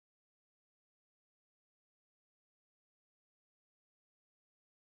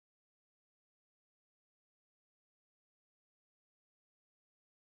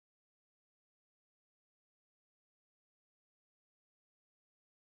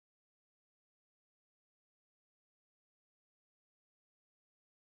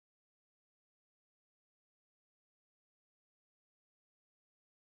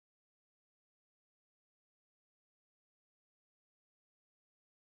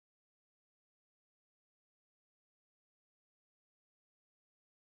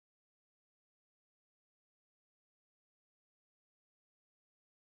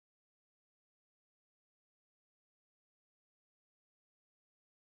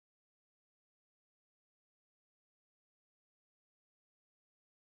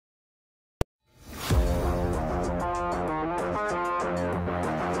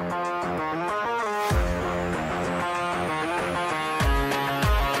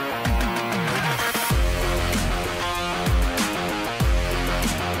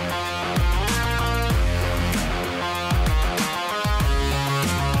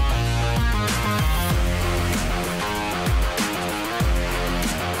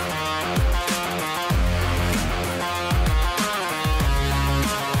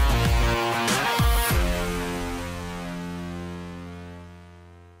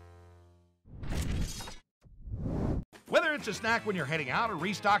a snack when you're heading out or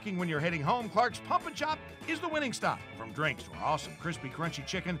restocking when you're heading home, Clark's Pump and Chop is the winning stop. From drinks to our awesome crispy, crunchy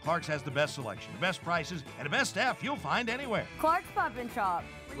chicken, Clark's has the best selection, the best prices, and the best staff you'll find anywhere. Clark's Pump and Chop.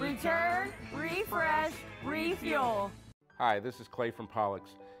 Return, refresh, refuel. Hi, this is Clay from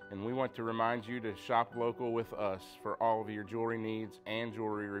Pollock's, and we want to remind you to shop local with us for all of your jewelry needs and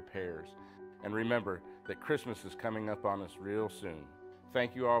jewelry repairs. And remember that Christmas is coming up on us real soon.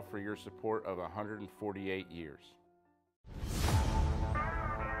 Thank you all for your support of 148 years.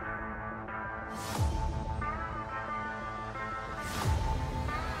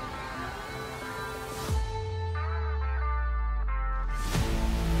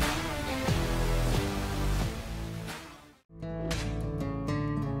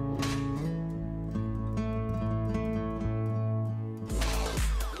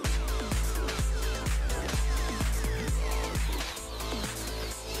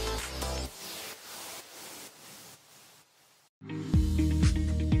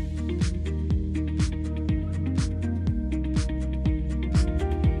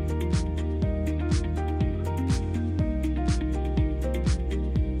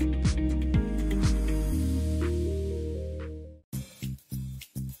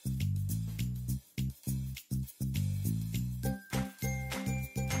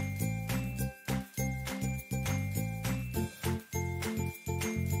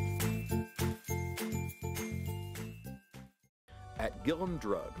 At Gillum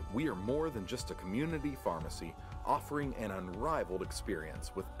Drug, we are more than just a community pharmacy offering an unrivaled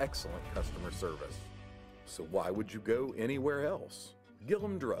experience with excellent customer service. So why would you go anywhere else?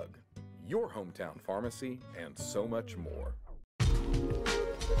 Gillum Drug, your hometown pharmacy, and so much more.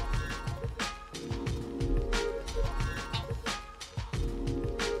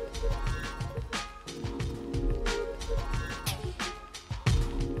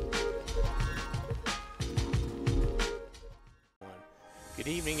 Good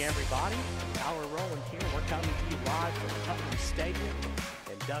evening, everybody. Tyler Rowland here. We're coming to you live from Company Stadium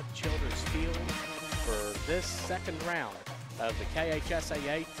and Doug Childers Field for this second round of the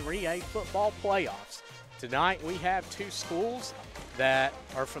KHSAA 3A football playoffs. Tonight we have two schools that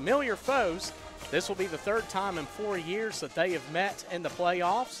are familiar foes. This will be the third time in 4 years that they have met in the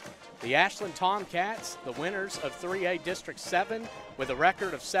playoffs. The Ashland Tomcats, the winners of 3A District 7 with a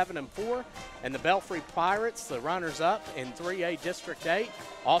record of 7-4, and the Belfry Pirates, the runners-up in 3A District 8,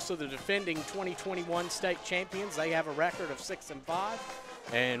 also the defending 2021 state champions. They have a record of 6-5,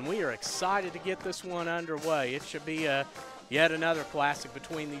 and we are excited to get this one underway. It should be yet another classic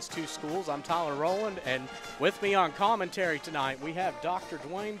between these two schools. I'm Tyler Rowland, and with me on commentary tonight we have Dr.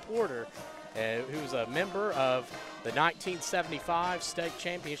 Dwayne Porter, who's a member of the 1975 state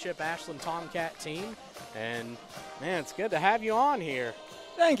championship Ashland Tomcat team. And man, it's good to have you on here.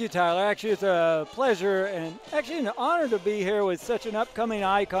 Thank you, Tyler. Actually, it's a pleasure and actually an honor to be here with such an upcoming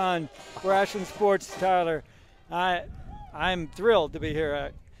icon for Ashland sports, Tyler. I'm thrilled to be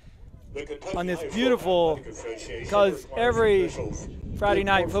here on this beautiful, because every Friday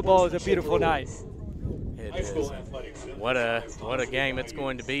night football is a beautiful night. It is. What a game it's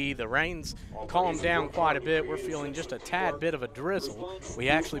going to be. The rain's calmed down quite a bit. We're feeling just a tad bit of a drizzle. We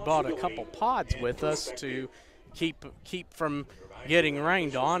actually bought a couple pods with us to keep from getting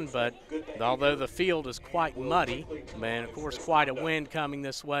rained on, but although the field is quite muddy, and of course quite a wind coming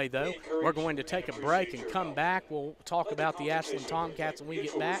this way though, we're going to take a break and come back. We'll talk about the Ashland Tomcats when we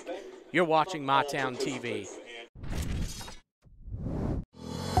get back. You're watching My Town TV.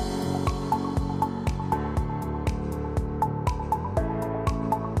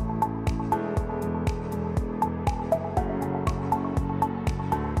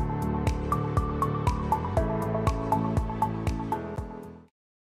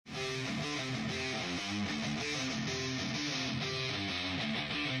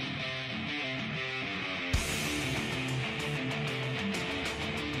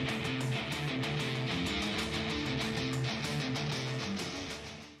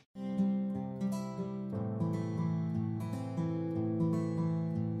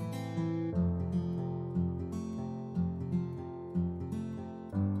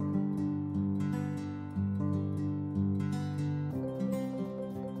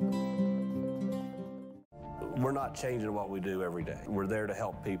 We're not changing what we do every day. We're there to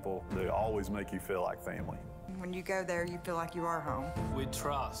help people. They always make you feel like family. When you go there, you feel like you are home. We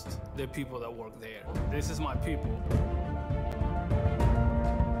trust the people that work there. This is my people.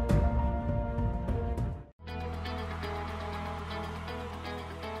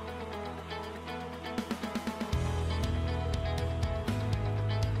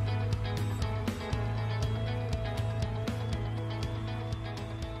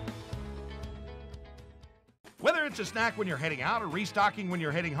 Whether it's a snack when you're heading out or restocking when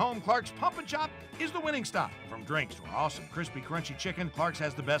you're heading home, Clark's Pump and Chop is the winning stop. From drinks to our awesome crispy crunchy chicken, Clark's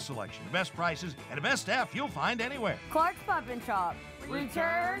has the best selection, the best prices, and the best staff you'll find anywhere. Clark's Pump and Chop.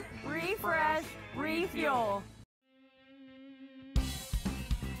 Return, refresh, refuel.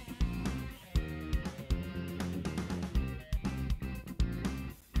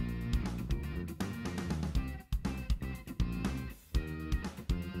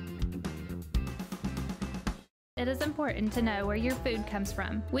 It is important to know where your food comes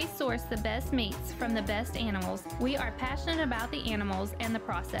from. We source the best meats from the best animals. We are passionate about the animals and the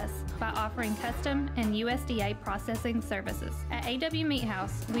process by offering custom and USDA processing services. At AW Meat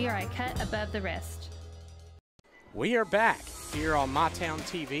House, we are a cut above the rest. We are back here on My Town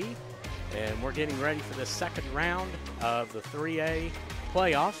TV, and we're getting ready for the second round of the 3A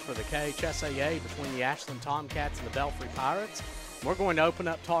playoffs for the KHSAA between the Ashland Tomcats and the Belfry Pirates. We're going to open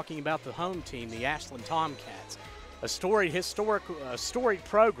up talking about the home team, the Ashland Tomcats. A storied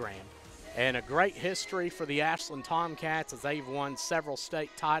program and a great history for the Ashland Tomcats as they've won several state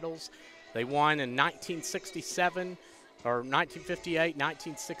titles. They won in 1967, or 1958,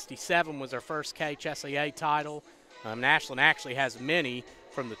 1967 was their first KHSAA title. Ashland actually has many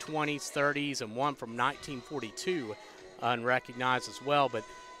from the 20s, 30s, and one from 1942 unrecognized as well. But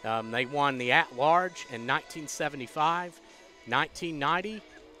they won the at-large in 1975, 1990,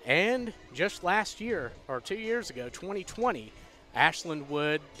 and just last year, or 2 years ago, 2020, Ashland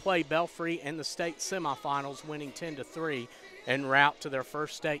would play Belfry in the state semifinals, winning 10-3 en route to their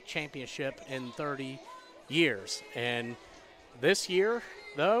first state championship in 30 years. And this year,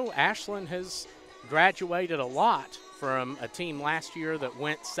 though, Ashland has graduated a lot from a team last year that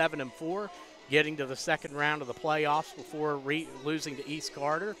went 7-4, getting to the second round of the playoffs before losing to East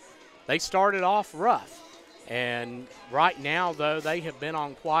Carter. They started off rough. And right now, though, they have been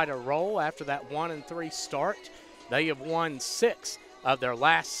on quite a roll after that 1-3 start. They have won 6 of their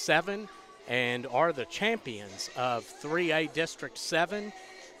last 7 and are the champions of 3A District 7.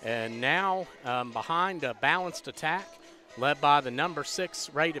 And now behind a balanced attack led by the number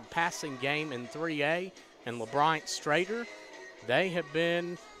 6 rated passing game in 3A and LeBryant Strader. They have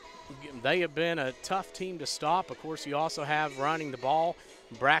been a tough team to stop. Of course, you also have running the ball.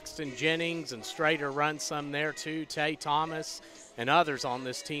 Braxton Jennings and Strader run some there too, Tay Thomas and others on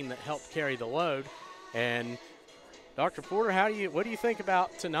this team that helped carry the load. And Dr. Porter, what do you think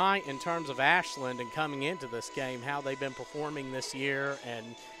about tonight in terms of Ashland and coming into this game, how they've been performing this year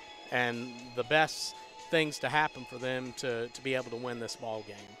and the best things to happen for them to be able to win this ball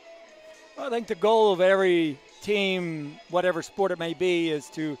game? Well, I think the goal of every team, whatever sport it may be, is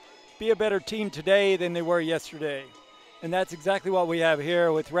to be a better team today than they were yesterday. And that's exactly what we have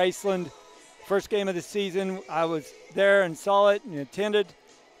here with Raceland. First game of the season, I was there and saw it and attended,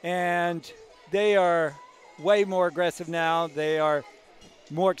 and they are way more aggressive now. They are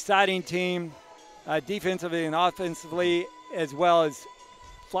a more exciting team, defensively and offensively, as well as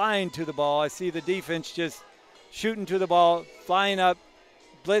flying to the ball. I see the defense just shooting to the ball, flying up,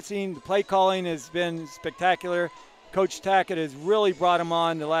 blitzing. The play calling has been spectacular. Coach Tackett has really brought them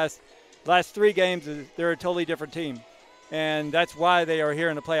on the last 3 games. They're a totally different team. And that's why they are here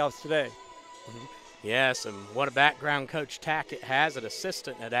in the playoffs today. Mm-hmm. Yes, and what a background Coach Tackett has, an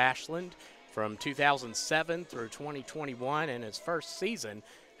assistant at Ashland from 2007 through 2021 in his first season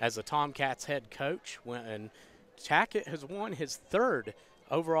as the Tomcats head coach. And Tackett has won his 3rd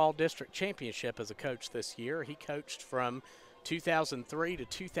overall district championship as a coach this year. He coached from 2003 to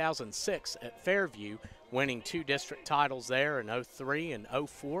 2006 at Fairview, winning 2 district titles there in 03 and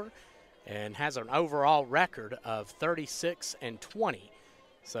 04. And has an overall record of 36-20.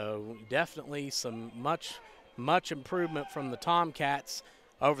 So definitely some much improvement from the Tomcats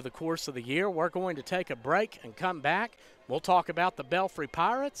over the course of the year. We're going to take a break and come back. We'll talk about the Belfry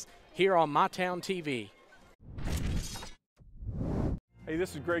Pirates here on My Town TV. Hey,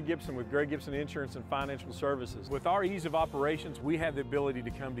 this is Greg Gibson with Greg Gibson Insurance and Financial Services. With our ease of operations, we have the ability to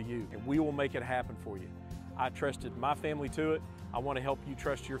come to you, and we will make it happen for you. I trusted my family to it. I want to help you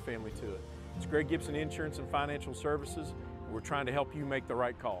trust your family to it. It's Greg Gibson Insurance and Financial Services. And we're trying to help you make the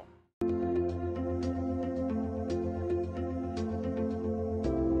right call.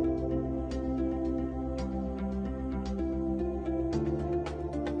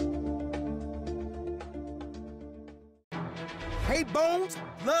 Hey Bones,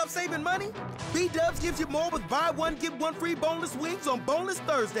 love saving money? B-Dubs gives you more with buy one, get one free boneless wings on Boneless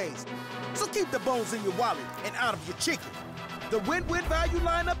Thursdays. So keep the bones in your wallet and out of your chicken. The win-win value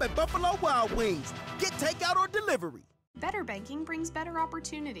lineup at Buffalo Wild Wings. Get takeout or delivery. Better banking brings better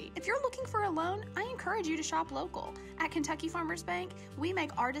opportunity. If you're looking for a loan, I encourage you to shop local. At Kentucky Farmers Bank, we make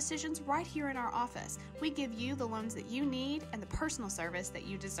our decisions right here in our office. We give you the loans that you need and the personal service that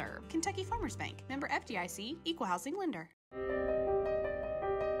you deserve. Kentucky Farmers Bank, member FDIC, equal housing lender.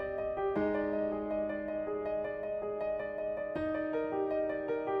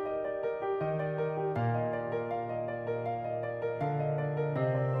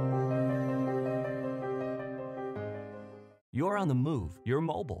 You're on the move, you're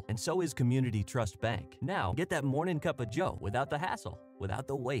mobile, and so is Community Trust Bank. Now, get that morning cup of joe without the hassle, without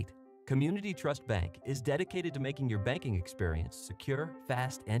the wait. Community Trust Bank is dedicated to making your banking experience secure,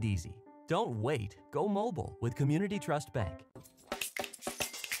 fast, and easy. Don't wait. Go mobile with Community Trust Bank.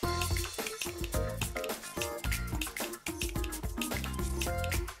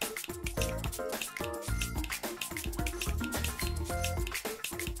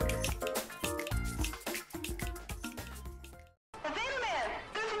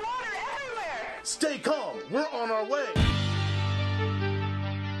 Stay calm. We're on our way.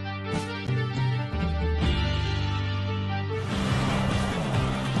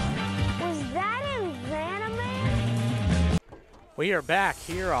 Was that in Xanaman? We are back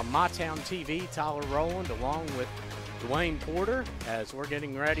here on My Town TV. Tyler Rowland along with Dwayne Porter as we're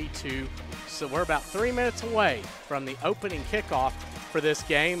getting ready to, so we're about 3 minutes away from the opening kickoff for this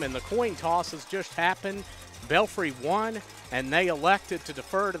game, and the coin toss has just happened. Belfry won, and they elected to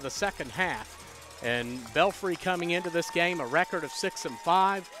defer to the second half. And Belfry coming into this game a record of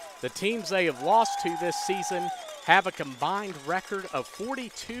 6-5. The teams they have lost to this season have a combined record of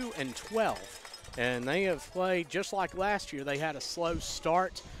 42-12. And they have played just like last year. They had a slow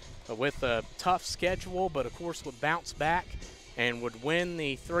start with a tough schedule, but of course would bounce back and would win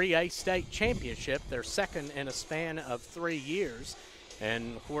the 3A state championship, their second in a span of 3 years.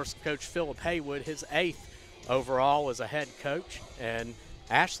 And of course, Coach Philip Haywood, his 8th overall as a head coach. And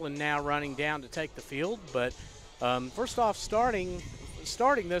Ashland now running down to take the field, but first off, starting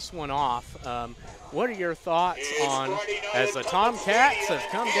this one off, what are your thoughts on as the Tomcats have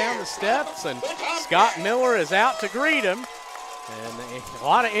come down the steps and Scott Miller is out to greet him, and a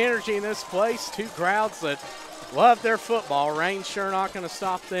lot of energy in this place, two crowds that love their football. Rain's sure not going to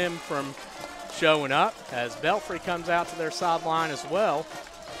stop them from showing up as Belfry comes out to their sideline as well.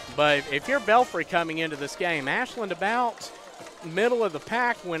 But if you're Belfry coming into this game, Ashland about middle of the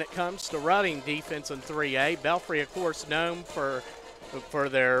pack when it comes to running defense in 3A. Belfry, of course, known for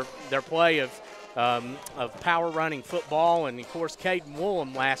their play of power running football, and of course, Caden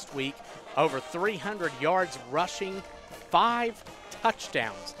Woolham last week over 300 yards rushing, 5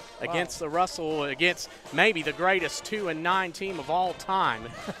 touchdowns against the Russell, against maybe the greatest 2-9 team of all time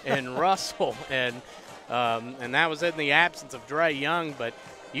in Russell, and that was in the absence of Dre Young, but.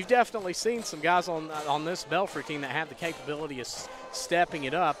 You've definitely seen some guys on this Belfry team that have the capability of stepping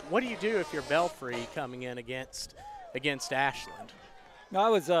it up. What do you do if you're Belfry coming in against Ashland? No, I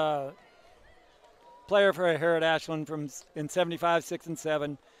was a player for here at Ashland in 75, 6, and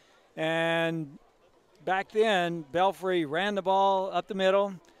 7. And back then, Belfry ran the ball up the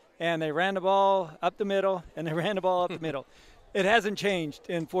middle, and they ran the ball up the middle, and they ran the ball up the middle. It hasn't changed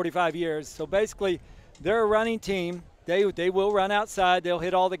in 45 years. So basically, they're a running team. They will run outside. They'll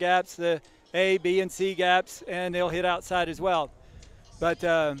hit all the gaps, the A, B, and C gaps, and they'll hit outside as well. But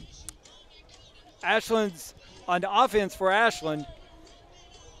Ashland's on the offense for Ashland,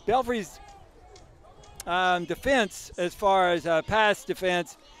 Belfry's defense as far as pass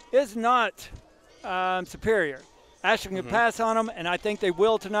defense is not superior. Ashland can pass on them, and I think they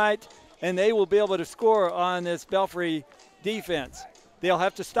will tonight, and they will be able to score on this Belfry defense. They'll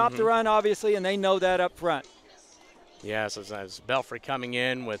have to stop the run, obviously, and they know that up front. Yes, as Belfry coming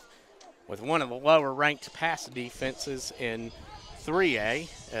in with one of the lower-ranked pass defenses in 3A.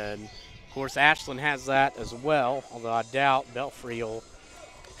 And, of course, Ashland has that as well, although I doubt Belfry will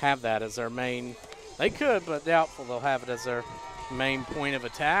have that as their main. They could, but doubtful they'll have it as their main point of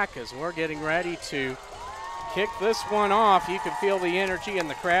attack as we're getting ready to kick this one off. You can feel the energy in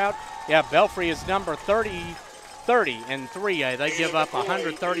the crowd. Yeah, Belfry is number 30 in 3A. They give up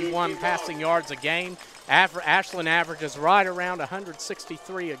 131 passing yards a game. Ashland averages right around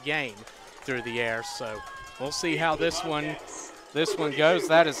 163 a game through the air. So we'll see how this one goes.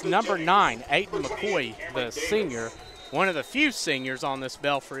 That is number 9, Aiden McCoy, the senior, one of the few seniors on this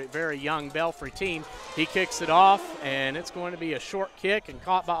Belfry, very young Belfry team. He kicks it off, and it's going to be a short kick and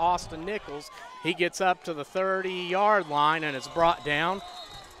caught by Austin Nichols. He gets up to the 30-yard line and is brought down.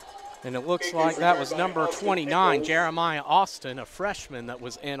 And it looks like that was number 29, Jeremiah Austin, a freshman that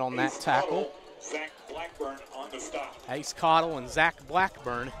was in on that tackle. Zach Blackburn on the stop. Ace Cottle and Zach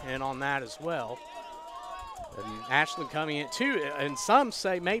Blackburn in on that as well. And Ashland coming in too, and some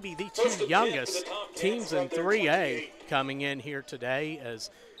say maybe the two youngest teams in 3A coming in here today as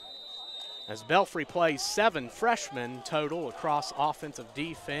Belfry plays 7 freshmen total across offensive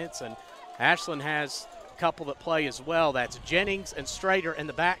defense, and Ashland has a couple that play as well. That's Jennings and Strader in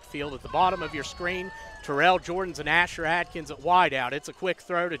the backfield. At the bottom of your screen, Terrell Jordans and Asher Adkins at wideout. It's a quick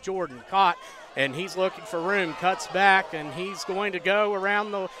throw to Jordan, caught, and he's looking for room, cuts back, and he's going to go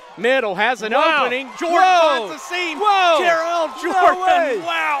around the middle, has an opening. Jordan finds the seam. Terrell Jordan. No way.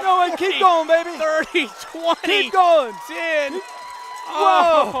 Wow. No way. Keep going, baby. 30, 20. Keep going. 10.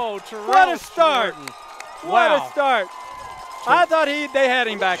 Whoa. Oh, Terrell What a start. Jordan. What Wow. a start. I thought they had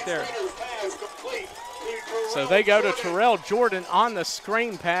him back there. So they go to Terrell Jordan on the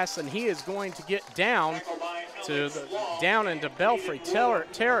screen pass, and he is going to get down into Belfry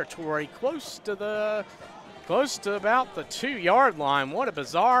territory, close to about the 2-yard line. What a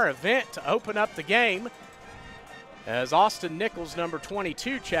bizarre event to open up the game. As Austin Nichols, number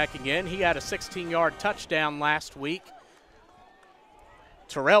 22, checking in. He had a 16-yard touchdown last week.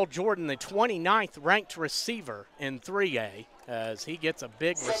 Terrell Jordan, the 29th ranked receiver in 3A, as he gets a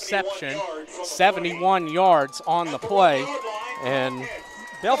big reception, 71 yards on the play. And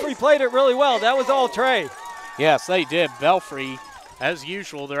Belfry played it really well. That was all Trey. Yes, they did. Belfry, as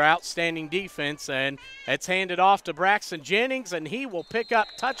usual, their outstanding defense, and it's handed off to Braxton Jennings, and he will pick up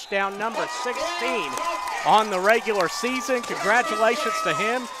touchdown number 16 on the regular season. Congratulations to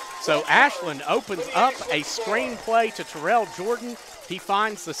him. So Ashland opens up a screen play to Terrell Jordan. He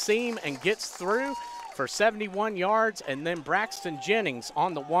finds the seam and gets through for 71 yards, and then Braxton Jennings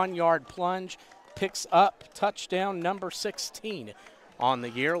on the 1-yard plunge picks up touchdown number 16 on the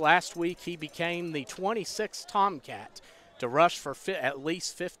year. Last week he became the 26th Tomcat to rush for at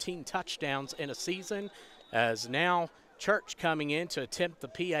least 15 touchdowns in a season, as now Church coming in to attempt the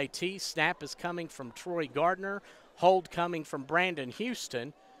PAT. Snap is coming from Troy Gardner, hold coming from Brandon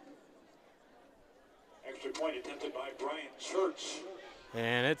Houston. Extra point attempted by Brian Church.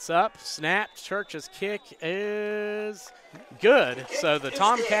 And it's up, snap, Church's kick is good. So the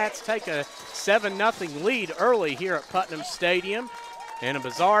Tomcats take a 7-0 lead early here at Putnam Stadium in a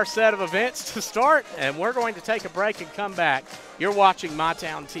bizarre set of events to start, and we're going to take a break and come back. You're watching My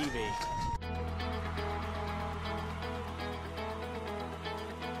Town TV.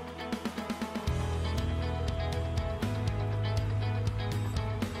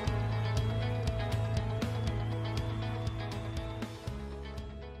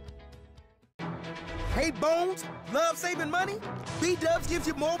 Hey, Bones, love saving money? B-Dubs gives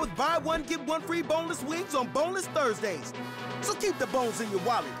you more with buy one, get one free boneless wings on Boneless Thursdays. So keep the bones in your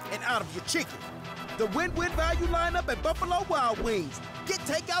wallet and out of your chicken. The win-win value lineup at Buffalo Wild Wings. Get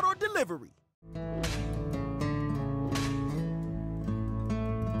takeout or delivery.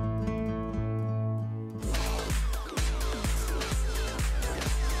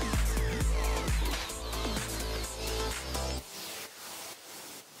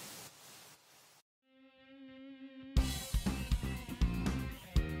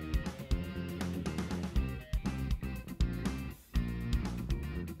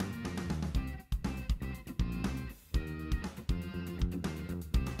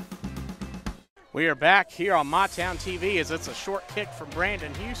 We are back here on My Town TV as it's a short kick from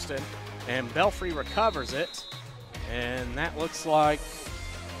Brandon Houston, and Belfry recovers it. And that looks like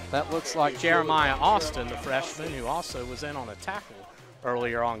Jeremiah Austin, the freshman, who also was in on a tackle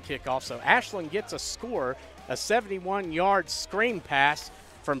earlier on kickoff. So Ashland gets a score, a 71-yard screen pass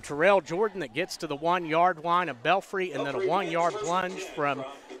from Terrell Jordan that gets to the 1-yard line of Belfry, and then a 1-yard plunge from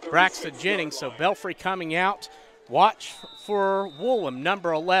Braxton Jennings. So Belfry coming out. Watch for Woolham,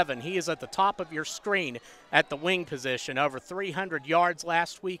 number 11. He is at the top of your screen at the wing position. Over 300 yards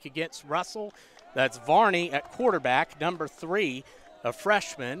last week against Russell. That's Varney at quarterback, number 3, a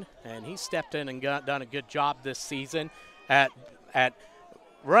freshman. And he stepped in and done a good job this season. At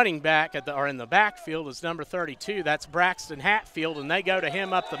running back in the backfield is number 32. That's Braxton Hatfield, and they go to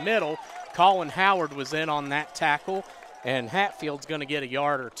him up the middle. Colin Howard was in on that tackle, and Hatfield's going to get a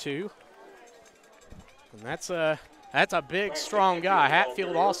yard or two. And that's a big, strong guy.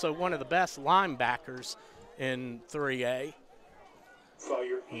 Hatfield also one of the best linebackers in 3A.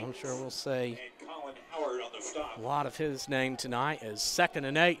 I'm sure we'll say a lot of his name tonight is 2nd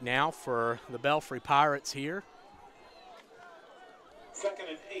and 8 now for the Belfry Pirates here. 2nd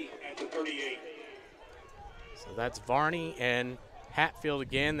and 8 at the 38. So that's Varney and Hatfield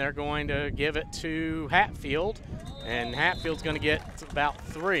again. They're going to give it to Hatfield, and Hatfield's going to get about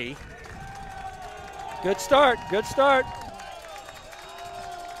 3. Good start, good start.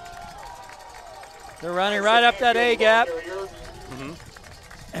 They're running right up that A gap.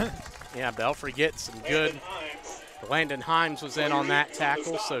 Mm-hmm. Yeah, Belfry gets some good. Landon Himes was in on that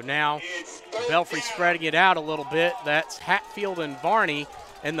tackle, so now Belfry spreading it out a little bit. That's Hatfield and Varney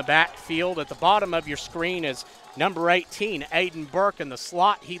in the backfield. At the bottom of your screen is number 18, Aiden Burke in the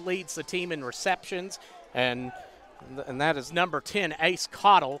slot. He leads the team in receptions, and that is number 10, Ace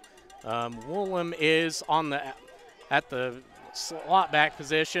Cottle. Woolham is at the slot back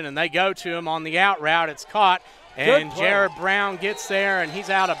position, and they go to him on the out route. It's caught, and Jared Brown gets there, and he's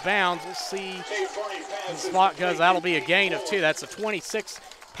out of bounds. We'll see the slot goes. That'll be a gain of 2. That's a 26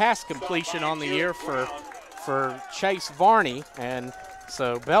 pass completion on the year for Chase Varney. And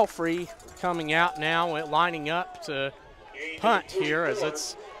so Belfry coming out now, lining up to punt here as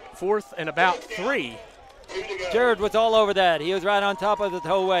it's 4th and about 3. Jared was all over that. He was right on top of it the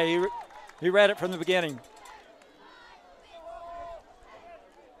whole way. He read it from the beginning.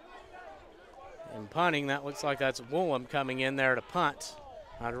 And punting, that looks like that's Woolham coming in there to punt.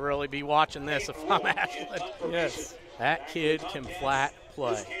 I'd really be watching this if I'm Ashland. Yes. That kid can flat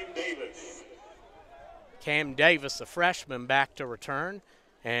play. Cam Davis, the freshman, back to return.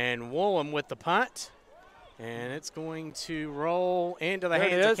 And Woolham with the punt. And it's going to roll into the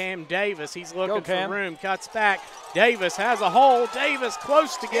hands of Cam Davis. He's looking for room, cuts back. Davis has a hole. Davis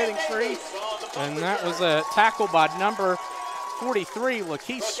close to getting free. And that was a tackle by number 43,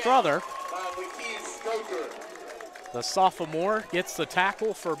 Lakeith Strother. The sophomore gets the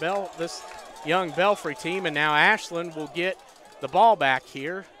tackle for this young Belfry team, and now Ashland will get the ball back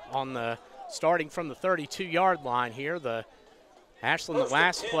here starting from the 32-yard line here. Ashland, the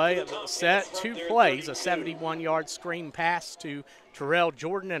last play set, 2 plays, a 71-yard screen pass to Terrell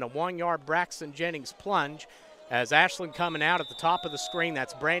Jordan and a 1-yard Braxton Jennings plunge. As Ashland coming out at the top of the screen,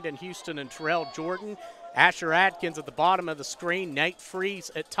 that's Brandon Houston and Terrell Jordan. Asher Adkins at the bottom of the screen, Nate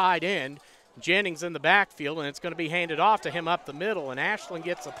Freeze at tight end. Jennings in the backfield, and it's going to be handed off to him up the middle, and Ashland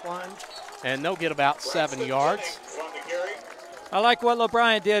gets a plunge, and they'll get about 7 yards. I like what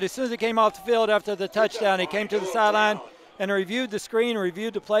LeBryant did. As soon as he came off the field after the touchdown, he came to the sideline and reviewed the screen,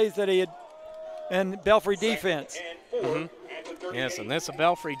 reviewed the plays that he had in Belfry defense. Yes, and this is a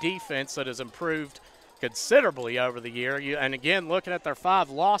Belfry defense that has improved considerably over the year. And again, looking at their 5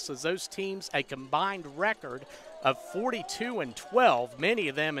 losses, those teams a combined record of 42-12, many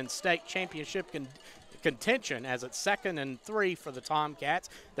of them in state championship contention, as it's 2nd and 3 for the Tomcats.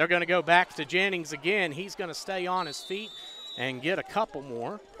 They're going to go back to Jennings again. He's going to stay on his feet and get a couple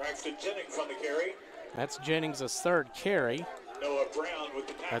more. Braxton Jennings on the carry. That's Jennings' 3rd carry. Noah Brown with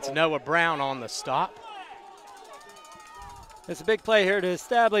the tackle. That's Noah Brown on the stop. It's a big play here to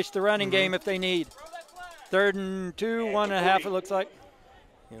establish the running game if they need. 3rd and 2, 1.5 it looks like.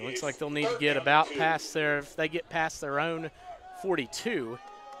 It looks like they'll need to get about past if they get past their own 42.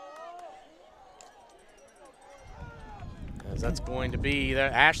 As that's going to be,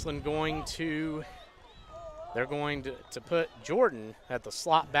 Ashland they're going to put Jordan at the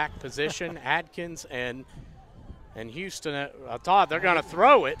slot back position, Adkins and Houston. I thought they're going to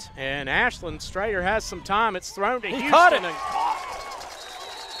throw it, and Ashland Strader has some time. It's thrown to Houston. Caught it. And caught.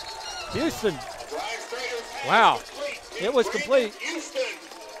 Houston. Wow. It was complete.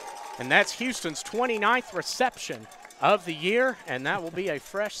 And that's Houston's 29th reception of the year, and that will be a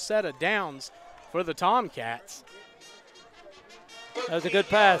fresh set of downs for the Tomcats. That was a good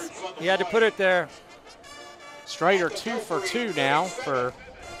pass. He had to put it there. Strader 2 for 2 now for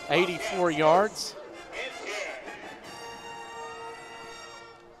 84 yards.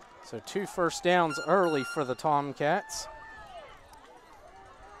 So 2 first downs early for the Tomcats.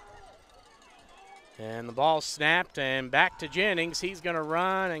 And the ball snapped and back to Jennings. He's going to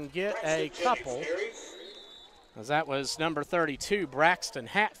run and get a couple. As that was number 32, Braxton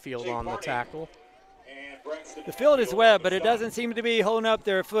Hatfield on the tackle. The field is wet, but it doesn't seem to be holding up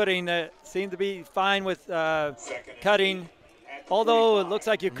their footing. They seem to be fine with cutting. Although it looks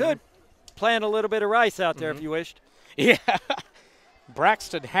like you could plant a little bit of rice out there if you wished. Yeah.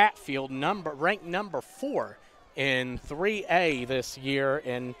 Braxton Hatfield, ranked number 4 in 3A this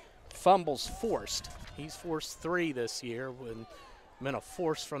in fumbles forced. He's forced 3 this year, and been a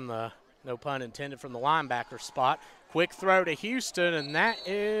force from the, no pun intended, from the linebacker spot. Quick throw to Houston, and that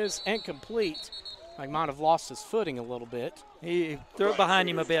is incomplete. I might have lost his footing a little bit. He threw it behind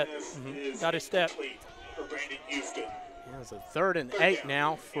him a bit. Got his step. Yeah, it's a 3rd and 8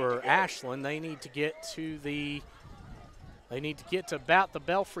 now for Ashland. They need to get to about the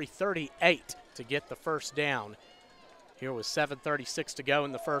Belfry 38 to get the first down. Here with 7:36 to go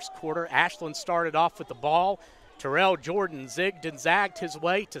in the first quarter. Ashland started off with the ball. Terrell Jordan zigged and zagged his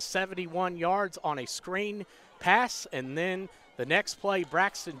way to 71 yards on a screen pass, and then the next play,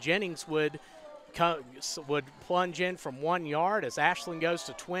 Braxton Jennings would would plunge in from 1 yard as Ashland goes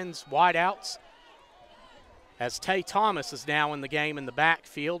to twins wideouts. As Tay Thomas is now in the game in the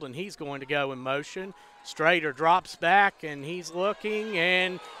backfield, and he's going to go in motion. Strader drops back, and he's looking,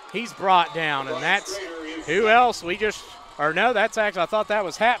 and he's brought down. And that's who else? That's actually, I thought that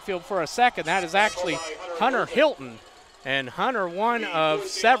was Hatfield for a second. That is actually Hunter Hilton. And Hunter, one of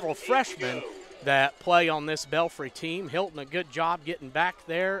several freshmen that play on this Belfry team. Hilton, a good job getting back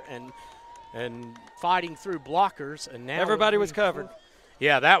there and fighting through blockers. And now everybody was covered.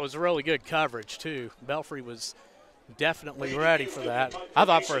 Yeah, that was really good coverage, too. Belfry was definitely ready for that. I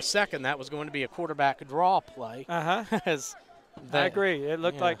thought for a second that was going to be a quarterback draw play. I agree. It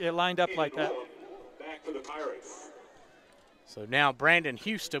looked like it lined up like that. Back for the Pirates. So now Brandon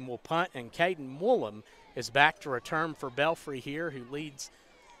Houston will punt, and Caden Woolham is back to return for Belfry here, who leads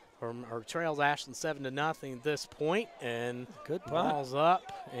or trails Ashland 7-0 at this point. And good punt. Ball's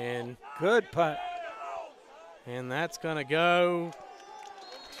up, and good punt. And that's going to go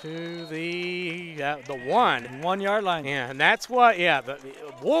to the 1 yard line. Yeah, and that's what. Yeah,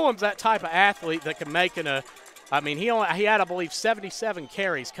 Woolham's that type of athlete that can make he had, I believe, 77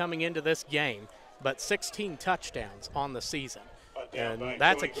 carries coming into this game, but 16 touchdowns on the season. And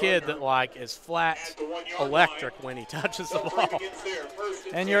that's a kid that is flat electric when he touches the ball.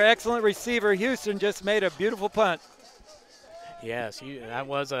 And your excellent receiver Houston just made a beautiful punt. Yes, that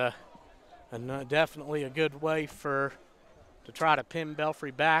was definitely a good way to try to pin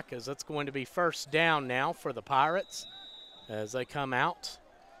Belfry back, as it's going to be first down now for the Pirates as they come out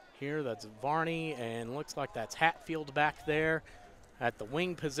here. That's Varney, and looks like that's Hatfield back there at the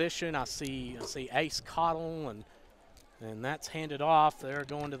wing position. I see Ace Cottle, and that's handed off. They're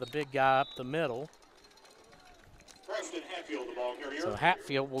going to the big guy up the middle. Hatfield, the ball carrier. So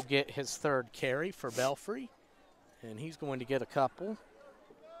Hatfield will get his third carry for Belfry, and he's going to get a couple.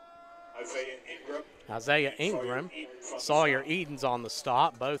 Isaiah Ingram. Sawyer Edens on the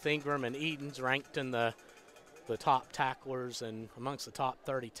stop. Both Ingram and Edens ranked in the top tacklers and amongst the top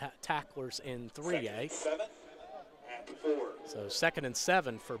 30 tacklers in 3A. So 2nd and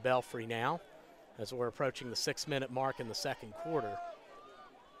 7 for Belfry now as we're approaching the 6-minute mark in the second quarter.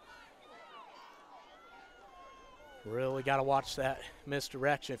 Really got to watch that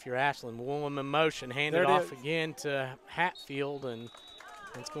misdirection if you're Ashland. Woolham in motion, handed off again to Hatfield, and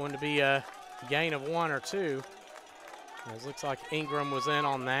it's going to be a gain of 1 or 2. It looks like Ingram was in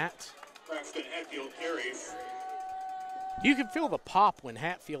on that. Hatfield carries. You can feel the pop when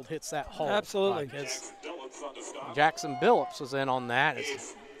Hatfield hits that hole. Absolutely. Jackson Billups was in on that.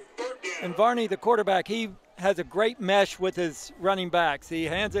 And Varney, the quarterback, he has a great mesh with his running backs. He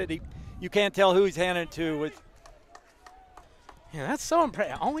hands it. You can't tell who he's handing it to. Yeah, that's so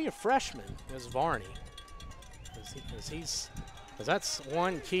impressive. Only a freshman is Varney. Because that's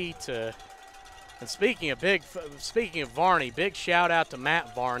one key to. And speaking of Varney, big shout out to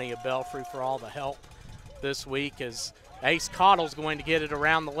Matt Varney of Belfry for all the help this week. As Ace Cottle's going to get it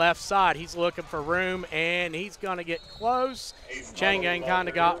around the left side. He's looking for room, and he's going to get close. Changang kind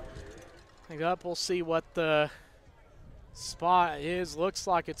of got up. We'll see what the spot is. Looks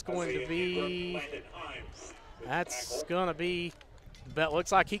like it's going to be. That's going to be. But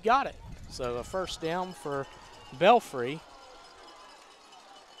looks like he got it. So a first down for Belfry.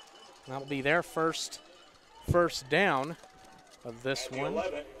 That'll be their first down of this one.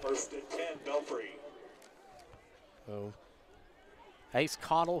 11, 1st and 10, Belfry. So Ace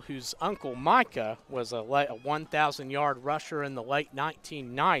Cottle, whose uncle Micah was a 1,000-yard rusher in the late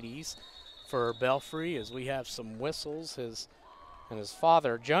 1990s for Belfry, as we have some whistles. His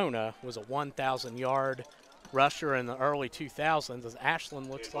father, Jonah, was a 1,000-yard rusher in the early 2000s, as Ashland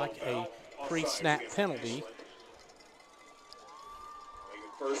looks like a pre-snap penalty.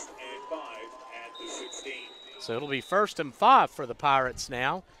 First and 5 at the 16. So it'll be 1st and 5 for the Pirates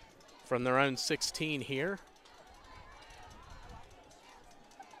now from their own 16 here.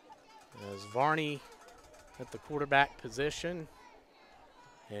 As Varney at the quarterback position.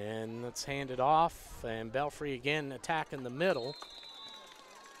 And let's hand it off. And Belfry again attacking the middle.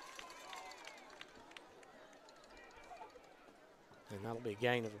 And that'll be a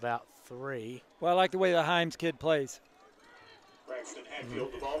gain of about 3. Well, I like the way the Himes kid plays. Braxton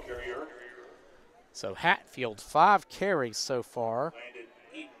Hatfield, the ball carrier. So Hatfield, 5 carries so far.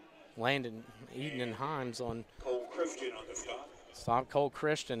 Landon Eden and Himes on. Cole Christian on the stop. Cole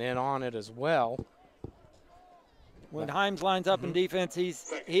Christian in on it as well. When Himes lines up in defense,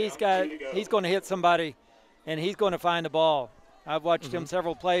 he's going to hit somebody, and he's going to find the ball. I've watched him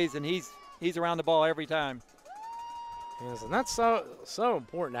several plays, and he's around the ball every time. Yes, and that's so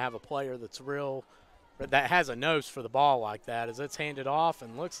important to have a player that's real that has a nose for the ball like that as it's handed off,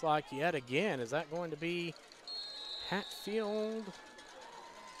 and looks like yet again, is that going to be Hatfield?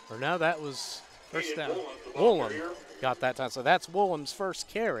 Or no, that was first down. Woolham got that time. So that's Woolham's first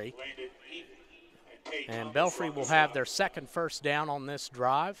carry. And Belfry will have their second first down on this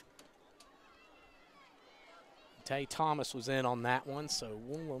drive. Tay Thomas was in on that one, so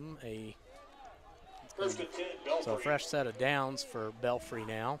Woolham so a fresh set of downs for Belfry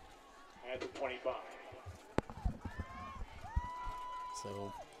now. At the 25.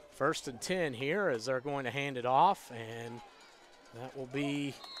 So 1st and 10 here as they're going to hand it off, and that will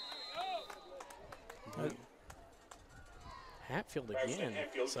be Hatfield again.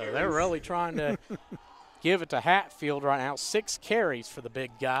 So they're really trying to give it to Hatfield right now. 6 carries for the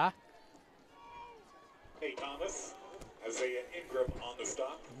big guy. Hey Thomas, Isaiah Ingram on the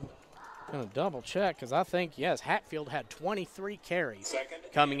stop. Going to double check because I think, yes, Hatfield had 23 carries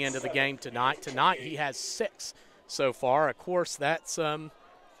coming into the game tonight. Tonight he has 6 so far. Of course, that's in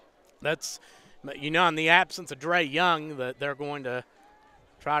the absence of Dre Young, that they're going to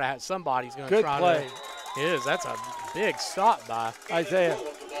try to have somebody's going to try play. to. It is. That's a big stop by Isaiah.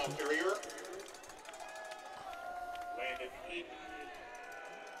 Landon Eaton.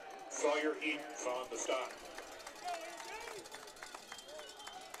 Sawyer Eaton's on the stop.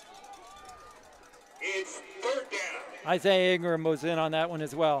 It's 3rd down. Isaiah Ingram was in on that one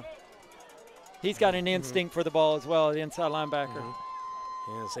as well. He's got an instinct for the ball as well, the inside linebacker.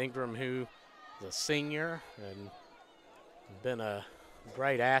 Yes, Ingram, who is a senior and been a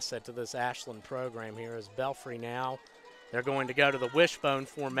great asset to this Ashland program here, is Belfry now. They're going to go to the wishbone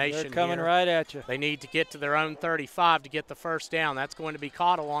formation. They're coming here. right at you. They need to get to their own 35 to get the first down. That's going to be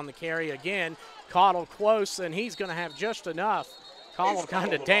Cottle on the carry again. Cottle close, and he's going to have just enough. Cottle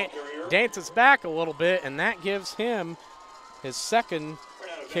kind of dances back a little bit, and that gives him his second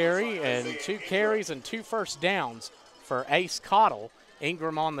carry and 2 carries and 2 first downs for Ace Cottle.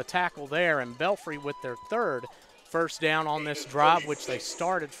 Ingram on the tackle there, and Belfry with their 3rd first down on this drive, which they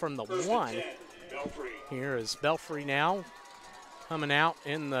started from the 1. Here is Belfry now coming out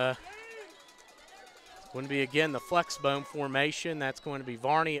in the, going to be again the flex bone formation. That's going to be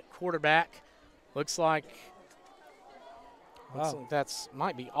Varney at quarterback. Looks like that's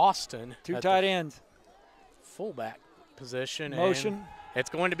might be Austin. 2 tight ends. Fullback position. Motion. And it's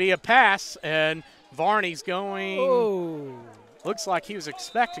going to be a pass, and Varney's going. Oh. Looks like he was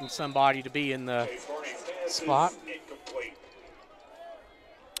expecting somebody to be in the spot.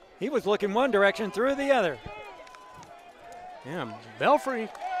 He was looking one direction, threw the other. Yeah, Belfry,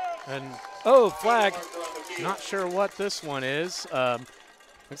 and flag. Not sure what this one is.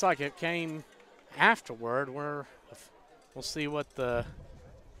 Looks like it came afterward. We'll see what the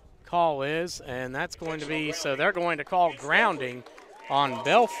call is, and that's going to be, so they're going to call grounding on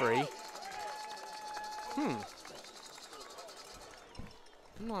Belfry. I'm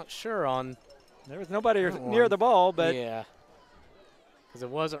not sure on. There was nobody near the ball, but. Yeah. Because it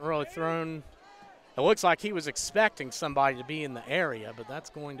wasn't really thrown. It looks like he was expecting somebody to be in the area, but that's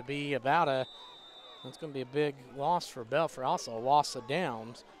going to be that's going to be a big loss for Belfry. Also a loss of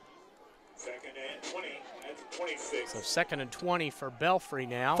downs. 2nd and 20 at the 26. So 2nd and 20 for Belfry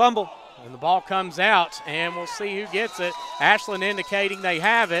now. Fumble. And the ball comes out, and we'll see who gets it. Ashland indicating they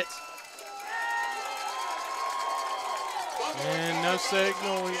have it. And no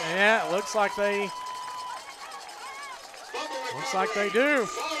signal. Yeah, it looks like they do.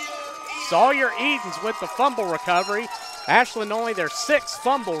 Sawyer Edens with the fumble recovery. Ashland only their 6th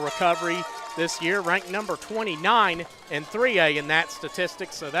fumble recovery this year, ranked number 29 in 3A in that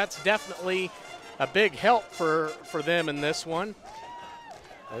statistic, so that's definitely a big help for them in this one.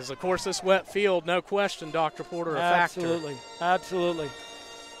 As, of course, this wet field, no question, Dr. Porter, a factor. Absolutely.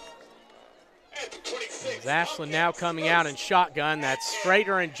 As Ashland now coming out in shotgun. That's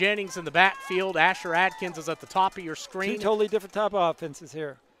Strader and Jennings in the backfield. Asher Adkins is at the top of your screen. 2 totally different type of offenses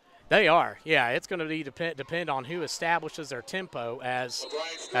here. They are, yeah. It's going to depend on who establishes their tempo as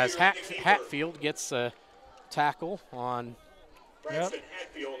Hatfield gets a tackle on.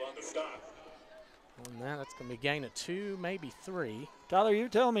 Hatfield on the stop. And that's going to be a gain of 2, maybe 3. Tyler, you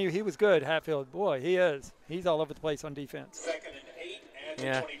tell me he was good, Hatfield. Boy, he is. He's all over the place on defense. 2nd and 8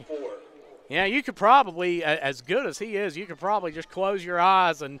 at the 24. Yeah, you could probably, as good as he is, you could probably just close your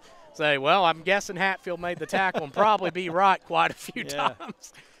eyes and say, well, I'm guessing Hatfield made the tackle and probably be right quite a few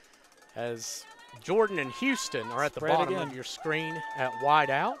times. As Jordan and Houston are at the bottom of your screen at wide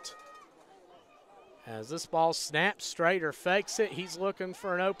out. As this ball snaps, Strader fakes it. He's looking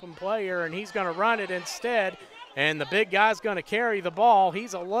for an open player, and he's going to run it instead. And the big guy's going to carry the ball.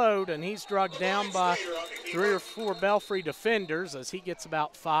 He's a load, and he's drugged down by 3 or 4 Belfry defenders as he gets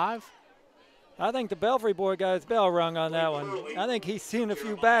about 5. I think the Belfry boy got his bell rung on that one. I think he's seen a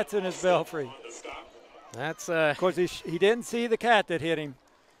few bats in his Belfry. That's of course he didn't see the cat that hit him.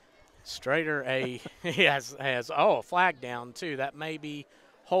 Strader he has a flag down too. That may be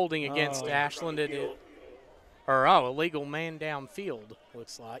holding against Ashland. Illegal man downfield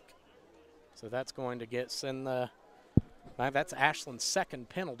looks like. So that's going to send the. That's Ashland's second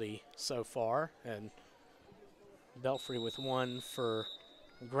penalty so far, and Belfry with one for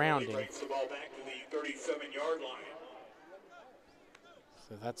grounding. Brings the ball back to the 37-yard line.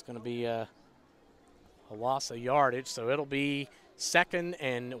 So that's going to be a loss of yardage. So it'll be second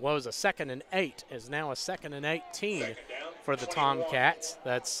and 8 is now a 2nd and 18 for the Tomcats.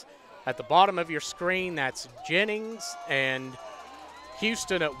 That's at the bottom of your screen. That's Jennings and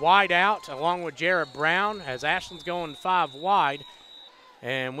Houston at wide out along with Jared Brown as Ashland's going 5 wide.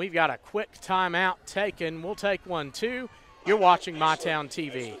 And we've got a quick timeout taken. We'll take one too. You're watching MyTown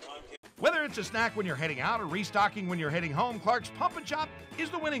TV. Whether it's a snack when you're heading out or restocking when you're heading home, Clark's Pump and Chop is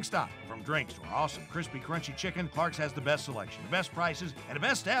the winning stop. From drinks to our awesome crispy, crunchy chicken, Clark's has the best selection, the best prices, and the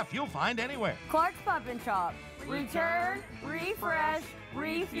best staff you'll find anywhere. Clark's Pump and Chop. Return, refresh,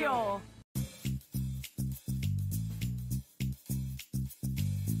 refuel.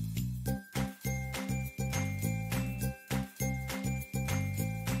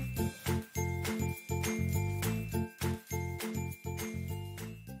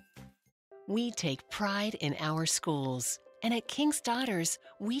 We take pride in our schools. And at King's Daughters,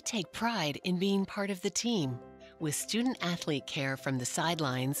 we take pride in being part of the team. With student-athlete care from the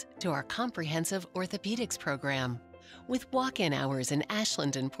sidelines to our comprehensive orthopedics program. With walk-in hours in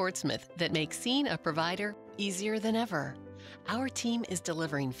Ashland and Portsmouth that make seeing a provider easier than ever. Our team is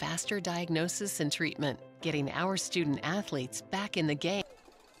delivering faster diagnosis and treatment, getting our student-athletes back in the game.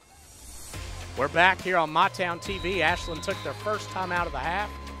 We're back here on MyTown TV. Ashland took their first time out of the half,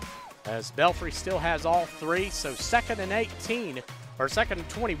 as Belfry still has all 3, so 2nd and 18, or 2nd and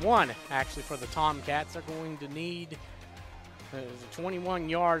 21, actually, for the Tomcats. They're going to need 21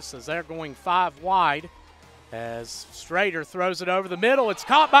 yards, as they're going 5 wide, as Strader throws it over the middle. It's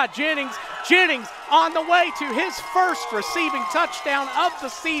caught by Jennings. Jennings on the way to his first receiving touchdown of the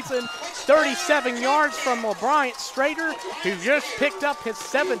season, 37 yards from Bryant Strader, who just picked up his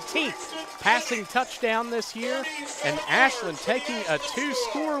 17th passing touchdown this year, and Ashland taking a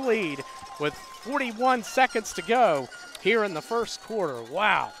 2-score lead with 41 seconds to go here in the first quarter.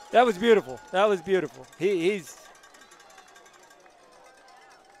 Wow. That was beautiful. That was beautiful. He's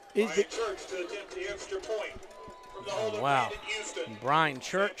Brian Church to attempt the extra point from the holding wow. man in Houston. Brian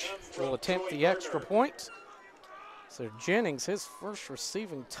Church will attempt the extra point. So Jennings, his first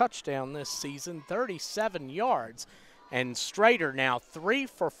receiving touchdown this season, 37 yards. And Strader now 3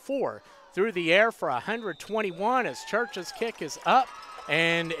 for 4 through the air for 121 as Church's kick is up,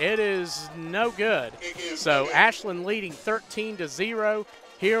 and it is no good. So Ashland leading 13-0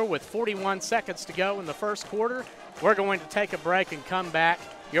 here with 41 seconds to go in the first quarter. We're going to take a break and come back.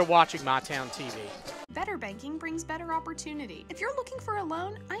 You're watching MyTown TV. Better banking brings better opportunity. If you're looking for a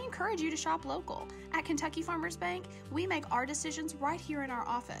loan, I encourage you to shop local. At Kentucky Farmers Bank, we make our decisions right here in our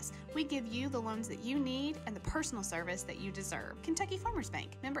office. We give you the loans that you need and the personal service that you deserve. Kentucky Farmers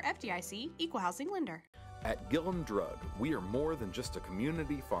Bank, member FDIC, equal housing lender. At Gillum Drug, we are more than just a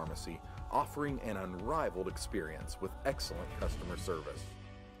community pharmacy, offering an unrivaled experience with excellent customer service.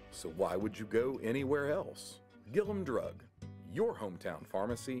 So why would you go anywhere else? Gillum Drug, your hometown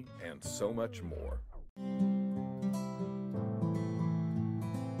pharmacy, and so much more.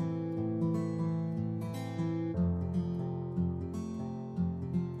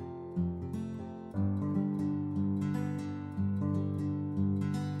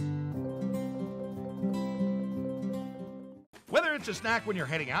 Whether it's a snack when you're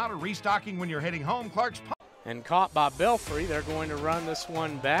heading out or restocking when you're heading home, Clark's And caught by Belfry. They're going to run this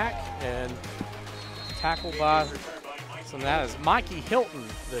one back, and tackled by that is Mikey Hilton,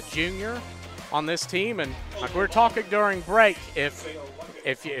 the junior on this team. And like we were talking during break, if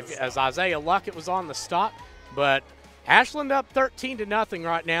as Isaiah Luckett was on the stop, but Ashland up 13-0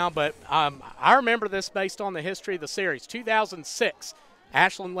 right now. But I remember this based on the history of the series. 2006,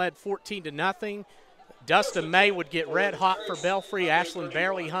 Ashland led 14-0. Dustin May would get red hot for Belfry. Ashland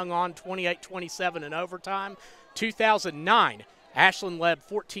barely hung on 28-27 in overtime. 2009, Ashland led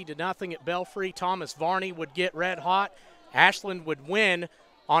 14-0 at Belfry. Thomas Varney would get red hot. Ashland would win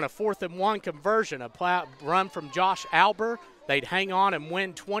on a 4th-and-1 conversion, a run from Josh Alber. They'd hang on and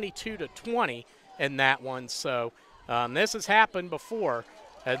win 22-20 in that one. So this has happened before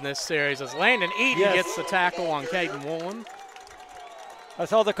in this series as Landon Eden gets the tackle on Caden Woolen. I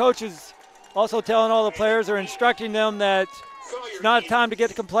saw the coaches also telling all the players or instructing them that it's not time to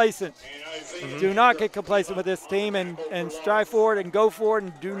get complacent. Do not get complacent with this team and strive forward and go forward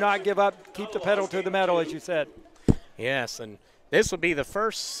and do not give up. Keep the pedal to the metal, as you said. Yes, and this would be the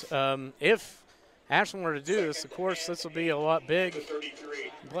first, if Ashland were to do this, of course, this will be a lot big.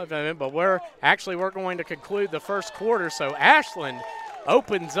 But we're going to conclude the first quarter. So Ashland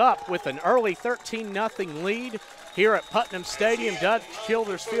opens up with an early 13-0 lead here at Putnam Stadium, Doug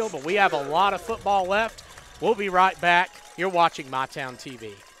Childers Field. But we have a lot of football left. We'll be right back. You're watching MyTown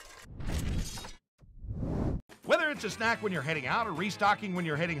TV. Whether it's a snack when you're heading out or restocking when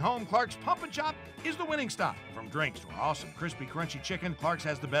you're heading home, Clark's Pump & Chop is the winning stop. From drinks to our awesome crispy, crunchy chicken, Clark's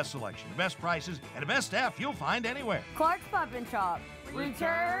has the best selection, the best prices, and the best staff you'll find anywhere. Clark's Pump & Chop.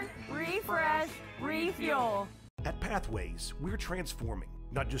 Return, refresh, refuel. At Pathways, we're transforming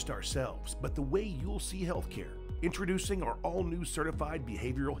not just ourselves, but the way you'll see healthcare. Introducing our all-new certified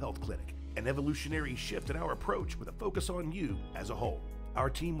behavioral health clinic, an evolutionary shift in our approach with a focus on you as a whole. Our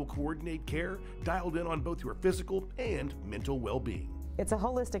team will coordinate care dialed in on both your physical and mental well-being. It's a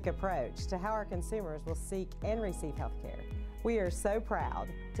holistic approach to how our consumers will seek and receive health care. We are so proud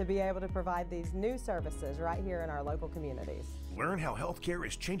to be able to provide these new services right here in our local communities. Learn how healthcare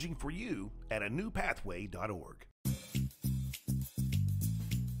is changing for you at anewpathway.org.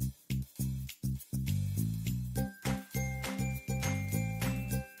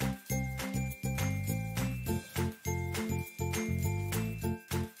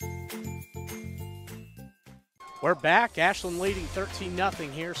 We're back. Ashland leading 13-0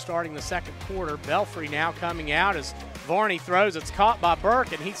 here starting the second quarter. Belfry now coming out as Varney throws. It's caught by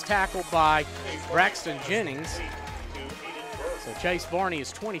Burke, and he's tackled by Braxton Jennings. So Chase Varney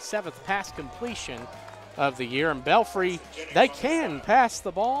is 27th pass completion of the year. And Belfry, they can pass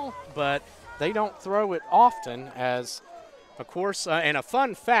the ball, but they don't throw it often as, of course, and a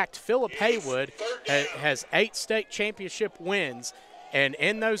fun fact, Philip Haywood has 8 state championship wins. And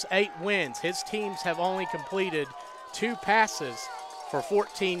in those 8 wins, his teams have only completed 2 passes for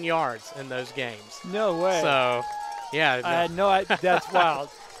 14 yards in those games. No way. So, yeah. I had no idea. That's wild.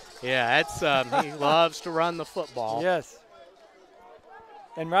 Yeah, that's he loves to run the football. Yes.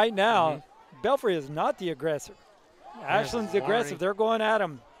 And right now, Belfry is not the aggressor. Ashland's aggressive. They're going at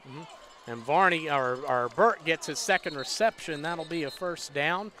him. And Varney, or Burt gets his second reception. That'll be a first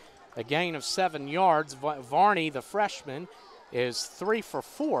down, a gain of 7 yards. Varney, the freshman, is 3 for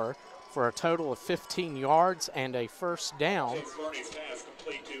 4 for a total of 15 yards and a first down.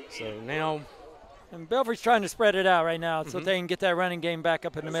 So now, and Belfry's trying to spread it out right now so they can get that running game back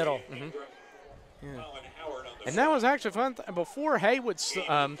up in the middle. Yeah. And that was actually fun. Before Haywood's,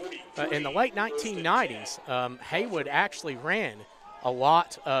 in the late 1990s, Haywood actually ran a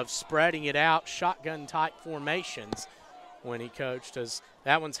lot of spreading it out, shotgun-type formations when he coached. As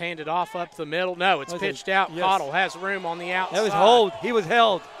that one's handed off up the middle. No, it's pitched out. Yes. Cottle has room on the outside. That was hold. He was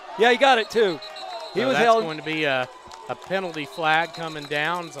held. Yeah, he got it too. He was held. That's going to be a penalty flag coming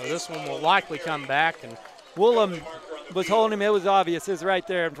down, so this one will likely come back. And Woolham was holding him. It was obvious. It's right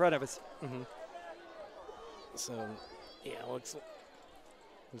there in front of us. So, yeah, looks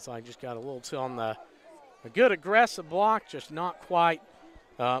like just got a little too on a good aggressive block, just not quite.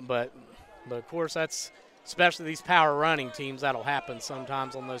 But of course, that's especially these power running teams. That'll happen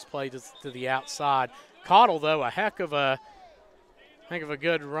sometimes on those plays to the outside. Cottle, though, a heck of a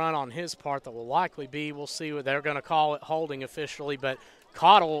good run on his part that will likely be. We'll see what they're going to call it holding officially. But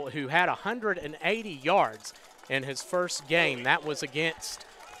Cottle, who had 180 yards in his first game, that was against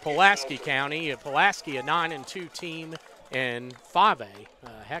Pulaski County. Pulaski, a 9-2 team in 5A,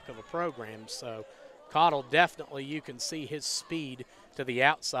 a heck of a program. So Cottle, definitely you can see his speed to the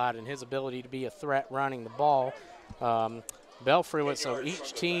outside and his ability to be a threat running the ball. Belfry with, so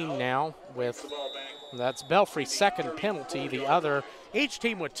each team now with, that's Belfry's second penalty. Each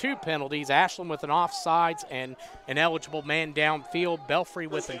team with 2 penalties. Ashland with an offsides and an eligible man downfield. Belfry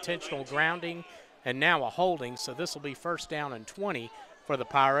with intentional grounding and now a holding. So this will be first down and 20 for the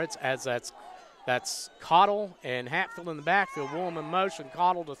Pirates, as that's Cottle and Hatfield in the backfield. Woolham in motion,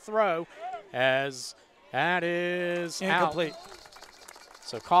 Cottle to throw, as that is incomplete. Out.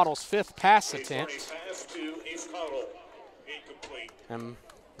 So Cottle's 5th pass attempt. And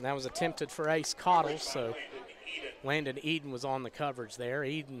that was attempted for Ace Cottle, so Landon Eden was on the coverage there.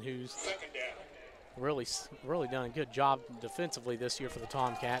 Eden, who's really done a good job defensively this year for the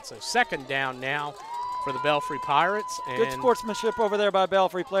Tomcats. So second down now for the Belfry Pirates. And good sportsmanship over there by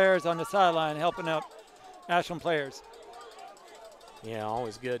Belfry players on the sideline, helping out Ashland players. Yeah,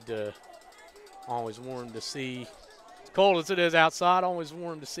 always good to, always warm to see. As cold as it is outside, always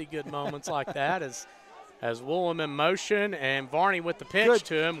warm to see good moments like that as Woolham in motion and Varney with the pitch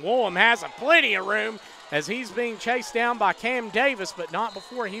to him. Woolham has plenty of room as he's being chased down by Cam Davis, but not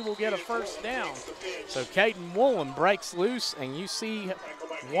before he will get a first down. So Caden Woolen breaks loose, and you see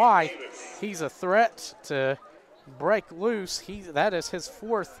why he's a threat to break loose. That is his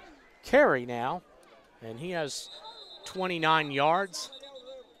 4th carry now, and he has 29 yards.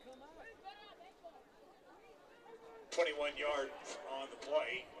 21 yards on the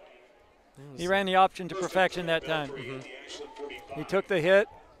play. He ran the option to perfection that time. He took the hit,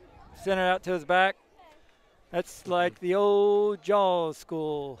 sent it out to his back. That's like the old Jaws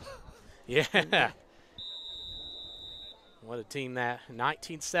school. Yeah. What a team that. In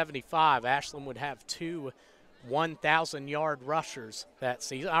 1975, Ashland would have 2 1,000-yard rushers that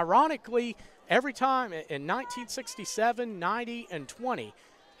season. Ironically, every time in 1967, 90, and 20,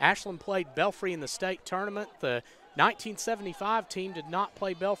 Ashland played Belfry in the state tournament. The 1975 team did not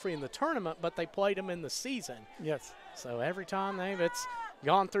play Belfry in the tournament, but they played them in the season. Yes. So every time it's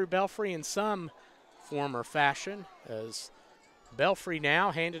gone through Belfry in some form or fashion, as Belfry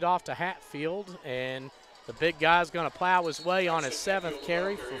now handed off to Hatfield, and the big guy's going to plow his way on his 7th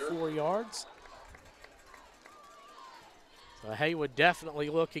carry for 4 yards. So Haywood definitely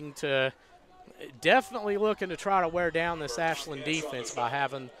looking to try to wear down this Ashland defense by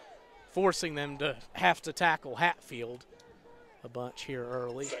forcing them to have to tackle Hatfield a bunch here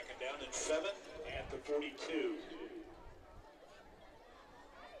early. 2nd down and 7 at the 42.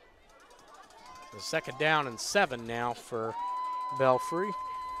 The 2nd down and 7 now for Belfry.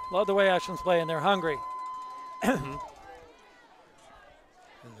 Love the way Ashland's playing. They're hungry. And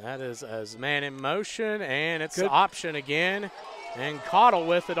that is as man in motion, and it's option again. And Cottle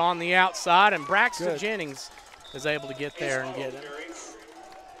with it on the outside, and Braxton Jennings is able to get there and get it.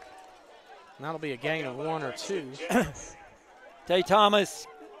 And that'll be a gain of 1 or 2. Tay Thomas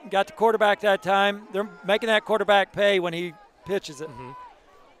got the quarterback that time. They're making that quarterback pay when he pitches it.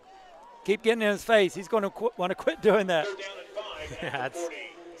 Keep getting in his face. He's going to want to quit doing that.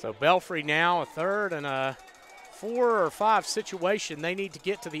 So Belfry now a 3rd and a 4 or 5 situation. They need to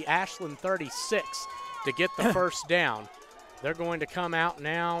get to the Ashland 36 to get the first down. They're going to come out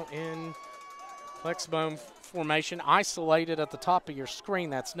now in flexbone formation, isolated at the top of your screen.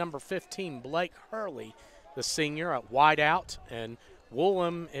 That's number 15, Blake Hurley, the senior, at wideout. And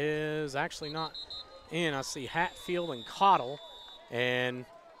Woolham is actually not in. I see Hatfield and Cottle. And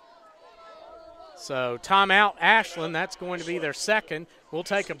so timeout, Ashland. That's going to be their 2nd. We'll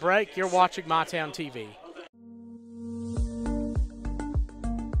take a break. You're watching MyTown TV.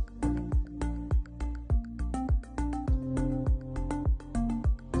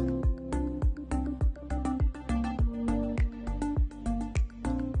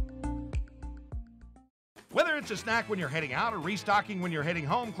 Whether it's a snack when you're heading out or restocking when you're heading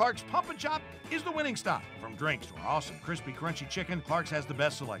home, Clark's Pump and Chop is the winning stop. From drinks to our awesome crispy, crunchy chicken, Clark's has the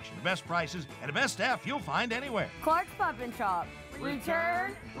best selection, the best prices, and the best staff you'll find anywhere. Clark's Pump and Chop.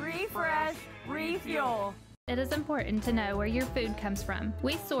 Return, refresh, refuel. It is important to know where your food comes from.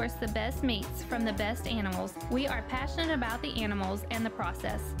 We source the best meats from the best animals. We are passionate about the animals and the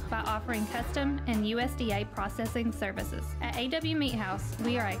process by offering custom and USDA processing services. At AW Meat House,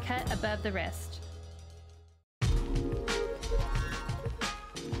 we are a cut above the rest.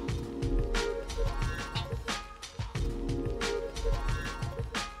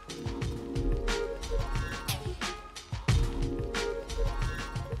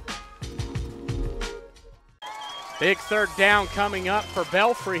 Big 3rd down coming up for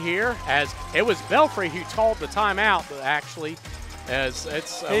Belfry here, as it was Belfry who called the timeout, actually, as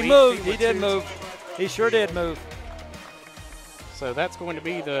it's he moved. He did move. He sure did move. So that's going to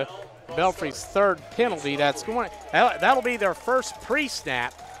be the Belfry's 3rd penalty. That'll be their first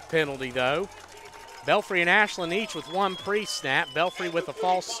pre-snap penalty, though. Belfry and Ashland each with 1 pre-snap. Belfry with a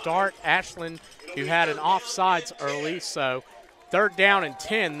false start. Ashland, who had an offsides early, so 3rd down and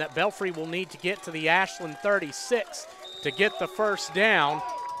 10 that Belfry will need to get to the Ashland 36 to get the first down.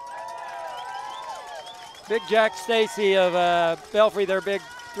 Big Jack Stacy of Belfry, their big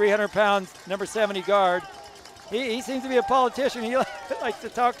 300-pound number 70 guard. He seems to be a politician. He likes to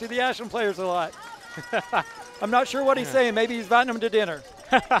talk to the Ashland players a lot. I'm not sure what he's saying. Maybe he's inviting them to dinner.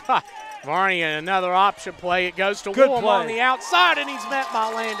 Varney, another option play. It goes to Woolham on the outside, and he's met by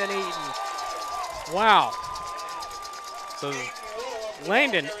Landon Eden. Wow. So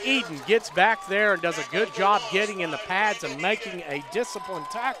Landon Eden gets back there and does a good job getting in the pads and making a disciplined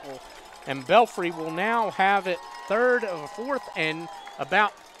tackle. And Belfry will now have it 4th and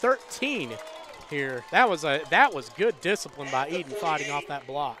about 13 here. That was good discipline by Eden fighting off that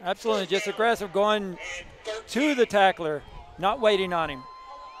block. Absolutely, just aggressive, going to the tackler, not waiting on him.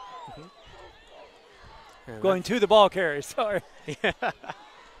 Going to the ball carrier, sorry. Yeah.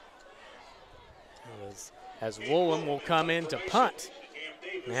 as Woolham will come in to punt.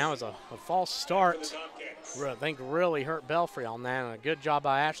 Now is a false start. I think really hurt Belfry on that, and a good job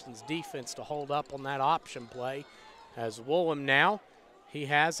by Ashland's defense to hold up on that option play. As Woolham now, he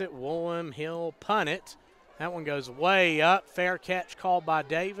has it. Woolham, he'll punt it. That one goes way up. Fair catch called by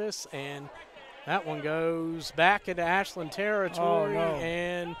Davis, and that one goes back into Ashland territory. Oh, no.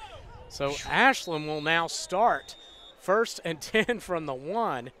 And so Ashland will now start 1st and 10 from the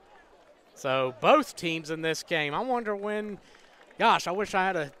 1. So both teams in this game, I wonder when, gosh, I wish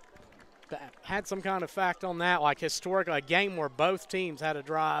I had some kind of fact on that, like historically, a game where both teams had a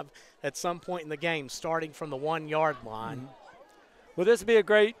drive at some point in the game starting from the 1-yard line. Mm-hmm. Well, this would be a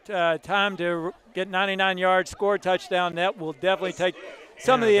great time to get 99 yards, score a touchdown. That will definitely take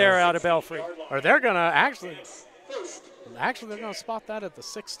some of the air out of Belfry. Or they're going to actually they're going to spot that at the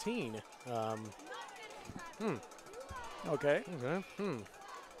 16. Okay.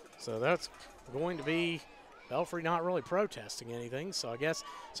 So that's going to be Belfry not really protesting anything. So I guess,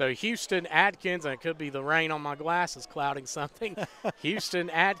 Houston, Adkins, and it could be the rain on my glasses clouding something. Houston,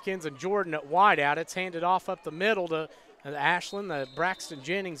 Adkins, and Jordan at wideout. It's handed off up the middle to Ashland. Braxton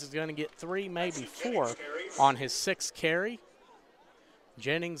Jennings is going to get 3, maybe 4 on his 6th carry.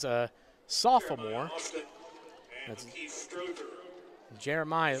 Jennings, a sophomore. That's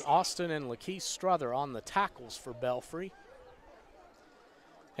Jeremiah Austin and Lakeith Struther on the tackles for Belfry.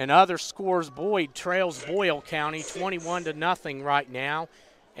 And other scores, Boyd trails Boyle County 21-0 right now.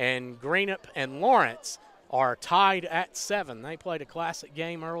 And Greenup and Lawrence are tied at 7. They played a classic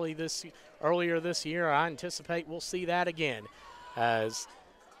game earlier this year. I anticipate we'll see that again as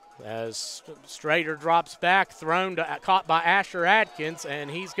Strader drops back, caught by Asher Adkins, and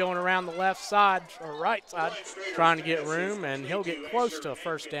he's going around the left side or right side trying to get room, and he'll get close to a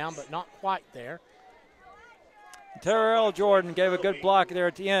 1st down, but not quite there. Terrell Jordan gave a good block there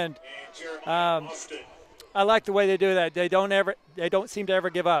at the end. I like the way they do that. They don't seem to ever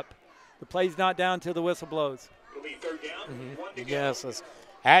give up. The play's not down till the whistle blows. Yes, as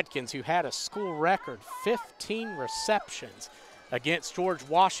Adkins, who had a school record 15 receptions against George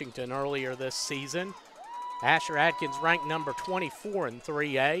Washington earlier this season. Asher Adkins ranked number 24 in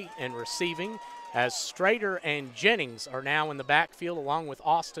 3A in receiving, as Strader and Jennings are now in the backfield along with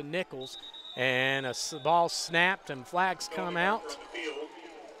Austin Nichols. And a ball snapped and flags come out.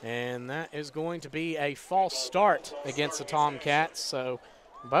 And that is going to be a false start against the Tomcats. So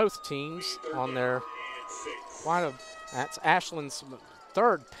both teams on their that's Ashland's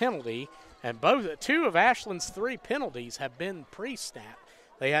 3rd penalty. And 2 of Ashland's 3 penalties have been pre-snap.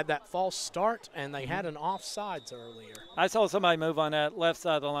 They had that false start and they had an offsides earlier. I saw somebody move on that left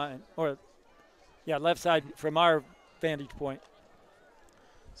side of the line, left side from our vantage point.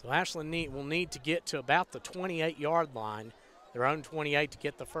 So Ashland will need to get to about the 28-yard line, their own 28, to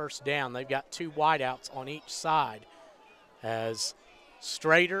get the 1st down. They've got 2 wideouts on each side. As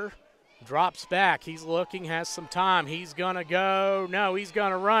Strader drops back, he's looking, has some time. He's going to go. No, he's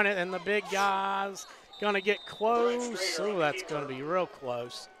going to run it, and the big guy's going to get close. Oh, that's going to be real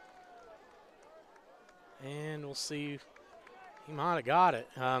close. And we'll see. He might have got it.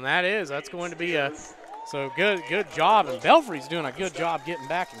 That's going to be a – so good job, and Belfry's doing a good job getting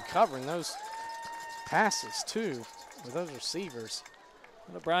back and covering those passes too with those receivers.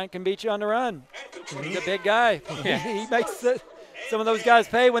 Well, Brian can beat you on the run. He's a big guy. He makes some of those guys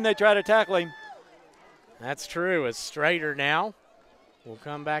pay when they try to tackle him. That's true. As Strader now will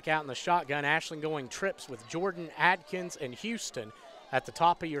come back out in the shotgun. Ashland going trips with Jordan, Adkins, and Houston at the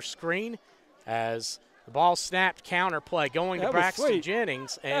top of your screen as the ball snapped, counter play going to Braxton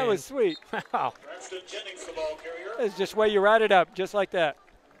Jennings. And that was sweet. Wow. Braxton Jennings, the ball carrier. That's just the way you write it up, just like that.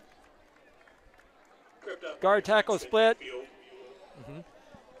 Guard tackle split.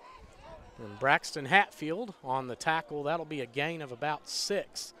 And Braxton Hatfield on the tackle. That'll be a gain of about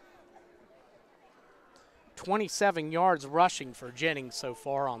 6. 27 yards rushing for Jennings so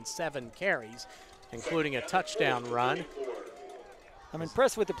far on 7 carries, including a touchdown run. I'm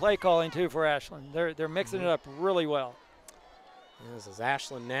impressed with the play calling, too, for Ashland. They're mixing it up really well. This is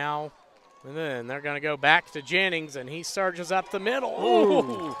Ashland now. And then they're going to go back to Jennings, and he surges up the middle.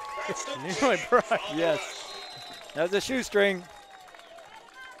 Ooh. Nearly broke. Yes. That was a shoestring.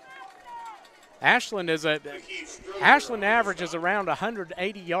 Ashland averages around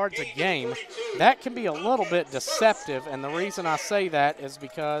 180 yards a game. That can be a little bit deceptive, and the reason I say that is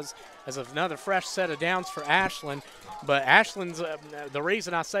because as another fresh set of downs for Ashland, but Ashland's the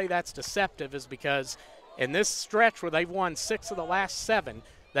reason I say that's deceptive is because in this stretch where they've won 6 of the last 7,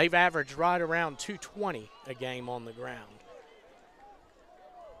 they've averaged right around 220 a game on the ground.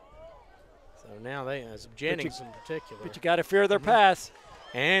 So now as Jennings in particular. But you got to fear their pass.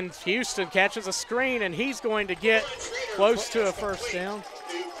 And Houston catches a screen, and he's going to get close to a first down.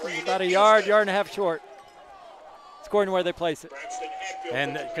 He's about a yard and a half short. According to where they place it.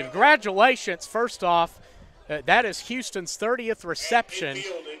 And congratulations, first off, that is Houston's 30th reception,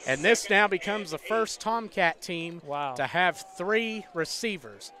 and this now becomes the first Tomcat team to have 3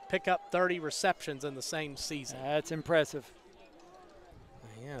 receivers pick up 30 receptions in the same season. That's impressive.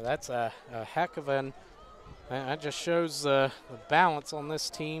 Yeah, that's a heck of an – that just shows the balance on this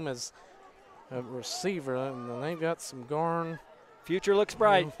team as a receiver. And they've got some Garn. Future looks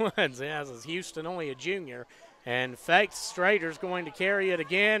bright. Yeah, this is Houston, only a junior. And faked Strader's going to carry it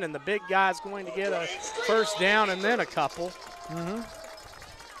again, and the big guy's going to get a first down and then a couple.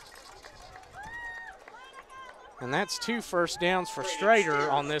 And that's 2 first downs for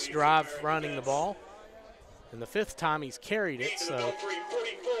Strader on this drive running the ball. And the 5th time he's carried it, so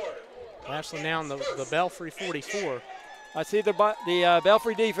Ashland now in the Belfry 44. I see the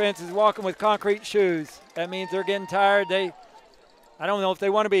Belfry defense is walking with concrete shoes. That means they're getting tired. I don't know if they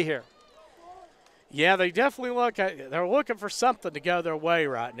want to be here. Yeah, they definitely they're looking for something to go their way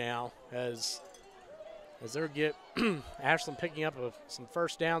right now as they get Ashland picking up some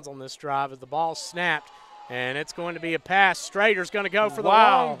first downs on this drive as the ball snapped, and it's going to be a pass. Strader's going to go for the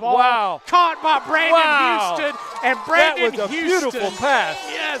long ball. Caught by Brandon Houston, and Brandon That was a beautiful pass.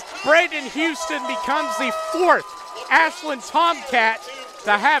 Yes, Brandon Houston becomes the 4th Ashland Tomcat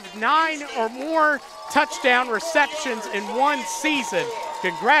to have 9 or more touchdown receptions in one season.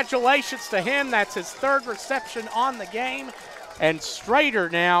 Congratulations to him. That's his 3rd reception on the game. And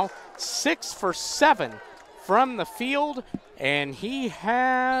Strader now 6 for 7 from the field. And he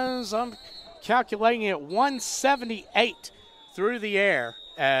has, I'm calculating it, 178 through the air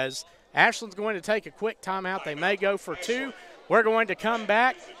as Ashland's going to take a quick timeout. They may go for 2. We're going to come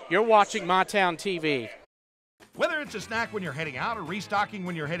back. You're watching My Town TV. Whether it's a snack when you're heading out or restocking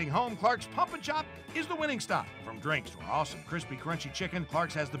when you're heading home, Clark's Pump & Chop is the winning stop. From drinks to our awesome crispy, crunchy chicken,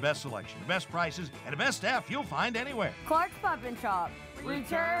 Clark's has the best selection, the best prices, and the best staff you'll find anywhere. Clark's Pump & Chop.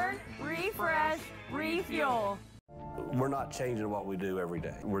 Return, refresh, refuel. We're not changing what we do every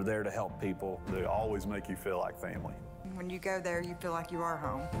day. We're there to help people. They always make you feel like family. When you go there, you feel like you are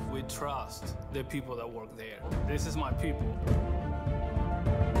home. We trust the people that work there. This is my people.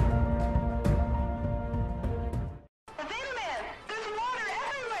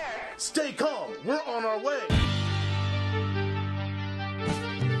 Stay calm, we're on our way.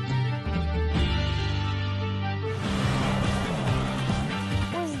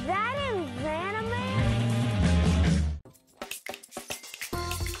 Was that in Xanaman?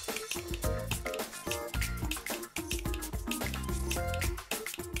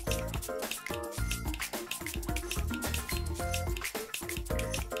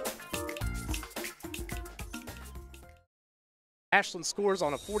 Ashland scores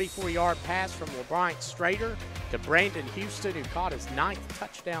on a 44-yard pass from LeBryant Strader to Brandon Houston, who caught his 9th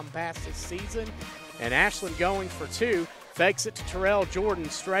touchdown pass this season. And Ashland going for 2, fakes it to Terrell Jordan.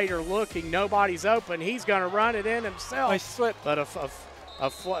 Strader looking, nobody's open. He's going to run it in himself. Nice slip. But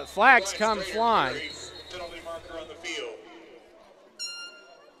flags come flying. Penalty marker on the field.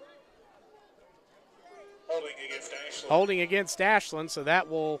 Holding against Ashland, so that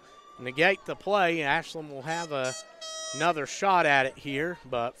will negate the play. Ashland will have another shot at it here,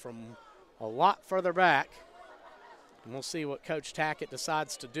 but from a lot further back. And we'll see what Coach Tackett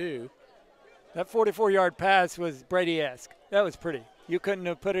decides to do. That 44-yard pass was Brady-esque. That was pretty. You couldn't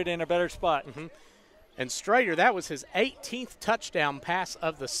have put it in a better spot. And Strader, that was his 18th touchdown pass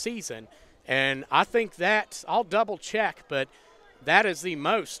of the season. And I think that, I'll double check, but that is the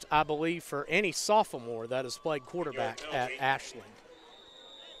most, I believe, for any sophomore that has played quarterback at Ashland.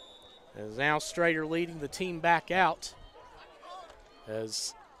 As now Strader leading the team back out,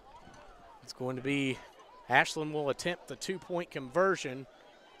 as it's going to be Ashland will attempt the 2-point conversion.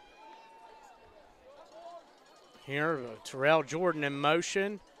 Here, Terrell Jordan in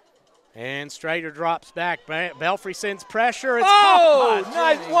motion, and Strader drops back. Belfry sends pressure. It's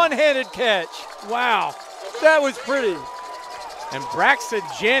nice one-handed catch. Wow. That was pretty. And Braxton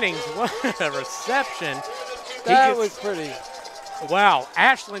Jennings, what a reception. That was pretty. Wow,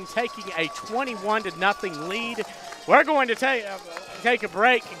 Ashland taking a 21-0 lead. We're going to take a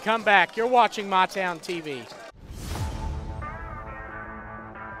break and come back. You're watching My Town TV.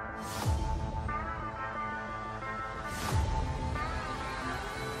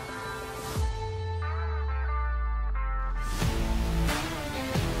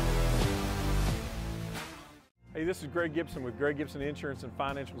 Hey, this is Greg Gibson with Greg Gibson Insurance and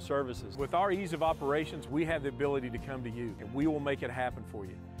Financial Services. With our ease of operations, we have the ability to come to you, and we will make it happen for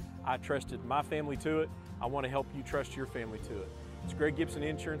you. I trusted my family to it. I want to help you trust your family to it. It's Greg Gibson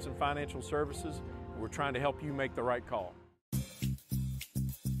Insurance and Financial Services. We're trying to help you make the right call.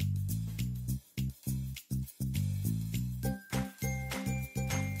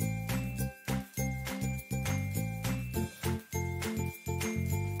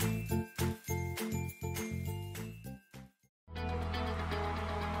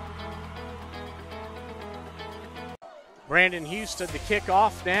 Brandon Houston to kick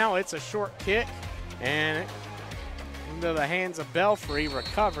off now. It's a short kick, and into the hands of Belfry,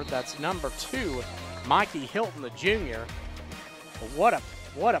 recovered. That's number 2, Mikey Hilton, the junior. What a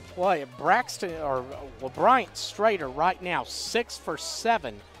play. Bryant Strader right now, 6 for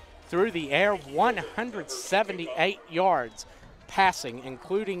 7 through the air, 178 yards passing,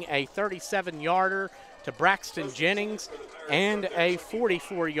 including a 37-yarder to Braxton Jennings and a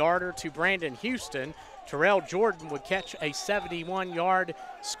 44-yarder to Brandon Houston. Terrell Jordan would catch a 71-yard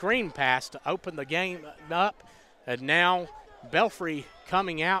screen pass to open the game up. And now Belfry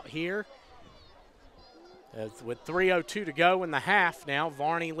coming out here with 3:02 to go in the half now.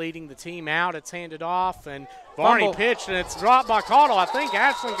 Varney leading the team out. It's handed off, and Varney pitched, and it's dropped by Caudill. I think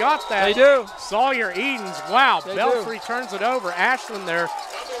Ashland got that. They do. Sawyer Edens, wow. Belfry turns it over. Ashland, their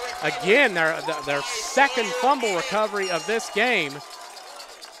second fumble recovery of this game.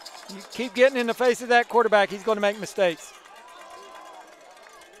 You keep getting in the face of that quarterback, he's going to make mistakes.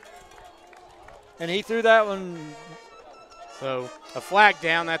 And he threw that one. So a flag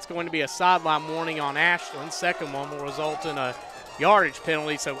down. That's going to be a sideline warning on Ashland. Second one will result in a yardage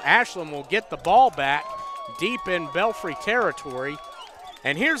penalty. So Ashland will get the ball back deep in Belfry territory.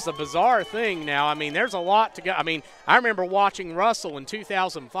 And here's the bizarre thing now. I mean, there's a lot to go. I mean, I remember watching Russell in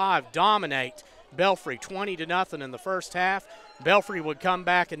 2005 dominate Belfry 20-0 in the first half. Belfry would come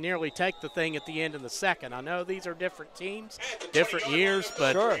back and nearly take the thing at the end of the second. I know these are different teams, different years,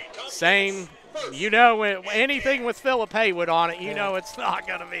 but sure. Same. You know, anything with Philip Haywood on it, you know it's not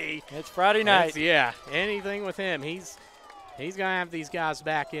going to be. It's Friday night. Yeah, anything with him. He's going to have these guys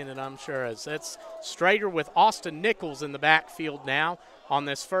back in it, I'm sure. It's Strader with Austin Nichols in the backfield now on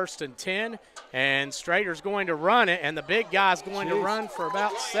this 1st and 10. And Strader's going to run it, and the big guy's going to run for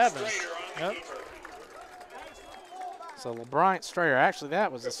about 7. Yep. So Bryant Strader, actually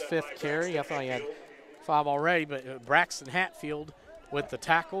that was his 5th carry. I thought he had 5 already, but Braxton Hatfield with the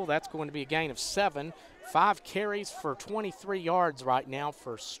tackle. That's going to be a gain of 7. 5 carries for 23 yards right now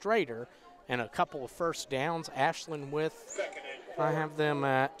for Strader and a couple of first downs. Ashland I have them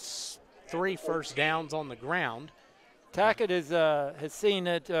at 3 first downs on the ground. Tackett has seen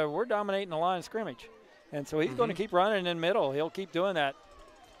that we're dominating the line of scrimmage. And so he's going to keep running in the middle. He'll keep doing that.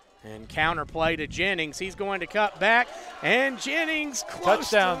 And counter play to Jennings. He's going to cut back, and Jennings close.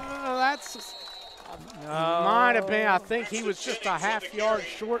 Touchdown. Might have been. I think he was just a half-yard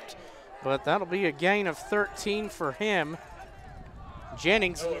short, but that'll be a gain of 13 for him.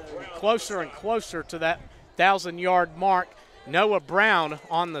 Jennings closer and closer to that 1,000-yard mark. Noah Brown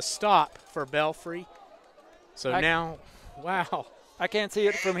on the stop for Belfry. So now, wow. I can't see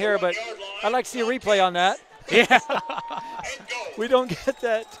it from here, but I'd like to see a replay on that. Yeah. We don't get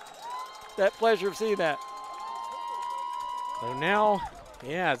that pleasure of seeing that. So now,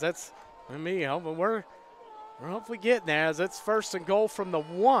 yeah, that's me. We're hopefully getting there. As it's 1st and goal from the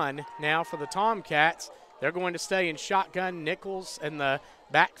 1 now for the Tomcats. They're going to stay in shotgun. Nichols in the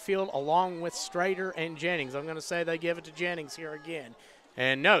backfield along with Strader and Jennings. I'm going to say they give it to Jennings here again.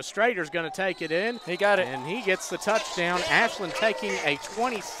 And no, Strader's going to take it in. He got it. And he gets the touchdown. Ashland taking a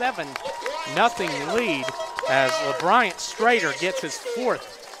 27-0 lead as LeBryant Strader gets his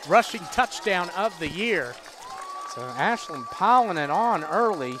 4th rushing touchdown of the year. So Ashland piling it on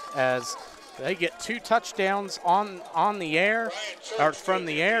early as they get 2 touchdowns on the air, or from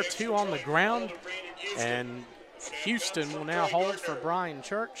the air, 2 on the ground. And Houston will now hold for Brian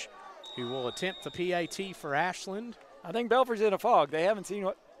Church, who will attempt the PAT for Ashland. I think Belfry's in a fog. They haven't seen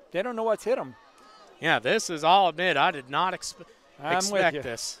they don't know what's hit them. Yeah, this is, I'll admit, I did not expect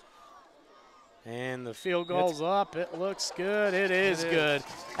this. And the field goal's up. It looks good. It is good.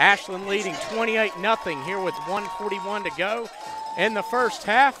 Ashland leading 28-0 here with 1:41 to go in the first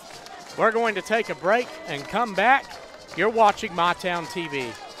half. We're going to take a break and come back. You're watching MyTown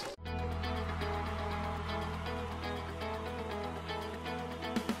TV.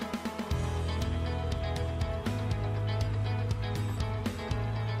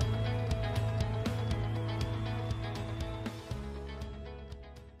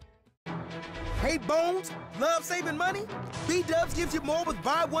 Hey, Bones, love saving money? B-Dubs gives you more with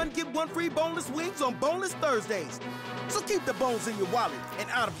buy one, get one free boneless wings on Boneless Thursdays. So keep the bones in your wallet and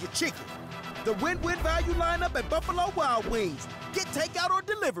out of your chicken. The win-win value lineup at Buffalo Wild Wings. Get takeout or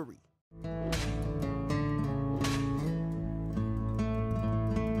delivery.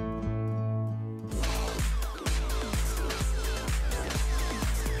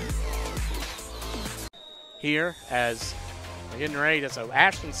 here as we're getting ready to, so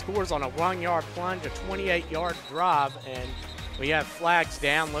Ashland scores on a 1-yard plunge, a 28-yard drive, and we have flags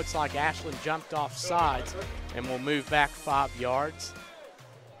down. Looks like Ashland jumped off sides and will move back 5 yards.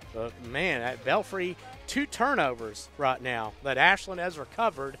 But man, at Belfry, 2 turnovers right now that Ashland has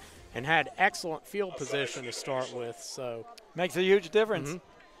recovered and had excellent field position to start with. So makes a huge difference.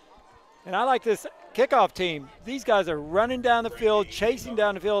 And I like this kickoff team. These guys are running down the field, chasing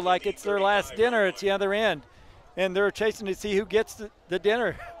down the field like it's their last dinner at the other end. And they're chasing to see who gets the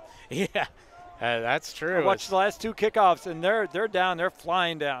dinner. Yeah, that's true. I watched the last 2 kickoffs, and they're down. They're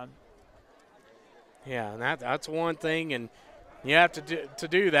flying down. Yeah, and that's one thing, and you have to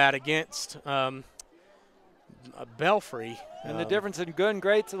do that against Belfry. And the difference in good and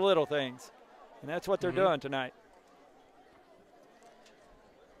great's the little things, and that's what they're doing tonight.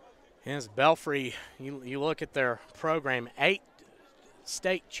 As Belfry, you look at their program, 8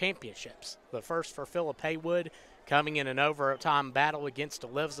 state championships. The first for Philip Haywood, coming in an overtime battle against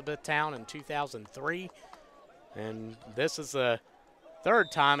Elizabethtown in 2003. And this is the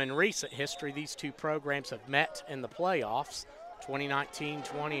 3rd time in recent history these 2 programs have met in the playoffs. 2019,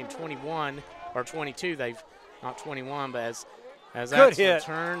 20, and 21, or 22. They've not 21, but as that's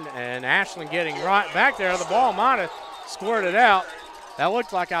returned, and Ashland getting right back there. The ball might have squirted out. That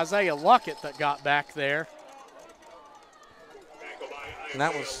looked like Isaiah Luckett that got back there. And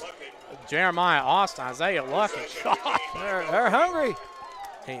that was Jeremiah Austin, Isaiah Luckett. They're hungry.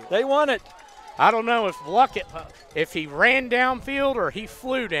 They want it. I don't know if Luckett, if he ran downfield or he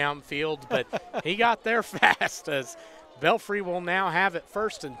flew downfield, but he got there fast as Belfry will now have it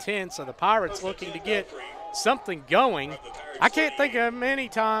 1st and 10, so the Pirates looking to get something going. I can't think of many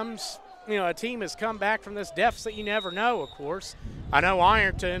times, a team has come back from this deficit. You never know, of course. I know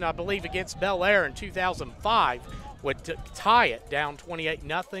Ironton, I believe against Bel Air in 2005, would tie it down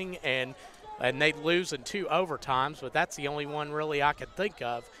 28-0, and they'd lose in 2 overtimes, but that's the only one really I could think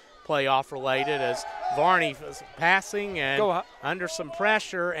of playoff related, as Varney was passing and under some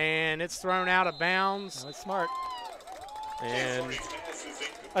pressure, and it's thrown out of bounds. That's smart. And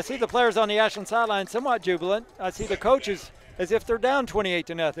I see the players on the Ashland sideline somewhat jubilant. I see the coaches as if they're down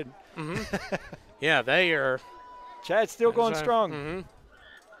 28-0. Yeah, they are. Chad's still going strong.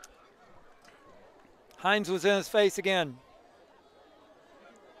 Hines was in his face again.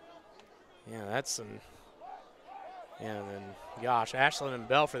 Yeah, that's some. Yeah, and then gosh, Ashland and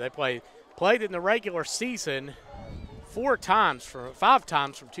Belfry, they played in the regular season 5 times from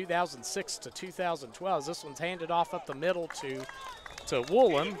 2006 to 2012. This one's handed off up the middle to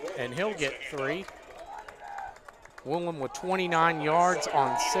Woolham, and he'll get 3. Woolham with 29 yards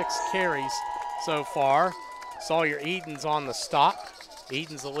on 6 carries so far. Sawyer Eden's on the stop.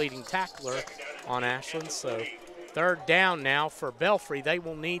 Eden's the leading tackler on Ashland. So 3rd down now for Belfry. They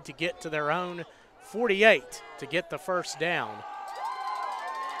will need to get to their own 48 to get the 1st down.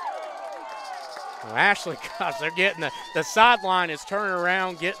 Well, Ashland, gosh, they're getting the sideline is turning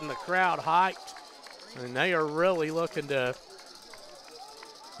around, getting the crowd hyped. And they are really looking to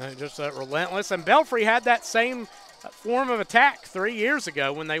just relentless. And Belfry had that same form of attack 3 years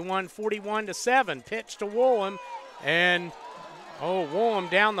ago when they won 41-7. Pitch to Woolham, and Woolham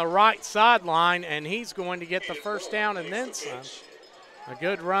down the right sideline, and he's going to get the 1st down and then some. A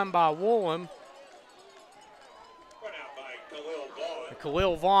good run by Woolham.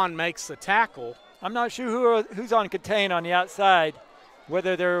 Khalil Vaughn makes the tackle. I'm not sure who's on contain on the outside,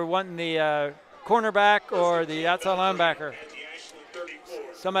 whether they're wanting the cornerback or the outside linebacker.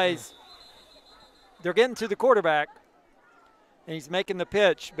 They're getting to the quarterback, and he's making the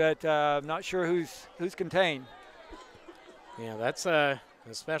pitch, but I'm not sure who's contained. Yeah, that's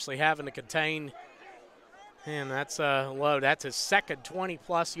especially having to contain, and that's low. That's his 2nd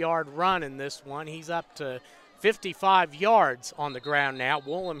 20-plus yard run in this one. He's up to 55 yards on the ground now.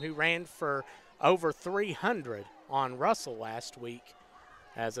 Woolham, who ran for over 300 on Russell last week,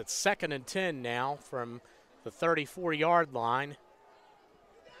 as it's 2nd and 10 now from the 34-yard line.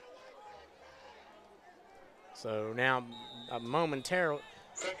 So now momentarily,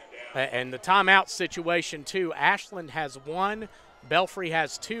 and the timeout situation too. Ashland has 1, Belfry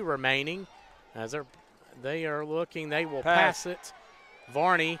has 2 remaining. As they are looking, they will pass it.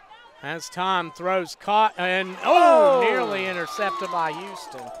 Varney has time, throws caught, and nearly intercepted by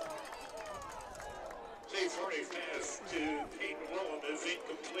Houston.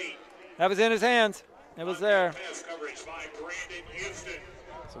 That was in his hands. It was there.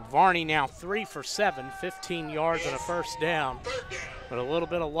 So Varney now 3 for 7, 15 yards and a 1st down. But a little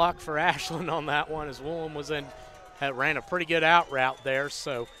bit of luck for Ashland on that one, as Woolham ran a pretty good out route there.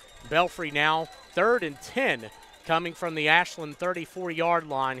 So Belfry now 3rd and 10, coming from the Ashland 34-yard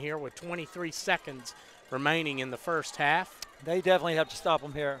line here with 23 seconds remaining in the first half. They definitely have to stop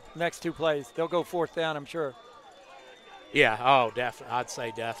them here. Next 2 plays. They'll go 4th down, I'm sure. Yeah, oh, definitely. I'd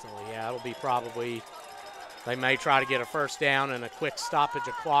say definitely. Yeah, it'll be probably, they may try to get a first down and a quick stoppage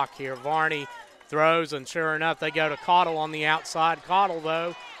of clock here. Varney throws, and sure enough, they go to Cottle on the outside. Cottle,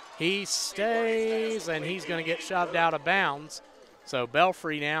 though, he stays, and he's going to get shoved out of bounds. So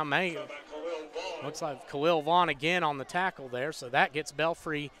Belfry now looks like Khalil Vaughn again on the tackle there. So that gets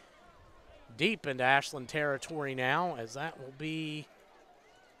Belfry deep into Ashland territory now, as that will be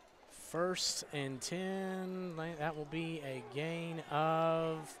 1st and 10. That will be a gain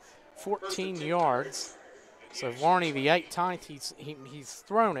of 14 yards. So Varney, the 8th he's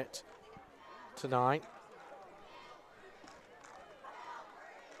thrown it tonight.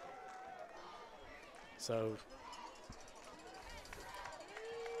 So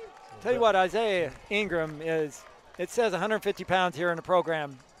tell you what, Isaiah Ingram is, it says 150 pounds here in the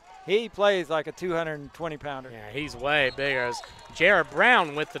program. He plays like a 220-pounder. Yeah, he's way bigger. As Jared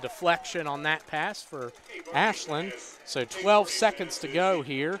Brown with the deflection on that pass for Ashland. So 12 seconds to go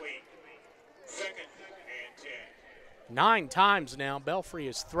here. 9 times now Belfry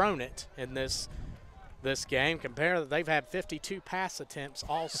has thrown it in this game. Compare that they've had 52 pass attempts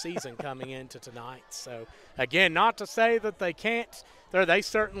all season coming into tonight. So again, not to say that they can't, they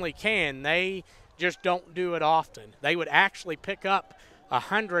certainly can. They just don't do it often. They would actually pick up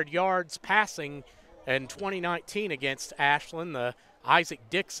 100 yards passing in 2019 against Ashland. The Isaac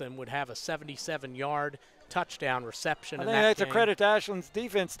Dixon would have a 77-yard touchdown reception in that game. I think that's a credit to Ashland's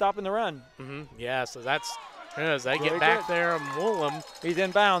defense stopping the run. Yeah, so that's as they get back there, and Woolham. He's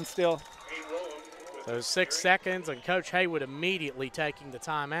in bounds still. So 6 seconds, and Coach Haywood immediately taking the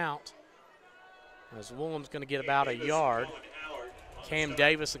timeout. As Woolham's going to get about a yard. Cam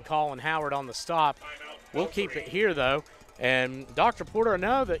Davis and Colin Howard on the stop. We'll keep it here, though. And Dr. Porter, I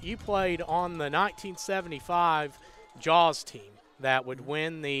know that you played on the 1975 Jaws team that would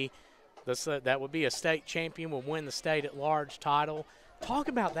win that would be a state champion, would win the state at large title. Talk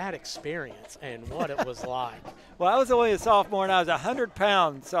about that experience and what it was like. Well, I was only a sophomore, and I was a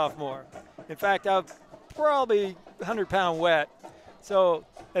 100-pound sophomore. In fact, I was probably 100-pound wet. So,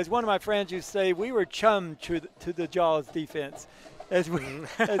 as one of my friends used to say, we were chum to the Jaws defense.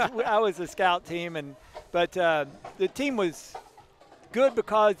 I was a scout team, but the team was good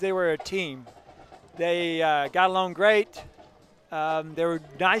because they were a team. They got along great. They were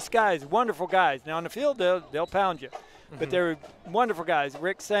nice guys, wonderful guys. Now on the field, they'll pound you, but they were wonderful guys.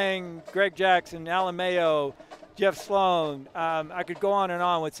 Rick Sang, Greg Jackson, Alan Mayo, Jeff Sloan. I could go on and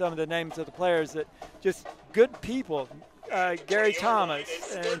on with some of the names of the players that just good people. Gary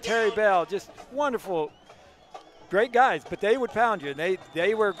Thomas and Terry Bell, just wonderful. Great guys, but they would pound you.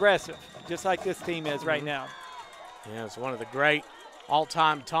 They were aggressive, just like this team is right now. Yeah, it's one of the great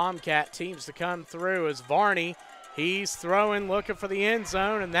all-time Tomcat teams to come through as Varney. He's throwing, looking for the end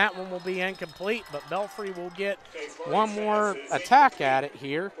zone, and that one will be incomplete, but Belfry will get one more attack at it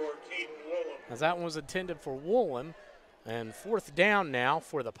here, as that one was intended for Woolham. And 4th down now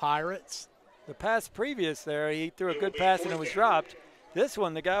for the Pirates. The pass previous there, he threw a good pass and it was dropped. This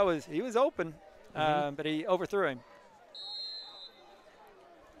one, the guy was open. But he overthrew him.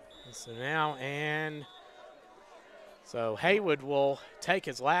 So now, so Haywood will take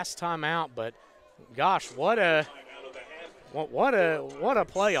his last time out, but gosh, what a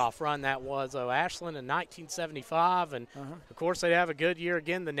playoff run that was, though. Ashland in 1975, and of course they'd have a good year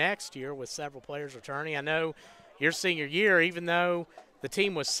again the next year with several players returning. I know your senior year, even though the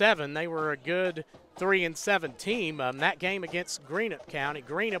team was 7, they were a good 3-7 team. That game against Greenup County,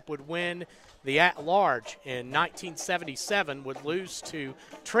 Greenup would win the at-large in 1977, would lose to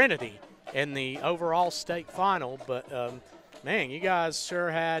Trinity in the overall state final. But, man, you guys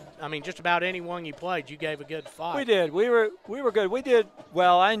sure had, just about anyone you played, you gave a good fight. We did. We were good. We did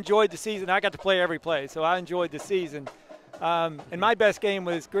well. I enjoyed the season. I got to play every play, so I enjoyed the season. And my best game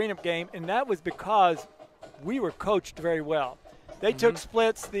was Greenup game, and that was because we were coached very well. They took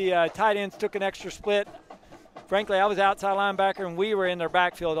splits. The tight ends took an extra split. Frankly, I was outside linebacker, and we were in their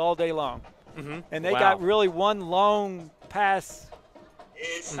backfield all day long. And they got really one long pass,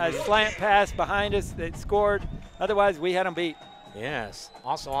 a slant pass behind us that scored. Otherwise, we had them beat. Yes.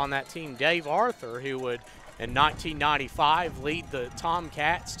 Also on that team, Dave Arthur, who would, in 1995, lead the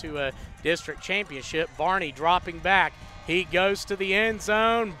Tomcats to a district championship. Varney dropping back. He goes to the end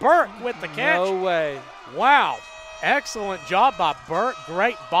zone. Burke with the catch. No way. Wow. Excellent job by Burke.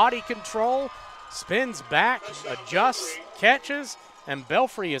 Great body control. Spins back, adjusts, catches, and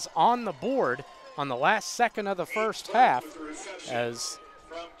Belfry is on the board on the last second of the first half as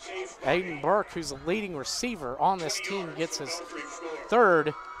Aiden Burke, who's the leading receiver on this team, gets his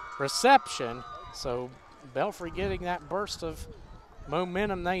 3rd reception. So Belfry getting that burst of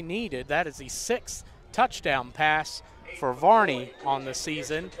momentum they needed. That is the 6th touchdown pass for Varney on the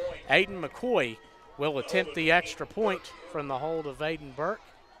season. Aiden McCoy will attempt the extra point from the hold of Aiden Burke.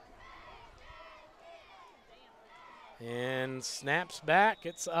 And snaps back,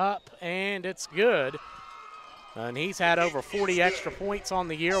 it's up, and it's good. And he's had over 40 extra points on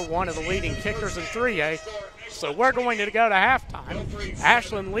the year, one of the leading kickers in 3A. So we're going to go to halftime.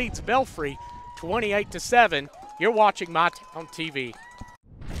 Ashland leads Belfry 28-7. You're watching My Town TV.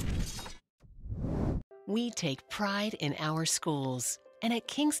 We take pride in our schools. And at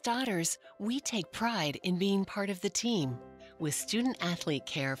King's Daughters, we take pride in being part of the team. With student-athlete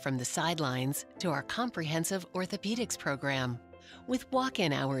care from the sidelines to our comprehensive orthopedics program. With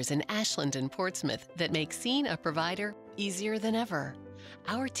walk-in hours in Ashland and Portsmouth that make seeing a provider easier than ever.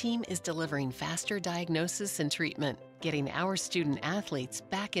 Our team is delivering faster diagnosis and treatment, getting our student-athletes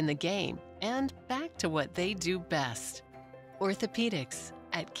back in the game and back to what they do best. Orthopedics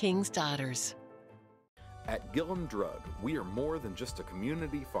at King's Daughters. At Gillum Drug, we are more than just a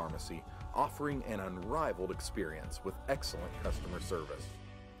community pharmacy offering an unrivaled experience with excellent customer service.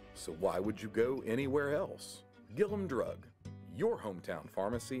 So why would you go anywhere else? Gillum Drug, your hometown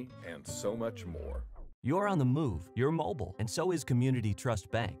pharmacy, and so much more. You're on the move, you're mobile, and so is Community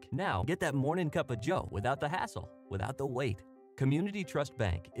Trust Bank. Now, get that morning cup of joe without the hassle, without the wait. Community Trust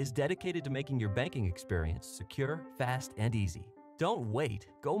Bank is dedicated to making your banking experience secure, fast, and easy. Don't wait,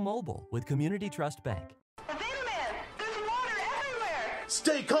 go mobile with Community Trust Bank.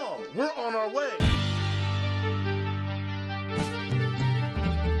 Stay calm, we're on our way.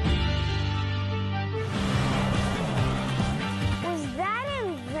 Was that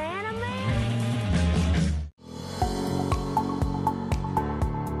in Vanderman?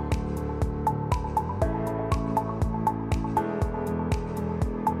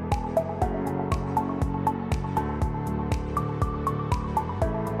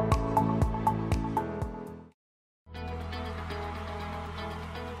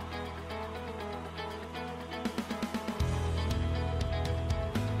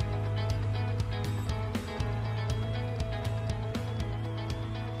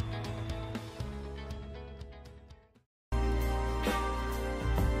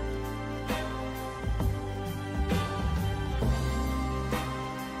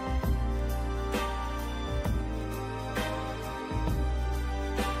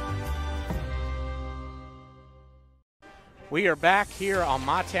 We are back here on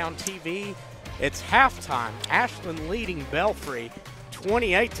My Town TV. It's halftime. Ashland leading Belfry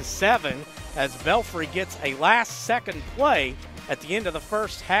 28-7 as Belfry gets a last-second play at the end of the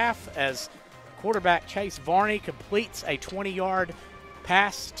first half as quarterback Chase Varney completes a 20-yard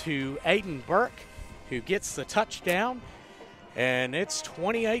pass to Aiden Burke, who gets the touchdown. And it's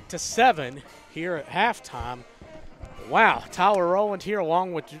 28-7 here at halftime. Wow, Tyler Rowland here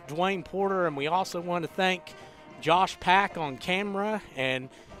along with Dwayne Porter, and we also want to thank Josh Pack on camera and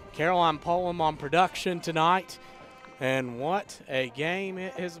Caroline Pullum on production tonight. And what a game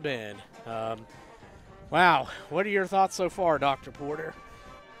it has been. Wow, what are your thoughts so far, Dr. Porter?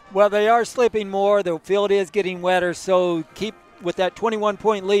 Well, they are slipping more. The field is getting wetter, so keep with that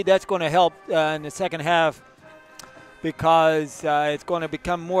 21-point lead. That's going to help in the second half because it's going to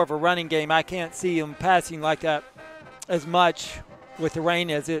become more of a running game. I can't see them passing like that as much with the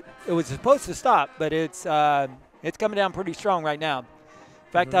rain as it was supposed to stop, but it's coming down pretty strong right now. In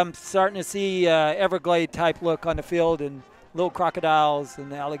fact, I'm starting to see Everglade-type look on the field and little crocodiles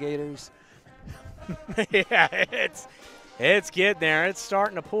and alligators. Yeah, it's getting there. It's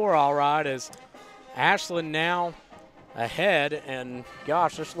starting to pour all right as Ashland now ahead. And,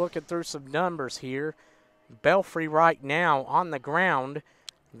 gosh, just looking through some numbers here, Belfry right now on the ground,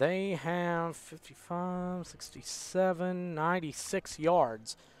 they have 55, 67, 96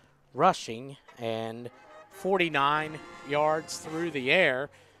 yards rushing and 49 yards through the air.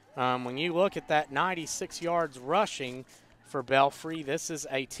 When you look at that 96 yards rushing for Belfry, this is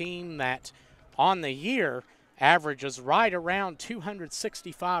a team that on the year averages right around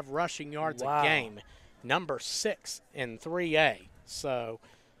 265 rushing yards a game, number 6 in 3A. So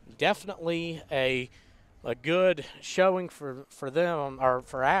definitely a good showing for them, or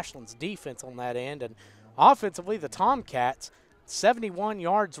for Ashland's defense on that end. And offensively, the Tomcats, 71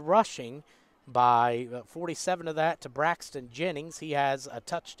 yards rushing, by 47 of that to Braxton Jennings. He has a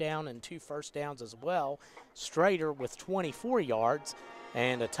touchdown and 2 first downs as well. Strader with 24 yards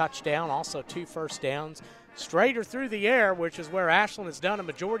and a touchdown, also 2 first downs. Strader through the air, which is where Ashland has done a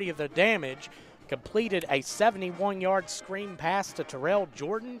majority of the damage, completed a 71-yard screen pass to Terrell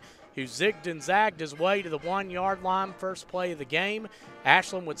Jordan, who zigged and zagged his way to the 1-yard line, first play of the game.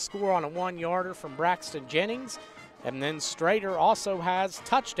 Ashland would score on a 1-yarder from Braxton Jennings. And then Strader also has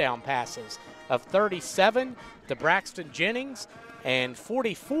touchdown passes of 37 to Braxton Jennings and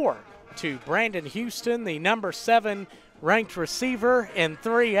 44 to Brandon Houston, the number 7 ranked receiver in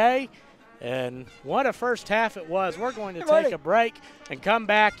 3A. And what a first half it was. We're going to take a break and come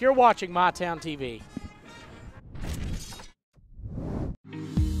back. You're watching My Town TV.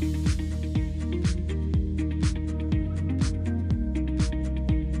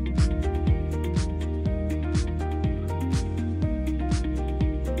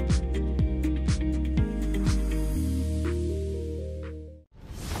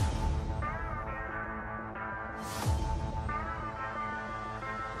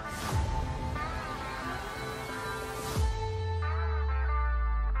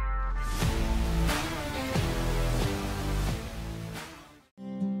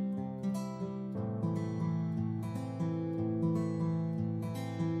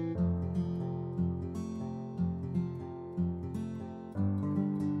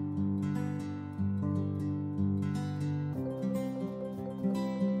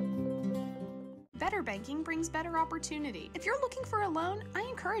 Better banking brings better opportunity. If you're looking for a loan, I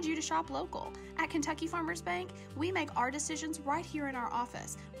encourage you to shop local. At Kentucky Farmers Bank, we make our decisions right here in our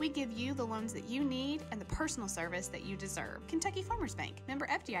office. We give you the loans that you need and the personal service that you deserve. Kentucky Farmers Bank, member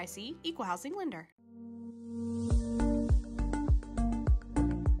FDIC, equal housing lender.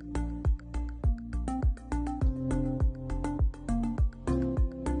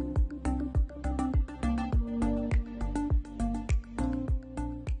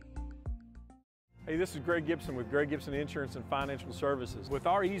 Hey, this is Greg Gibson with Greg Gibson Insurance and Financial Services. With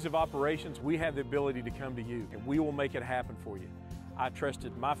our ease of operations, we have the ability to come to you, and we will make it happen for you. I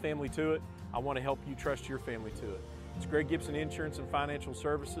trusted my family to it. I want to help you trust your family to it. It's Greg Gibson Insurance and Financial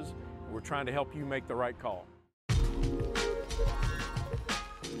Services, and we're trying to help you make the right call.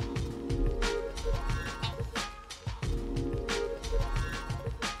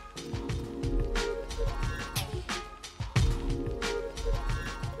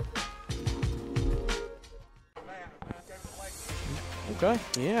 Okay,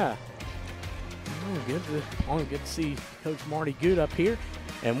 yeah. Good to see Coach Marty Good up here.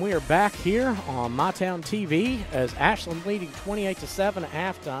 And we are back here on My Town TV as Ashland leading 28-7 at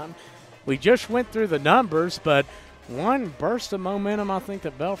halftime. We just went through the numbers, but one burst of momentum I think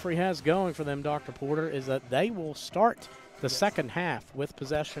that Belfry has going for them, Dr. Porter, is that they will start the second half with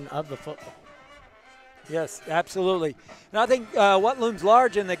possession of the football. Yes, absolutely. And I think what looms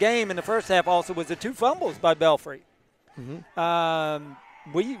large in the game in the first half also was the 2 fumbles by Belfry. Mm-hmm.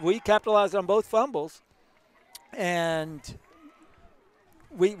 We capitalized on both fumbles, and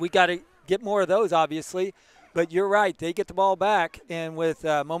we got to get more of those, obviously. But you're right; they get the ball back, and with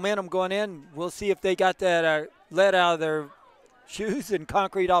momentum going in, we'll see if they got that lead out of their shoes and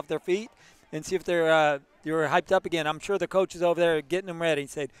concrete off their feet, and see if they're hyped up again. I'm sure the coaches over there are getting them ready.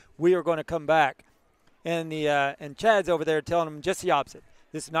 Said we are going to come back, and and Chad's over there telling them just the opposite.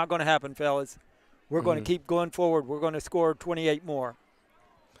 This is not going to happen, fellas. We're going to keep going forward. We're going to score 28 more.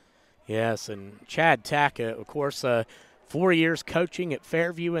 Yes, and Chad Tackett, of course, 4 years coaching at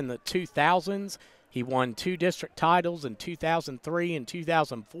Fairview in the 2000s. He won 2 district titles in 2003 and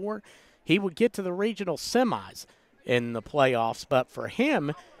 2004. He would get to the regional semis in the playoffs, but for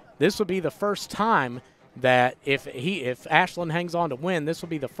him, this would be the first time that if Ashland hangs on to win, this will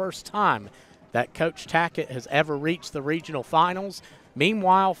be the first time that Coach Tackett has ever reached the regional finals.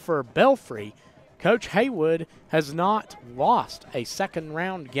 Meanwhile, for Belfry, Coach Haywood has not lost a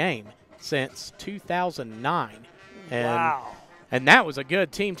second-round game since 2009. Wow. And that was a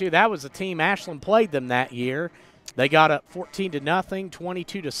good team, too. That was the team Ashland played them that year. They got up 14-0,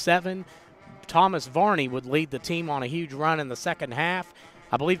 22-7. Thomas Varney would lead the team on a huge run in the second half.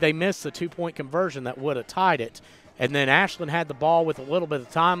 I believe they missed the 2-point conversion that would have tied it. And then Ashland had the ball with a little bit of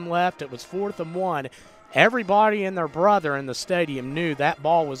time left. It was 4th and 1. Everybody and their brother in the stadium knew that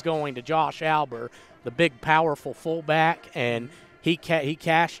ball was going to Josh Alber, the big, powerful fullback, and he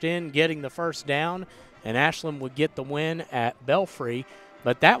cashed in, getting the first down, and Ashland would get the win at Belfry.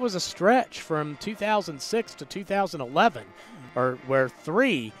 But that was a stretch from 2006 to 2011, where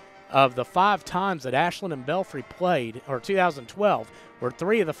 3 of the 5 times that Ashland and Belfry played, or 2012, where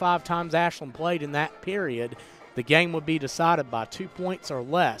 3 of the 5 times Ashland played in that period, the game would be decided by 2 points or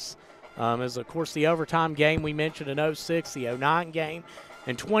less. As, of course, the overtime game we mentioned in 06, the 09 game.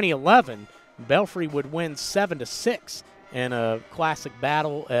 In 2011, Belfry would win 7-6 in a classic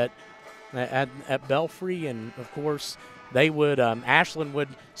battle at Belfry. And, of course, they would Ashland would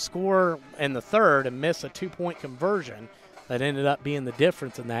score in the third and miss a 2-point conversion that ended up being the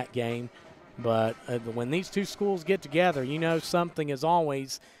difference in that game. But when these two schools get together, you know something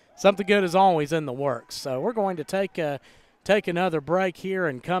good is always in the works. So we're going to take another break here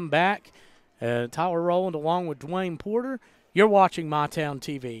and come back. Tyler Rowland along with Dwayne Porter. You're watching MyTown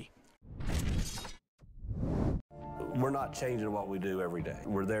TV. We're not changing what we do every day.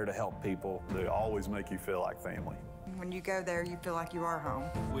 We're there to help people. They always make you feel like family. When you go there, you feel like you are home.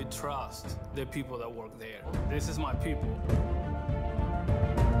 We trust the people that work there. This is my people.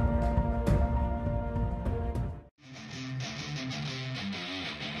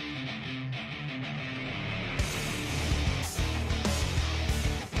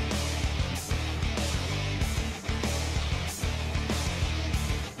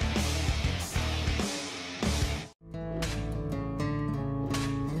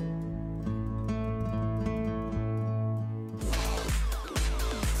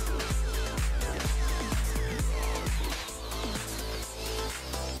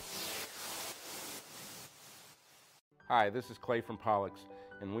 Hi, this is Clay from Pollux,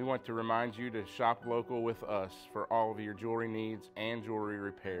 and we want to remind you to shop local with us for all of your jewelry needs and jewelry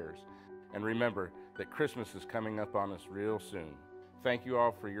repairs. And remember that Christmas is coming up on us real soon. Thank you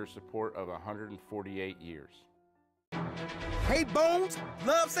all for your support of 148 years. Hey Bones,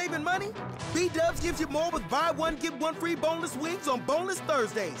 love saving money? B-Dubs gives you more with buy one, get one free boneless wings on Boneless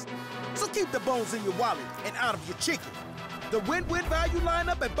Thursdays. So keep the bones in your wallet and out of your chicken. The win-win value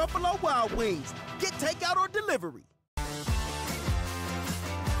lineup at Buffalo Wild Wings. Get takeout or delivery.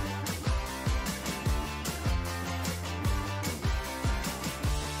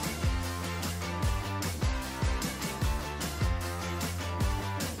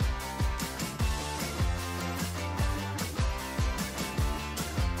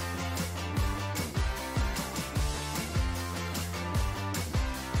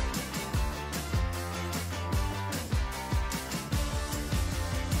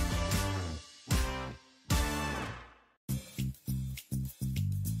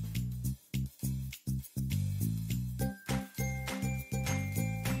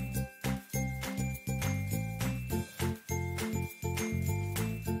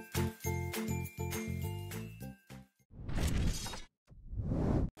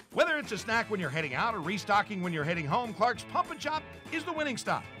 Whether it's a snack when you're heading out or restocking when you're heading home, Clark's Pump and Chop is the winning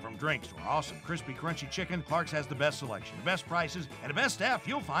stop. From drinks to our awesome crispy crunchy chicken, Clark's has the best selection, the best prices, and the best staff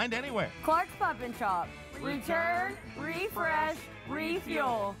you'll find anywhere. Clark's Pump and Chop. Return, refresh,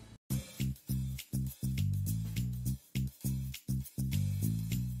 refuel.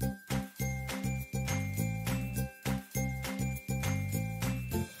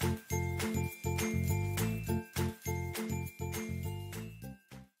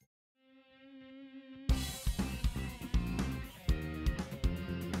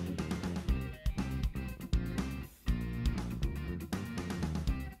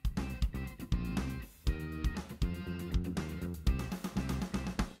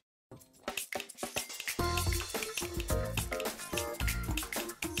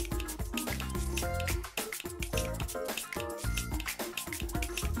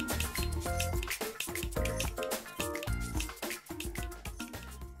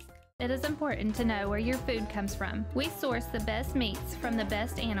 It is important to know where your food comes from. We source the best meats from the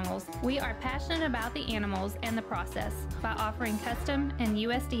best animals. We are passionate about the animals and the process by offering custom and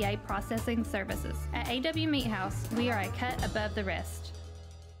USDA processing services. At AW Meat House, we are a cut above the rest.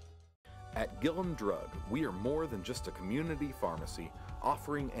 At Gillum Drug, we are more than just a community pharmacy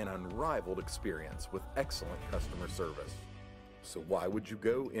offering an unrivaled experience with excellent customer service. So why would you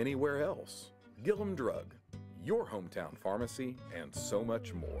go anywhere else? Gillum Drug, your hometown pharmacy, and so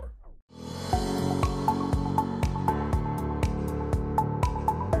much more.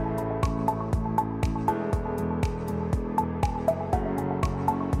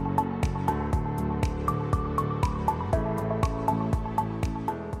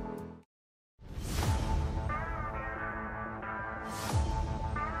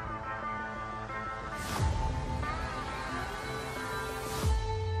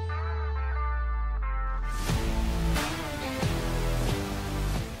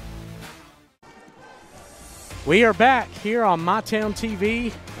 We are back here on MyTown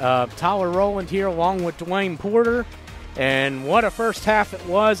TV. Tyler Rowland here along with Dwayne Porter. And what a first half it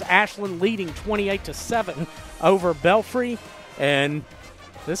was. Ashland leading 28-7 over Belfry. And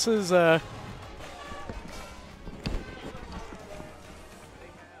this is I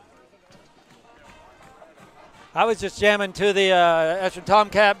was just jamming to the Ashland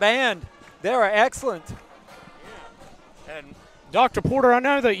Tomcat Band. They were excellent. And Dr. Porter, I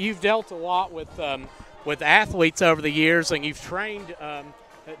know that you've dealt a lot with with athletes over the years, and you've trained them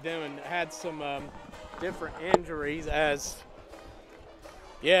and had some different injuries as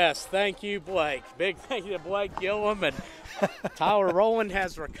 – yes, thank you, Blake. Big thank you to Blake Gillum. And Tyler Rowland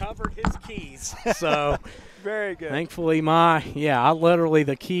has recovered his keys. So very good. Thankfully, I literally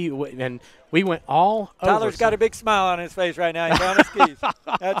the key, and we went all over. Tyler's got a big smile on his face right now. He found his keys.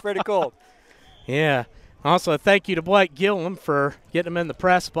 That's pretty cool. Yeah. Also, thank you to Blake Gillum for getting him in the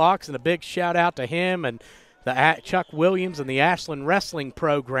press box, and a big shout out to him and the Chuck Williams and the Ashland Wrestling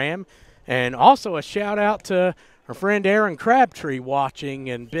Program. And also a shout out to our friend Aaron Crabtree watching,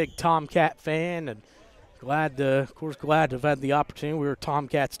 and big Tomcat fan, and glad to have had the opportunity. We were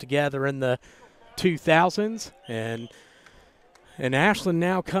Tomcats together in the 2000s, and Ashland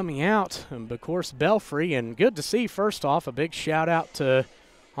now coming out, and of course Belfry, and good to see. First off, a big shout out to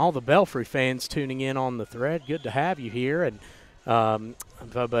all the Belfry fans tuning in on the thread. Good to have you here, and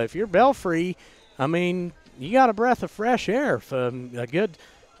but if you're Belfry, I mean, you got a breath of fresh air from a good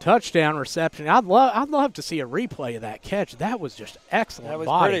touchdown reception. I'd love to see a replay of that catch. That was just excellent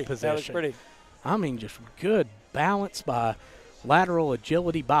body position. That was pretty. I mean, just good balance by lateral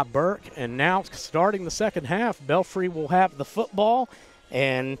agility by Burke. And now starting the second half, Belfry will have the football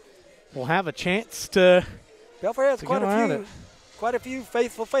and will have a chance to. Belfry has quite a few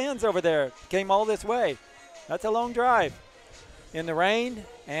faithful fans over there. Came all this way. That's a long drive in the rain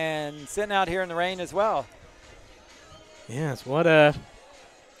and sitting out here in the rain as well. Yes, what a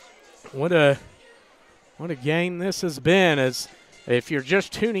game this has been. As if you're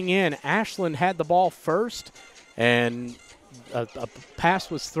just tuning in, Ashland had the ball first, and a pass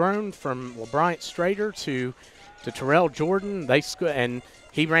was thrown from LeBryant Strader to Terrell Jordan.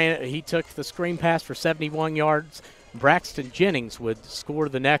 He took the screen pass for 71 yards. Braxton Jennings would score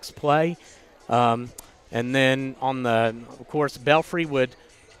the next play, and then of course Belfry would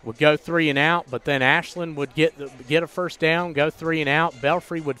go 3 and out, but then Ashland would get a first down, go 3 and out.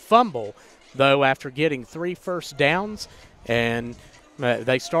 Belfry would fumble, though, after getting 3 first downs, and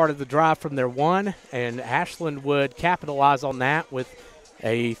they started the drive from their 1, and Ashland would capitalize on that with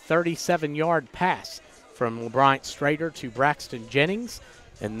a 37-yard pass from LeBryant Strader to Braxton Jennings,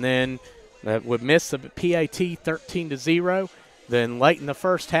 and then would miss the PAT 13-0. Then late in the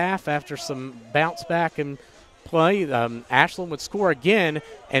first half, after some bounce back and play, Ashland would score again,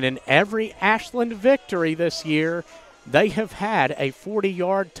 and in every Ashland victory this year, they have had a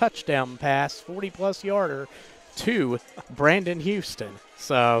 40-yard touchdown pass, 40-plus yarder, to Brandon Houston.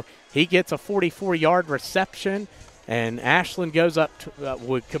 So he gets a 44-yard reception, and Ashland goes up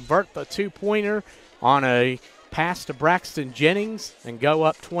would convert the 2-pointer on a pass to Braxton Jennings and go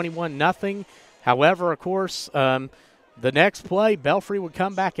up 21-0. Strader. Of course, the next play, Belfry would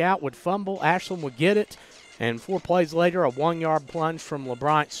come back out, would fumble, Ashland would get it, and 4 plays later, a 1-yard plunge from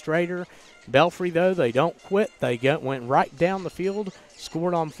LeBryant Strader. Belfry, though, they don't quit. They went right down the field,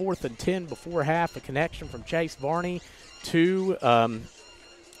 scored on 4th and 10 before half, a connection from Chase Varney to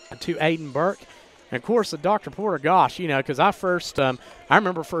Aiden Burke. And, of course, Dr. Porter, gosh, because I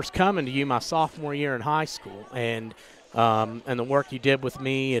remember first coming to you my sophomore year in high school, and the work you did with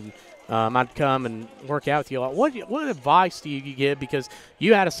me, and I'd come and work out with you a lot. What advice do you give? Because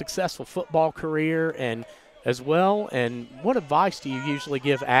you had a successful football career and as well, and what advice do you usually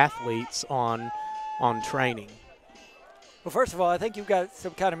give athletes on training? Well, first of all, I think you've got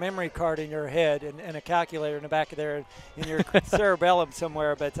some kind of memory card in your head and a calculator in the back of there in your cerebellum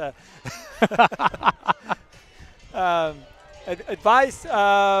somewhere. But advice,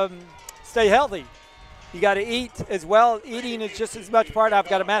 stay healthy. You got to eat as well. Eating is just as much part. I've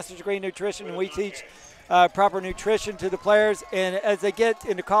got a master's degree in nutrition, and we teach proper nutrition to the players. And as they get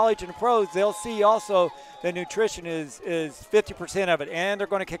into college and the pros, they'll see also that nutrition is 50% of it, and they're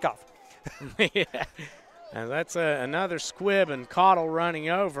going to kick off. Yeah. And that's another squib, and Cottle running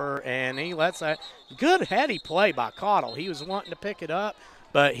over, and he lets that good heady play by Cottle. He was wanting to pick it up,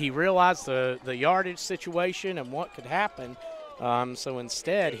 but he realized the yardage situation and what could happen. So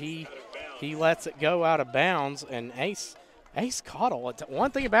instead, he lets it go out of bounds, and Ace Cottle.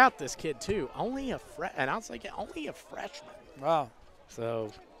 One thing about this kid too, only a freshman. Wow.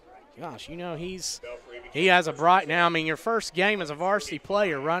 So, gosh, he has a bright now. I mean, your first game as a varsity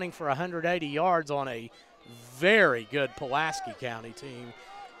player, running for 180 yards on a very good Pulaski County team.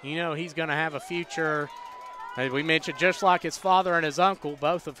 He's going to have a future. As we mentioned, just like his father and his uncle,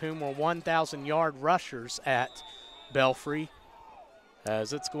 both of whom were 1,000-yard rushers at Belfry.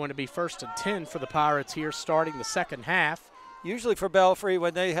 As it's going to be 1st and 10 for the Pirates here starting the second half. Usually for Belfry,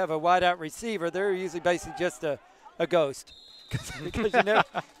 when they have a wideout receiver, they're usually basically just a ghost because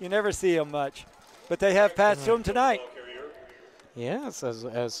you never see them much. But they have passed to them tonight. Yes,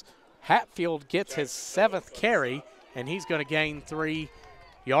 as Hatfield gets his 7th carry, and he's going to gain 3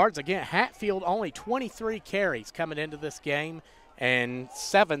 yards. Again, Hatfield only 23 carries coming into this game and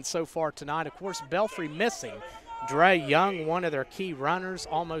 7 so far tonight. Of course, Belfry missing Dre Young, one of their key runners,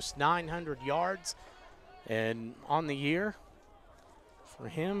 almost 900 yards and on the year for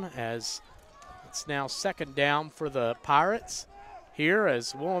him, as it's now 2nd down for the Pirates. Here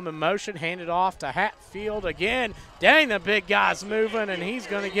as Willem in motion, handed off to Hatfield again. Dang, the big guy's moving, and he's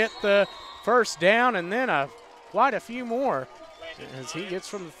going to get the 1st down and then quite a few more as he gets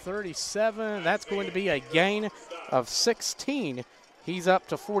from the 37. That's going to be a gain of 16. He's up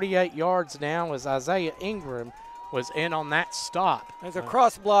to 48 yards now as Isaiah Ingram was in on that stop. There's a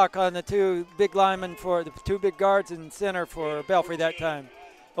cross block on the 2 big linemen for the 2 big guards in center for Belfry that time.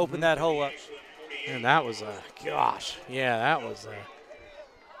 Opened that hole up. And that was that was a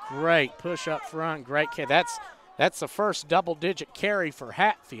great push up front, great carry. That's the first double-digit carry for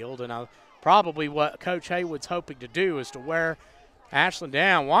Hatfield, and probably what Coach Haywood's hoping to do is to wear Ashland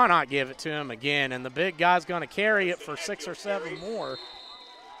down. Why not give it to him again? And the big guy's going to carry it for 6 or 7 more.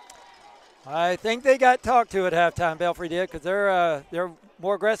 I think they got talked to at halftime, Belfry did, because they're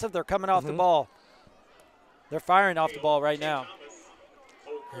more aggressive. They're coming off the ball. They're firing off the ball right now.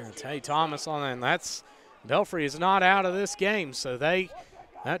 And Tay Thomas on that, and that's Belfry is not out of this game, so that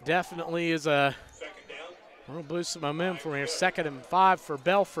definitely is a little boost of momentum for here. 2nd and 5 for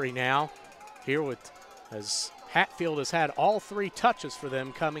Belfry now. Here as Hatfield has had all 3 touches for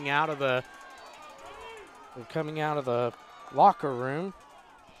them coming out of the locker room.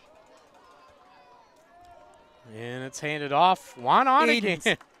 And it's handed off. Why not Edens.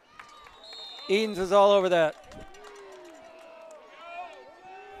 again? Edens is all over that.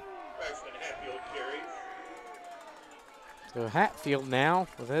 So Hatfield now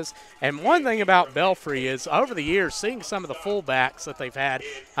with his. And one thing about Belfry is over the years, seeing some of the fullbacks that they've had,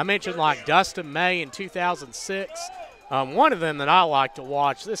 I mentioned like Dustin May in 2006. One of them that I like to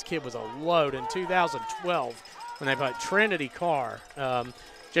watch, this kid was a load in 2012 when they put Trinity Carr.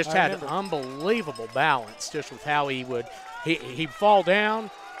 Just had unbelievable balance just with how he'd fall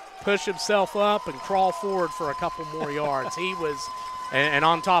down, push himself up, and crawl forward for a couple more yards. He was, and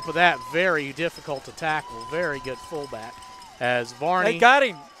on top of that, very difficult to tackle, very good fullback. As Varney. They got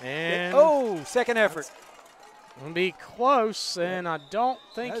him. And second effort. Going to be close, and I don't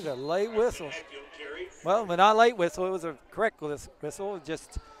think. That was a late whistle. Well, not late whistle. It was a correct whistle.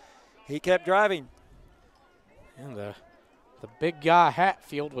 Just he kept driving. And the big guy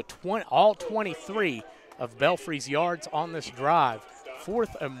Hatfield with all 23 of Belfry's yards on this drive.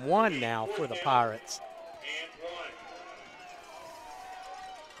 4th and 1 now for the Pirates.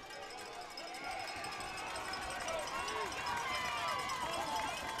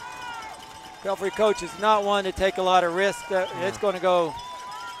 Belfry coach is not one to take a lot of risk. It's going to go,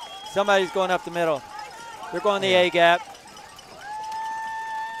 somebody's going up the middle. They're going the A gap.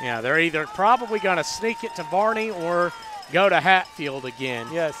 Yeah, they're either probably going to sneak it to Varney or go to Hatfield again.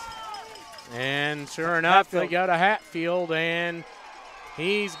 Yes. And sure enough, they go to Hatfield, and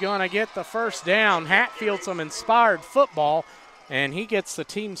he's going to get the 1st down. Hatfield, some inspired football, and he gets the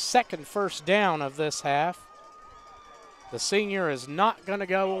team's 2nd 1st down of this half. The senior is not going to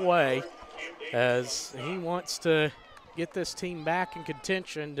go away, as he wants to get this team back in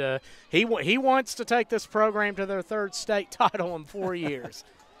contention. He wants to take this program to their 3rd state title in 4 years.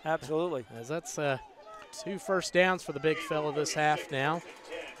 Absolutely. As that's 2 1st downs for the big fella this half now.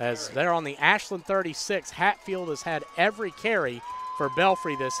 As they're on the Ashland 36, Hatfield has had every carry for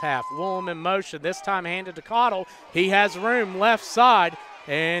Belfry this half. Willem in motion, this time handed to Cottle. He has room left side,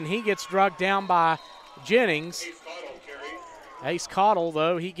 and he gets drugged down by Jennings. Ace Cottle,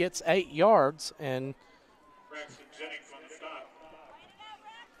 though, he gets 8 yards, and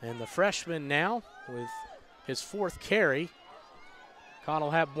the freshman now with his 4th carry.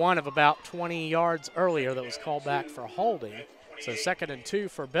 Cottle had one of about 20 yards earlier that was called back for holding. So 2nd and 2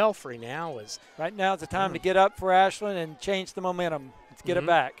 for Belfry now. Right now is the time to get up for Ashland and change the momentum. Let's get it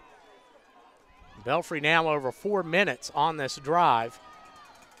back. Belfry now over 4 minutes on this drive.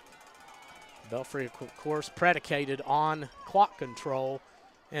 Belfry, of course, predicated on clock control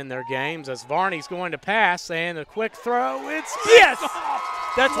in their games as Varney's going to pass, and a quick throw. It's yes!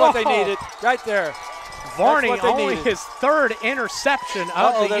 That's what they needed right there. Varney only his 3rd interception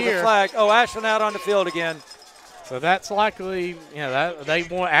of the year. There's a flag. Oh, Ashland out on the field again. So that's likely,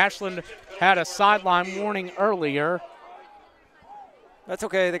 Ashland had a sideline warning earlier. That's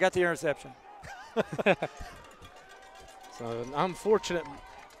okay. They got the interception. So an unfortunate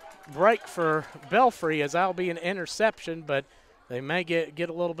break for Belfry, as that'll be an interception, but they may get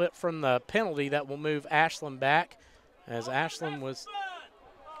a little bit from the penalty that will move Ashland back, as Ashland was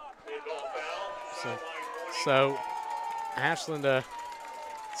So Ashland,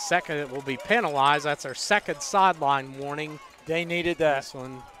 second will be penalized. That's our second sideline warning. They needed that. This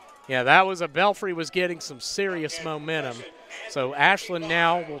one. Yeah, that was Belfry was getting some serious momentum. So Ashland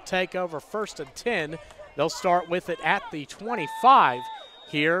now will take over 1st and 10. They'll start with it at the 25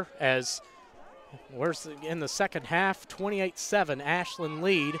 here as in the second half, 28-7, Ashland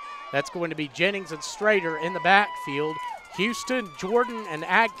lead. That's going to be Jennings and Strader in the backfield. Houston, Jordan, and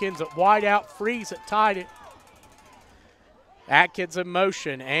Adkins at wide out, Freeze at tight. Atkins in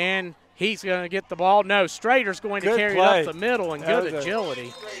motion, and he's going to get the ball. No, Strader's going to carry it up the middle, and good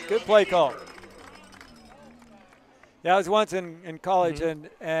agility. Good play call. Yeah, I was once in college,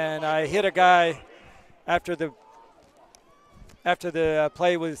 and I hit a guy after the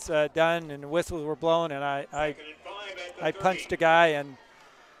play was done and the whistles were blown, and I punched a guy and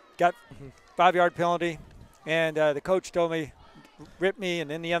got 5-yard penalty. And the coach told me, ripped me, and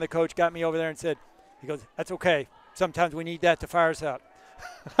then the other coach got me over there and said, he goes, "That's okay. Sometimes we need that to fire us up."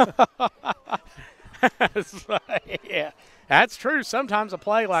 Yeah, that's true. Sometimes a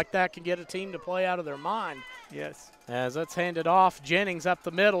play like that can get a team to play out of their mind. Yes. As that's handed off, Jennings up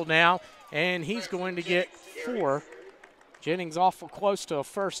the middle now, and he's going to get 4. Jennings awful close to a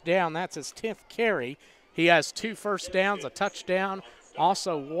first down. That's his 10th carry. He has 2 first downs, a touchdown.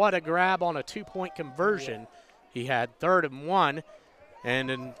 Also, what a grab on a 2-point conversion. He had 3rd and 1.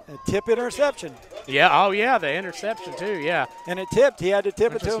 And a tip interception. Yeah, oh yeah, the interception too, yeah. And it tipped. He had to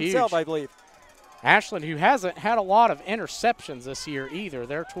tip it to himself, I believe. Ashland, who hasn't had a lot of interceptions this year either.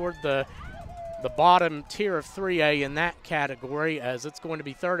 They're toward the bottom tier of 3A in that category, as it's going to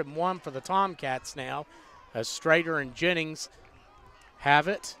be 3rd and 1 for the Tomcats now, as Strader and Jennings have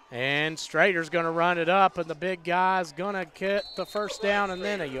it. And Strader's going to run it up, and the big guy's going to get the first down and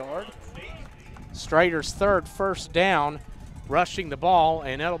then a yard. Strader's 3rd first down, rushing the ball,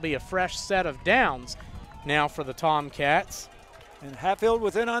 and that'll be a fresh set of downs now for the Tomcats. And Hatfield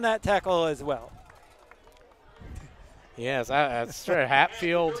was in on that tackle as well. Yes, that's true.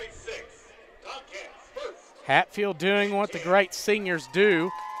 Hatfield doing what the great seniors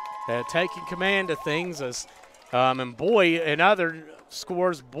do, taking command of things. As and Boyd, in other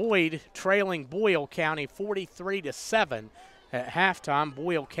scores, Boyd trailing Boyle County 43-7 at halftime.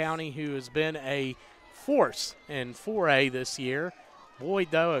 Boyle County, who has been a force in 4A this year. Boyd,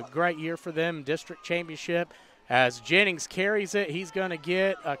 though, a great year for them, district championship. As Jennings carries it, he's going to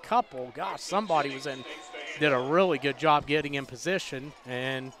get a couple. Gosh, somebody did a really good job getting in position,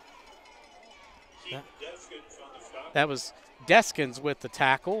 and that was Deskins with the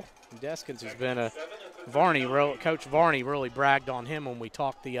tackle. Deskins has been Coach Varney really bragged on him when we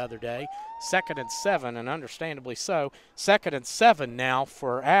talked the other day. 2nd and 7, and understandably so. 2nd and 7 now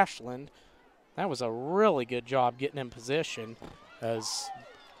for Ashland. That was a really good job getting in position, as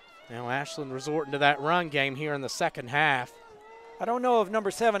now Ashland resorting to that run game here in the second half. I don't know if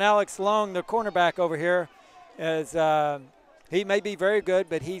number 7, Alex Long, the cornerback over here, as he may be very good,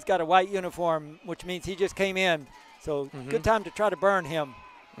 but he's got a white uniform, which means he just came in. So good time to try to burn him.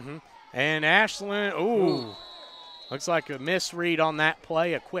 And Ashland, looks like a misread on that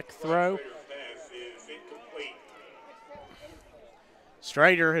play, a quick throw.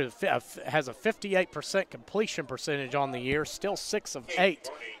 Strader has a 58% completion percentage on the year, still 6 of 8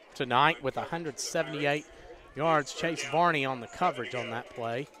 tonight with 178 yards. Chase Varney on the coverage on that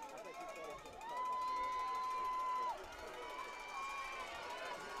play.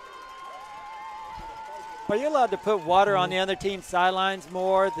 Are you allowed to put water on the other team's sidelines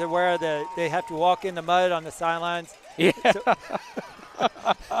more, to where they have to walk in the mud on the sidelines? Yeah.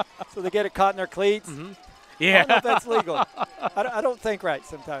 So they get it caught in their cleats? Yeah. I don't know if that's legal. I don't think right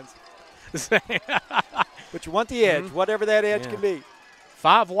sometimes. But you want the edge, whatever that edge can be.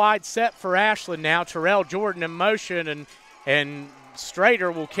 5 wide set for Ashland now. Terrell Jordan in motion, and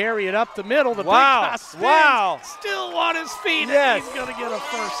Strader will carry it up the middle. The big guy spins, still on his feet, and he's going to get a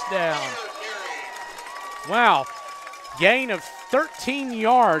first down. Wow. Gain of 13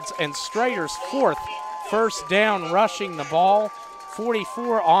 yards, and Strader's 4th first down rushing the ball.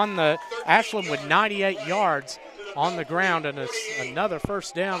 44 on the Ashland with 98 yards on the ground, and it's another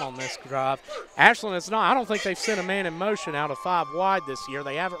first down on this drive. Ashland is not, I don't think they've sent a man in motion out of 5 wide this year.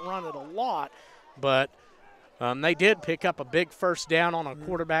 They haven't run it a lot, but they did pick up a big first down on a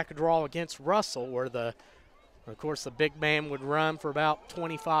quarterback draw against Russell, where of course the big man would run for about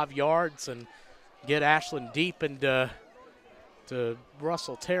 25 yards and get Ashland deep into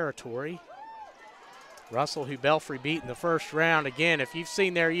Russell territory. Russell, who Belfry beat in the first round. Again, if you've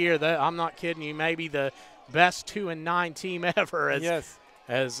seen their year, I'm not kidding you, maybe the best 2-9 team ever.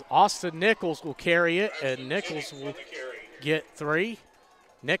 As Austin Nichols will carry it, and Nichols will get 3.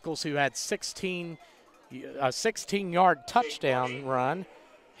 Nichols, who had a 16-yard touchdown run,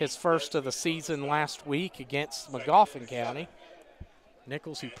 his first of the season last week against Magoffin County.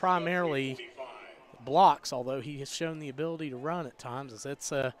 Nichols, who primarily blocks, although he has shown the ability to run at times.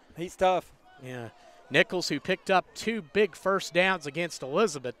 He's tough. Yeah. Nichols, who picked up 2 big first downs against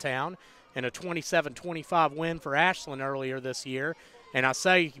Elizabethtown in a 27-25 win for Ashland earlier this year. And I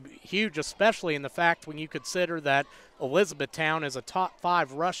say huge, especially in the fact when you consider that Elizabethtown is a top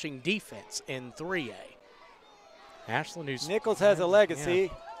 5 rushing defense in 3A. Ashland, who's Nichols has a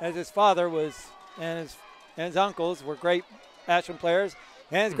legacy, as his father was, and his uncles were great Ashland players,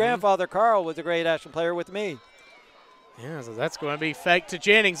 and his grandfather Carl was a great Ashland player with me. Yeah, so that's going to be fake to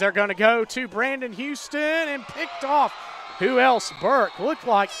Jennings. They're going to go to Brandon Houston and picked off. Who else? Burke. Looked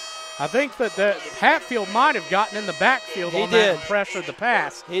like, I think that Hatfield might have gotten in the backfield on that and pressured the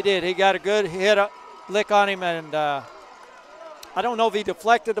pass. He did. He got a good lick on him, and I don't know if he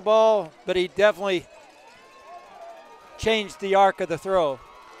deflected the ball, but he definitely changed the arc of the throw.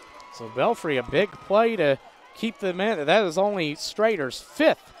 So Belfry, a big play to keep them in. That is only Strader's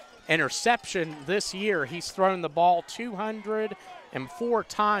 5th interception this year. He's thrown the ball 204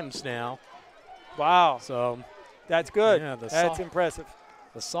 times now. Wow. So that's good. Yeah, that's impressive.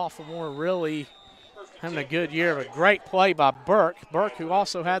 The sophomore really having a good year. A great play by Burke. Burke, who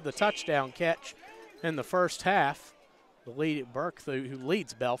also had the touchdown catch in the first half. The lead, Burke, who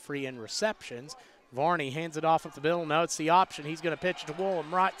leads Belfry in receptions. Varney hands it off at the middle. No, it's the option. He's going to pitch it to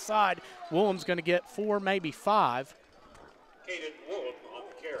Woolham right side. Woolham's going to get 4, maybe 5.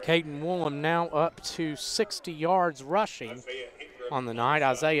 Caden Woolham now up to 60 yards rushing on the night.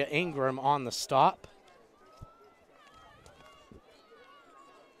 Isaiah Ingram on the stop.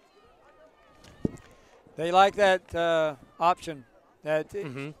 They like that option, that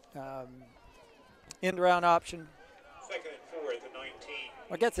end-around option. Second and 4 at the 19.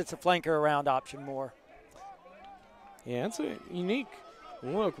 I guess it's a flanker-around option more. Yeah, it's a unique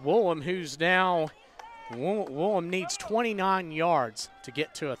look. Woolham, who's now Woolham needs 29 yards to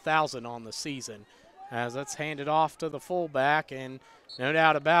get to 1,000 on the season, as that's handed off to the fullback, and no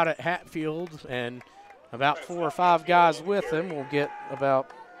doubt about it, Hatfield and about 4 or 5 guys with him will get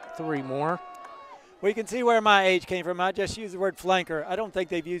about 3 more. We can see where my age came from. I just used the word flanker. I don't think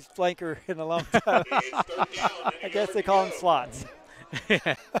they've used flanker in a long time. I guess they call them slots.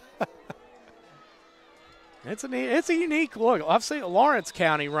 It's a unique look. I've seen Lawrence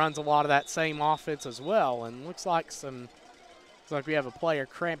County runs a lot of that same offense as well, and looks like we have a player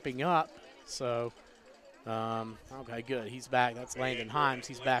cramping up. So, okay, good. He's back. That's Landon Himes.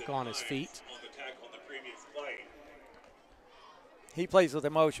 He's back on his feet. He plays with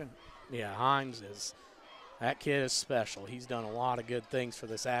emotion. Yeah, that kid is special. He's done a lot of good things for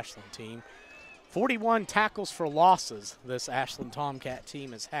this Ashland team. 41 tackles for losses this Ashland Tomcat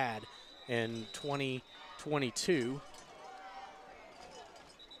team has had in 2022.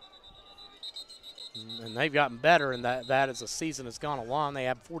 And they've gotten better in that as the season has gone along. They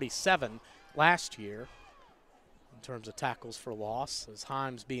had 47 last year in terms of tackles for loss, as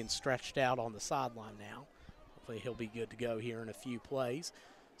Himes being stretched out on the sideline now. Hopefully he'll be good to go here in a few plays.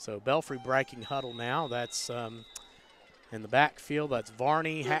 So Belfry breaking huddle now. That's in the backfield. That's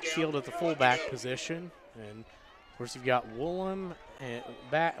Varney, Hatfield at the fullback position. And, of course, you've got Woolham and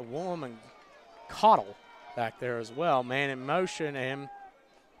Cottle back there as well. Man in motion, and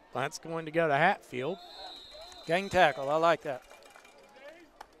that's going to go to Hatfield. Gang tackle. I like that.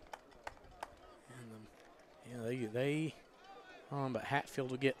 And but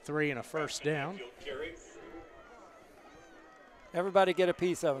Hatfield will get 3 and a first down. Everybody get a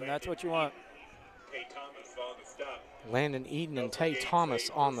piece of them. That's what you want. Landon Eden and Tay Thomas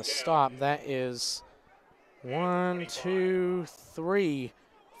on the stop. That is 1, 2, 3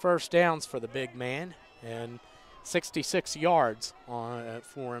 first downs for the big man, and 66 yards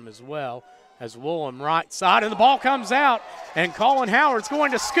for him as well. As Woolham right side, and the ball comes out, and Colin Howard's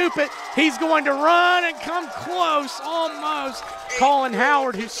going to scoop it. He's going to run and come close, almost. Colin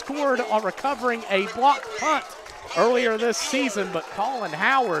Howard, who scored on recovering a block punt earlier this season, but Colin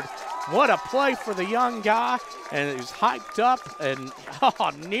Howard, what a play for the young guy, and he's hyped up and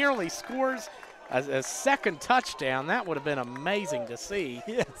nearly scores a second touchdown. That would have been amazing to see.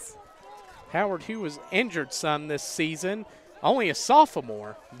 Yes. Howard, who was injured some this season, only a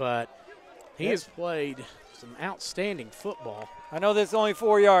sophomore, but he has played some outstanding football. I know this is only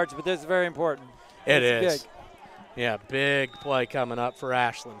 4 yards, but this is very important. It is. Big. Yeah, big play coming up for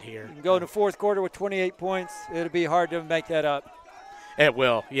Ashland here. You can go to fourth quarter with 28 points. It'll be hard to make that up. It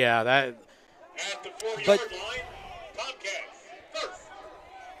will, yeah. At the 4-yard line, Tomcats first.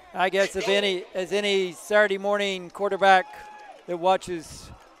 I guess as any Saturday morning quarterback that watches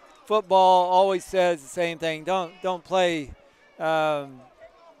football always says the same thing. Don't play. And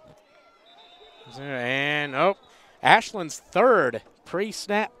Ashland's third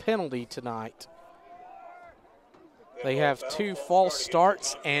pre-snap penalty tonight. They have 2 false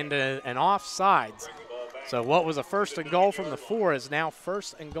starts and an offsides. So what was a first and goal from the 4 is now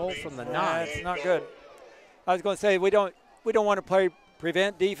first and goal from the 9. That's not good. I was going to say we don't want to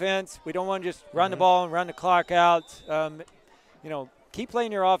prevent defense. We don't want to just run the ball and run the clock out. Keep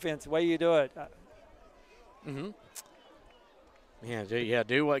playing your offense the way you do it. Yeah,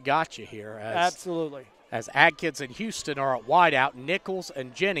 do what got you here. Absolutely. As Adkins and Houston are at wideout, Nichols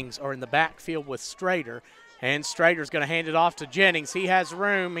and Jennings are in the backfield with Strader. And Strader's going to hand it off to Jennings. He has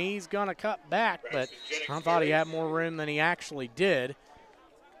room. He's going to cut back, but I thought he had more room than he actually did.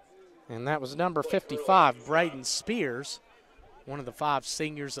 And that was number 55, Braden Spears, one of the 5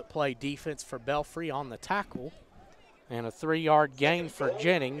 seniors that play defense for Belfry on the tackle. And a 3-yard gain for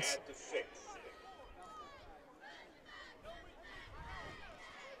Jennings.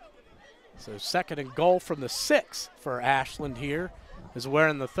 So second and goal from the 6 for Ashland here as we're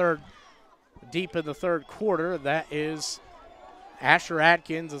in the deep in the third quarter. That is Asher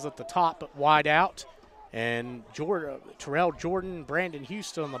Adkins is at the top at wide out. And Terrell Jordan, Brandon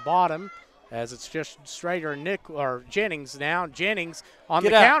Houston on the bottom, as it's just Strader and Jennings now. Jennings on the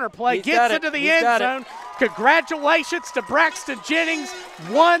counter play gets into the end zone. Congratulations to Braxton Jennings,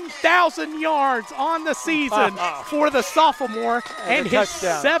 1,000 yards on the season for the sophomore and his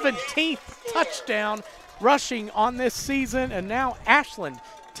 17th touchdown rushing on this season. And now Ashland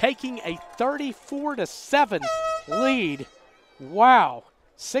taking a 34-7 lead. Wow.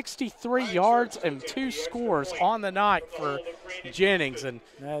 63 yards and 2 scores on the night for Jennings. And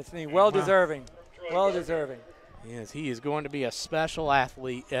that's well-deserving. Well-deserving. Yes, he is going to be a special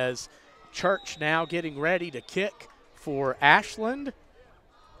athlete as Church now getting ready to kick for Ashland.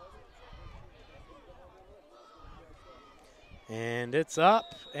 And it's up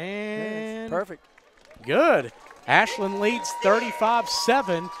and perfect. Good. Ashland leads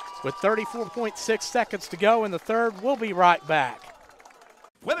 35-7 with 34.6 seconds to go in the third. We'll be right back.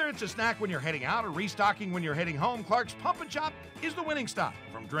 Whether it's a snack when you're heading out or restocking when you're heading home, Clark's Pump and Chop is the winning stop.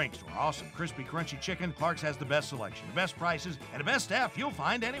 From drinks to our awesome crispy, crunchy chicken, Clark's has the best selection, the best prices, and the best staff you'll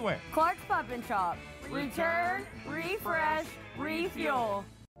find anywhere. Clark's Pump and Chop. Return, refresh, refuel.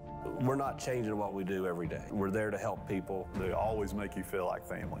 We're not changing what we do every day. We're there to help people. They always make you feel like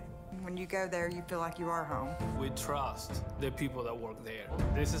family. When you go there, you feel like you are home. We trust the people that work there.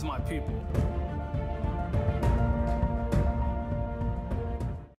 This is my people.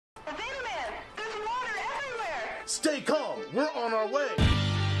 Stay calm, we're on our way.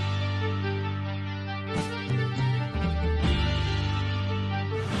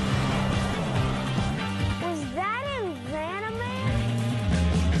 Was that in Vanaman?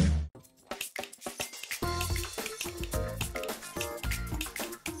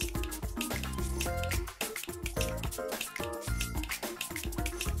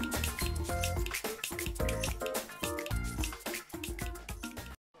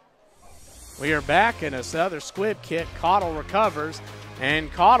 We are back in this other squib kick. Cottle recovers,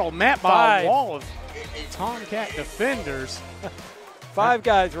 and Cottle met by a wall of Tomcat defenders. 5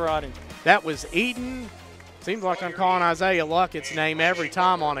 guys were on him. That was Eden. Seems like I'm calling Isaiah Luckett's name every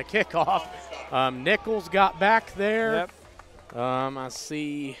time on a kickoff. Nichols got back there. Yep. I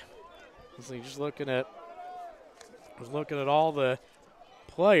see. Just looking at all the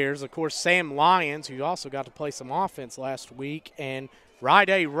players. Of course, Sam Lyons, who also got to play some offense last week, and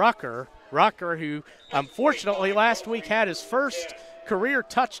Ryday Rucker, who unfortunately last week had his first career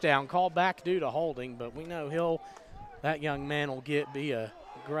touchdown called back due to holding, but we know that young man will be a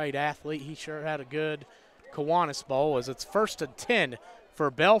great athlete. He sure had a good Kiwanis Bowl as it's 1st and 10 for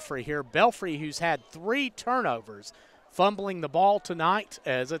Belfry here. Belfry, who's had 3 turnovers, fumbling the ball tonight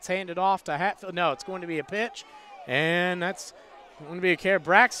as it's handed off to Hatfield. No, it's going to be a pitch, and that's going to be a carry.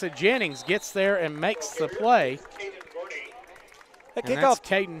 Braxton Jennings gets there and makes the play. That and that's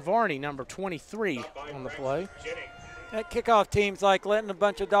Caden Varney, number 23, on the play. That kickoff team's like letting a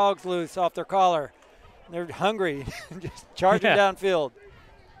bunch of dogs loose off their collar. They're hungry, just charging downfield.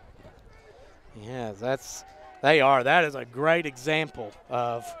 Yeah, they are. That is a great example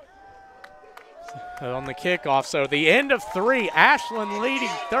of on the kickoff. So the end of 3, Ashland leading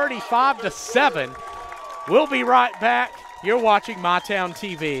 35-7. We'll be right back. You're watching MyTown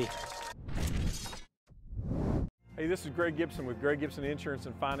TV. Hey, this is Greg Gibson with Greg Gibson Insurance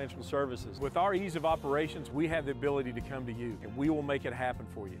and Financial Services. With our ease of operations, we have the ability to come to you, and we will make it happen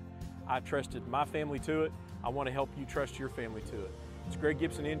for you. I trusted my family to it. I want to help you trust your family to it. It's Greg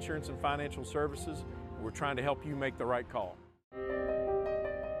Gibson Insurance and Financial Services, and we're trying to help you make the right call.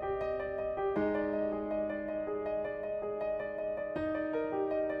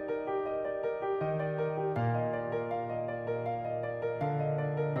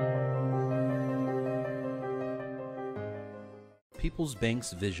 People's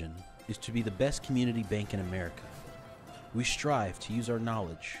Bank's vision is to be the best community bank in America. We strive to use our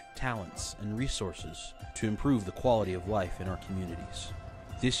knowledge, talents, and resources to improve the quality of life in our communities.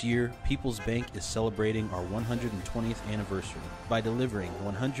 This year, People's Bank is celebrating our 120th anniversary by delivering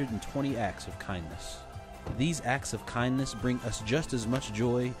 120 acts of kindness. These acts of kindness bring us just as much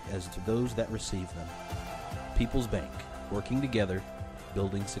joy as to those that receive them. People's Bank, working together,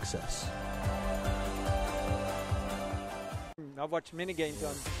 building success. I've watched many games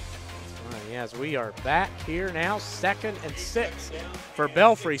on. Yes, we are back here now, 2nd and 6 for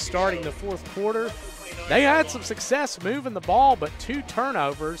Belfry starting the fourth quarter. They had some success moving the ball, but 2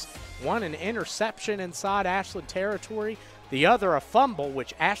 turnovers, one an interception inside Ashland territory, the other a fumble,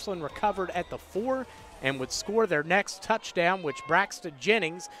 which Ashland recovered at the 4 and would score their next touchdown, which Braxton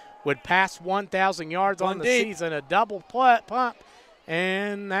Jennings would pass 1,000 yards on the season, a double pump,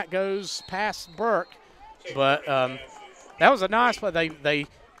 and that goes past Burke. But that was a nice play.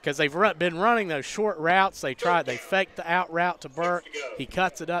 Because they've been running those short routes. They faked the out route to Burke. He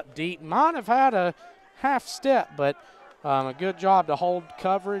cuts it up deep. Might have had a half step, but a good job to hold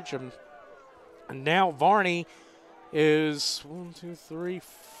coverage. And now Varney is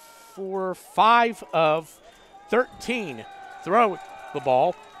 5 of 13 throw the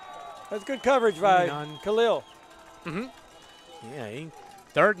ball. That's good coverage by Khalil. Yeah,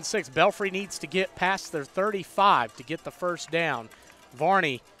 3rd and 6. Belfry needs to get past their 35 to get the first down.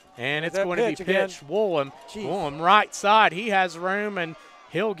 Varney, and it's going to be pitched. Woolham right side. He has room, and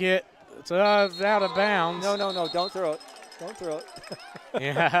he'll get out of bounds. No, don't throw it. Don't throw it.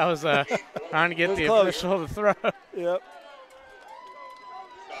 Yeah, I was trying to get the official to throw. Yep.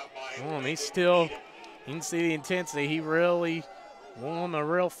 Woolham, he's still, you can see the intensity. Woolham, a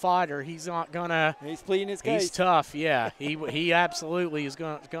real fighter. He's not going to. He's pleading his case. He's tough, yeah. He absolutely is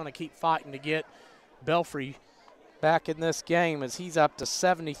going to keep fighting to get Belfry back in this game, as he's up to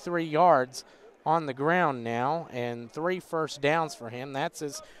 73 yards on the ground now and 3 first downs for him. That's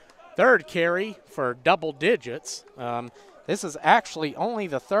his 3rd carry for double digits. This is actually only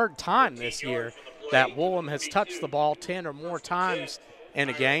the 3rd time this year that Woolham has touched the ball 10 or more times in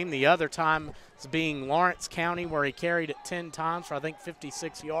a game. The other time is being Lawrence County, where he carried it 10 times for I think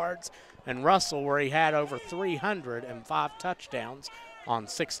 56 yards, and Russell, where he had over 305 touchdowns on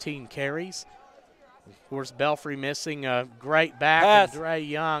 16 carries. Of course, Belfry missing a great back, and Dre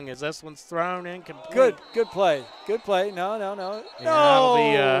Young, as this one's thrown incomplete. Good play. Good play. No. Yeah, that'll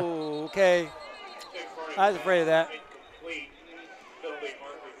be, okay. I was afraid of that.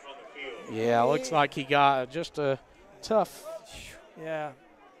 Yeah, looks like he got just a tough. Yeah.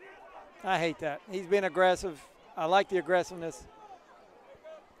 I hate that. He's been aggressive. I like the aggressiveness.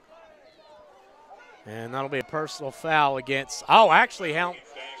 And that'll be a personal foul against, actually,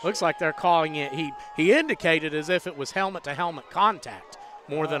 looks like they're calling it, he indicated as if it was helmet-to-helmet contact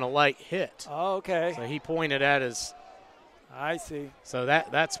more than a late hit. Oh, okay. So he pointed at his. I see. So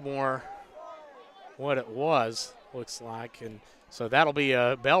that's more what it was, looks like. And so that'll be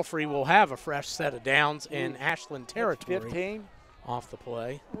Belfry will have a fresh set of downs in Ashland territory. 15. Off the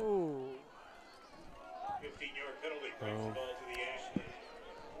play. Ooh. 15-yard penalty brings the ball to the Ashland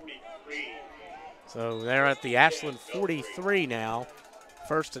 43. So they're at the Ashland 43 now.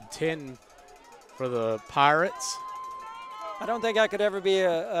 1st and 10 for the Pirates. I don't think I could ever be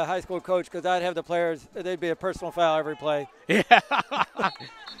a high school coach, because I'd have the players, they'd be a personal foul every play. Yeah. Braxton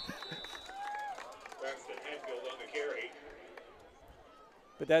Hadfield on the carry.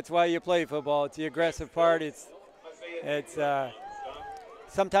 But that's why you play football. It's the aggressive part. It's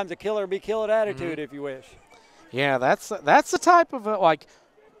sometimes a kill or be killed attitude, if you wish. Yeah, that's the type of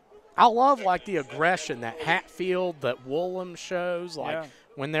I love the aggression that Hatfield, that Woolham shows,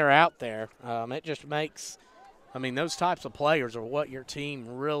 when they're out there. It just makes, those types of players are what your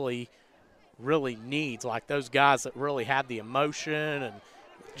team really, really needs. Like those guys that really have the emotion and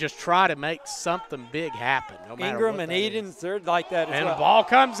just try to make something big happen. No matter Ingram what and Edens, they're like that as well. well. And the ball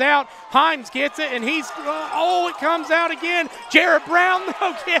comes out. Himes gets it, and it comes out again. Jared Brown,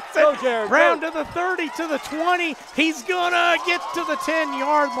 though, gets it. Go, Jared, Brown go. to the 30, to the 20. He's going to get to the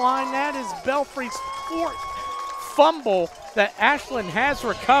 10-yard line. That is Belfry's 4th fumble that Ashland has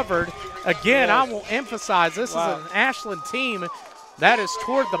recovered. Again, I will emphasize this is an Ashland team that is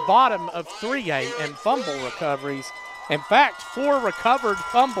toward the bottom of 3A in fumble recoveries. In fact, 4 recovered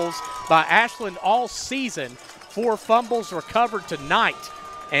fumbles by Ashland all season, 4 fumbles recovered tonight.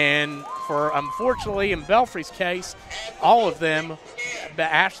 And unfortunately, in Belfry's case, all of them,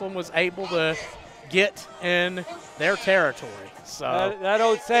 Ashland was able to get in their territory. So that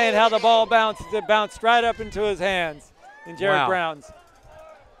old saying, how the ball bounces, it bounced right up into his hands in Jared Brown's.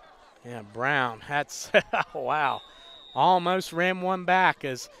 Yeah, Brown, that's, wow. almost ran one back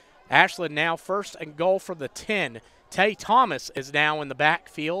as Ashland now first and goal from the 10. Tay Thomas is now in the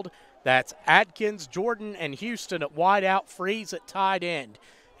backfield. That's Adkins, Jordan, and Houston at wide out, Freeze at tight end.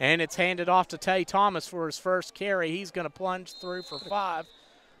 And it's handed off to Tay Thomas for his first carry. He's going to plunge through for 5.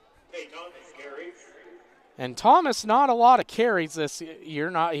 Tay Thomas carries. And Thomas, not a lot of carries this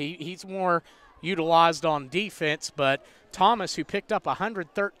year. He's more utilized on defense, but Thomas, who picked up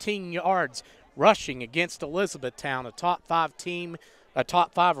 113 yards rushing against Elizabethtown, a top 5 team, a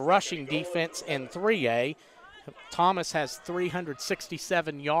top 5 rushing defense in 3A. Thomas has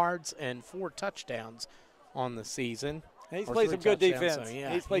 367 yards and 4 touchdowns on the season. He's played some good defense. So,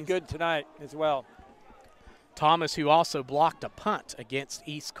 yeah, he's played good tonight as well. Thomas, who also blocked a punt against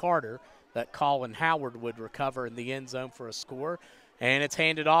East Carter that Colin Howard would recover in the end zone for a score. And it's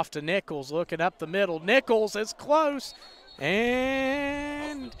handed off to Nichols, looking up the middle. Nichols is close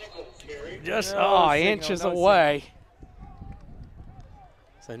and just inches away.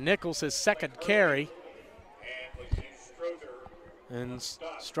 So Nichols, his second carry. And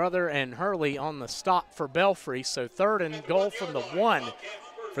Strother and Hurley on the stop for Belfry. So 3rd and goal from the 1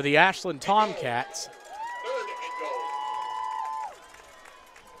 for the Ashland Tomcats.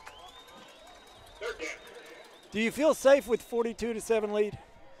 Do you feel safe with 42-7 lead?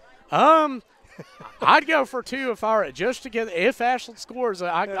 I'd go for 2 if I were just to get. If Ashland scores,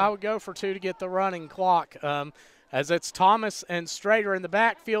 I would go for 2 to get the running clock. As it's Thomas and Strader in the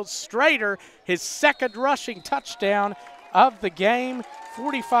backfield. Strader, his second rushing touchdown of the game,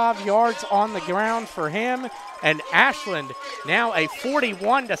 45 yards on the ground for him. And Ashland now a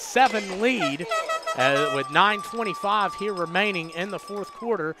 41-7 lead with 9:25 here remaining in the 4th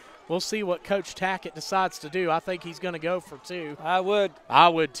quarter. We'll see what Coach Tackett decides to do. I think he's going to go for 2. I would. I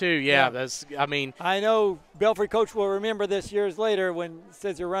would too, yeah. I know Belfry coach will remember this years later when it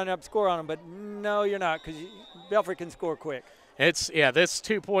says you're running up score on them, but no, you're not, because Belfry can score quick. This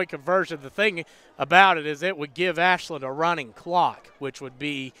 2-point conversion, the thing about it is it would give Ashland a running clock, which would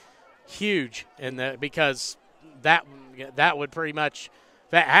be huge because that would pretty much –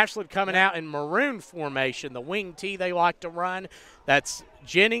 Ashland coming out in maroon formation, the wing T they like to run. That's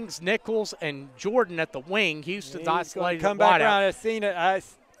Jennings, Nichols, and Jordan at the wing. Houston's isolated. Come back around. I've seen it.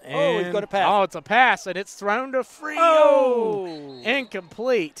 He's going to pass. Oh, it's a pass, and it's thrown to Free. Oh,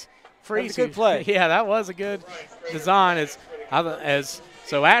 incomplete. That was a good play. Yeah, that was a good design.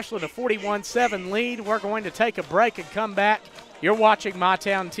 So Ashland a 41-7 lead. We're going to take a break and come back. You're watching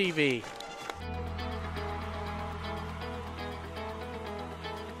MyTown TV.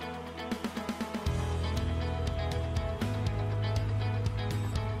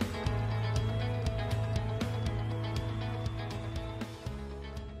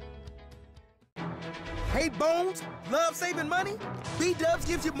 Hey, Bones, love saving money? B-Dubs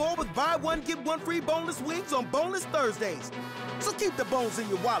gives you more with buy one, get one free boneless wings on Boneless Thursdays. So keep the bones in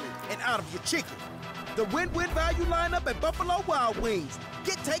your wallet and out of your chicken. The win-win value lineup at Buffalo Wild Wings.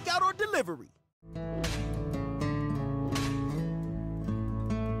 Get takeout or delivery.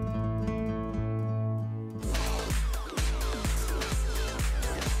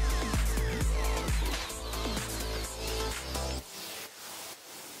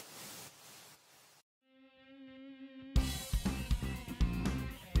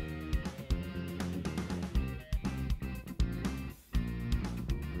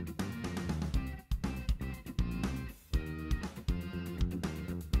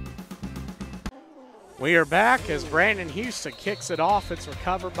 We are back as Brandon Houston kicks it off. It's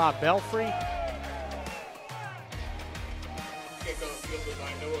recovered by Belfry.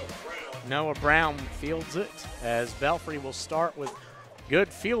 Noah Brown fields it as Belfry will start with good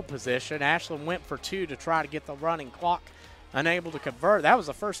field position. Ashland went for 2 to try to get the running clock, unable to convert. That was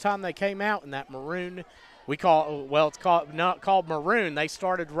the first time they came out in that maroon. It's called maroon. They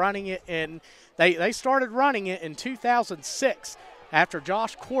started running it in they started running it in 2006. After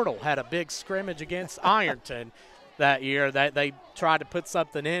Josh Cordell had a big scrimmage against Ironton that year, that they tried to put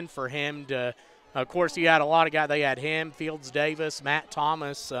something in for him to. Of course, you had a lot of guys. They had him, Fields Davis, Matt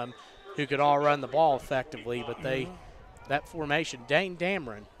Thomas, who could all run the ball effectively. But that formation, Dane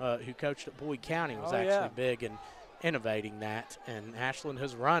Dameron, who coached at Boyd County, was actually big in innovating that. And Ashland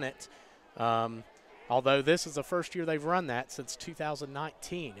has run it. Although this is the first year they've run that since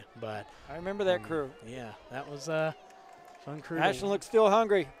 2019. But I remember that crew. Yeah, that was fun crew. Ashland looks still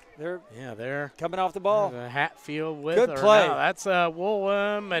hungry. They're coming off the ball. The Hatfield with good play. No, that's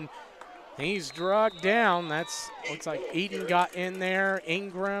Woolham, and he's drugged down. Looks like Eden got in there,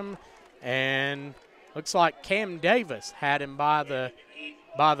 Ingram, and looks like Cam Davis had him by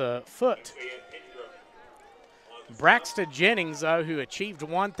the foot. Braxton Jennings, though, who achieved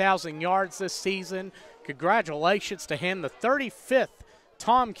 1,000 yards this season. Congratulations to him, the 35th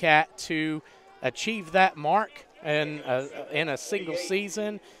Tomcat to achieve that mark in a single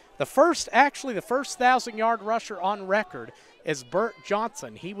season. The first 1,000-yard rusher on record is Burt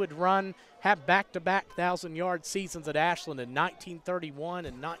Johnson. He would have back-to-back 1,000-yard seasons at Ashland in 1931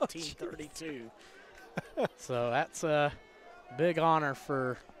 and 1932. So that's a big honor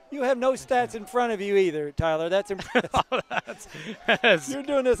for. You have no stats in front of you either, Tyler. That's impressive. You're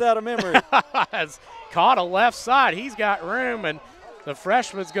doing this out of memory. Has caught a left side. He's got room, and the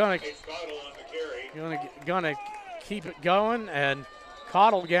freshman's gonna keep it going, and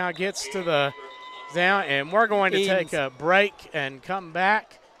Cottle now gets to the down, and we're going to take a break and come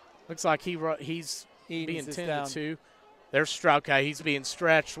back. Looks like he's being tended to. They're struck. Okay, he's being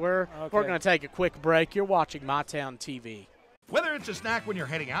stretched. We're going to take a quick break. You're watching MyTown TV. Whether it's a snack when you're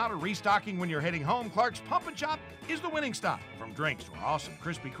heading out or restocking when you're heading home, Clark's Pump and Chop is the winning stop. From drinks to our awesome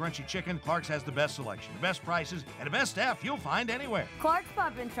crispy, crunchy chicken, Clark's has the best selection, the best prices, and the best staff you'll find anywhere. Clark's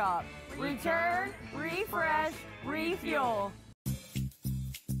Pump and Chop. Return, refresh, refuel.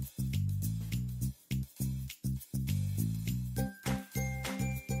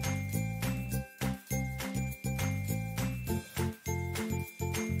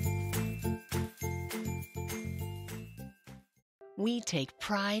 We take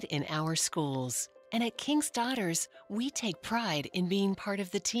pride in our schools. And at King's Daughters, we take pride in being part of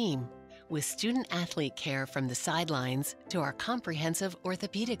the team. With student-athlete care from the sidelines to our comprehensive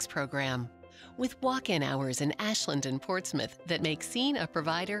orthopedics program. With walk-in hours in Ashland and Portsmouth that make seeing a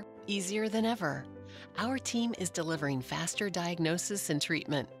provider easier than ever. Our team is delivering faster diagnosis and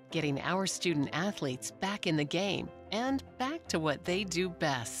treatment, getting our student-athletes back in the game and back to what they do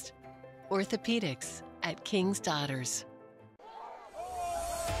best. Orthopedics at King's Daughters.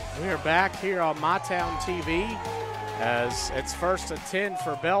 We are back here on MyTown TV as it's 1st and 10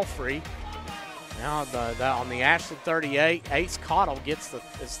 for Belfry. Now on the Ashland 38, Ace Cottle gets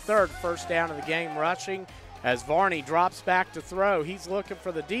his third first down of the game rushing as Varney drops back to throw. He's looking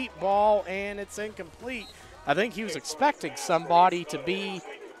for the deep ball, and it's incomplete. I think he was expecting somebody to be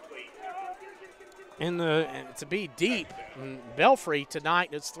deep. And Belfry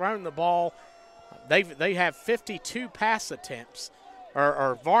tonight has thrown the ball. They have 52 pass attempts.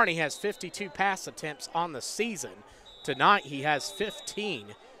 Or Varney has 52 pass attempts on the season. Tonight he has 15,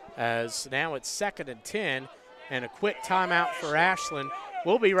 as now it's 2nd and 10, and a quick timeout for Ashland.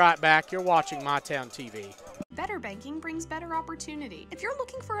 We'll be right back. You're watching MyTown TV. Better banking brings better opportunity. If you're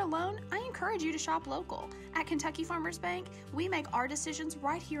looking for a loan, I encourage you to shop local. At Kentucky Farmers Bank, we make our decisions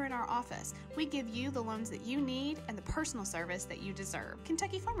right here in our office. We give you the loans that you need and the personal service that you deserve.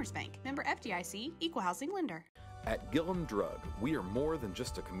 Kentucky Farmers Bank, member FDIC, equal housing lender. At Gillum Drug, we are more than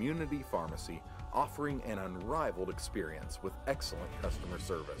just a community pharmacy, offering an unrivaled experience with excellent customer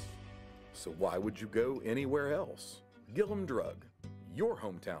service. So why would you go anywhere else? Gillum Drug, your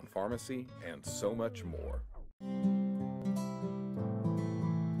hometown pharmacy, and so much more.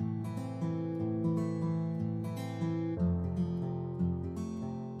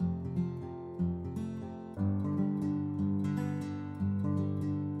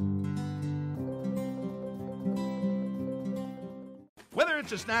 Whether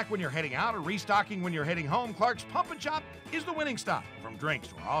it's a snack when you're heading out or restocking when you're heading home, Clark's Pump and Chop is the winning stop. From drinks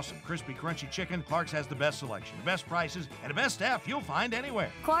to our awesome crispy, crunchy chicken, Clark's has the best selection, the best prices, and the best staff you'll find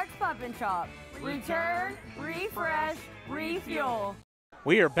anywhere. Clark's Pump and Chop. Return, refresh, refuel.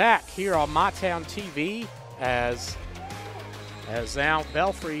 We are back here on MyTown TV as now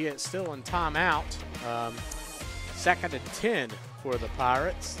Belfry is still in timeout. 2nd and 10 for the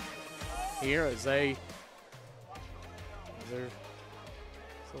Pirates here as they're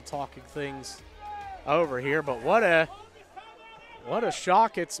still talking things over here, but what a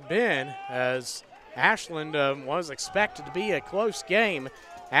shock it's been, as Ashland was expected to be a close game.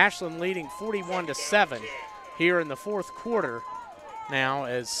 Ashland leading 41-7 here in the 4th quarter. Now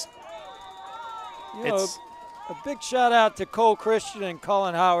as a big shout out to Cole Christian and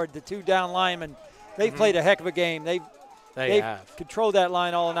Colin Howard, the two down linemen. They've played a heck of a game. They've controlled that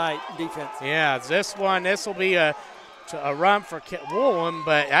line all night, defense. Yeah, this will be a run for Woolham,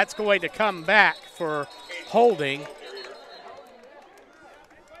 but that's going to come back for holding.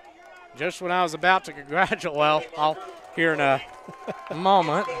 Just when I was about to congratulate, well, I'll hear in a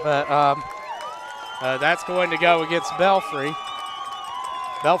moment, but that's going to go against Belfry.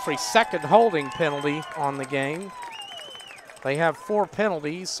 Belfry's 2nd holding penalty on the game. They have 4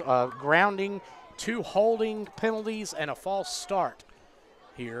 penalties, grounding, 2 holding penalties, and a false start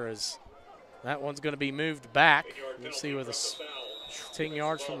here as that one's going to be moved back. We'll see where the 10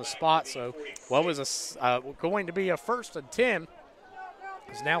 yards from the spot. So what was going to be a 1st and 10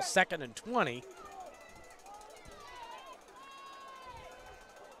 is now 2nd and 20.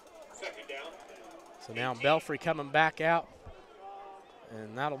 So now Belfry coming back out,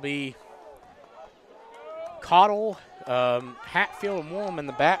 and that'll be Cottle, Hatfield, and Woolham in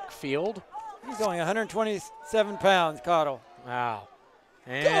the backfield. He's only 127 pounds, Cottle. Wow.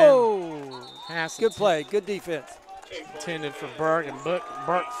 And go! Good play, good defense. Intended for Burke, and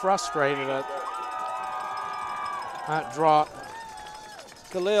Burke frustrated at that drop.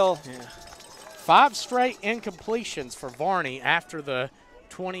 Khalil. Yeah. 5 straight incompletions for Varney after the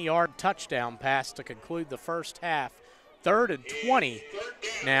 20-yard touchdown pass to conclude the first half. 3rd and 20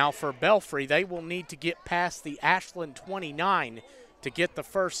 now for Belfry. They will need to get past the Ashland 29 to get the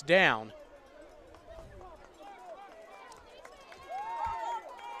first down.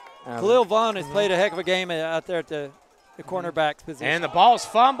 Khalil Vaughn has played a heck of a game out there at the cornerback's position. And the ball's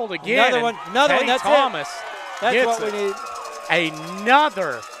fumbled again. Another one, that's Thomas it. That's what we need.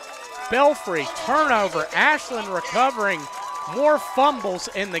 Another Belfry turnover. Ashland recovering more fumbles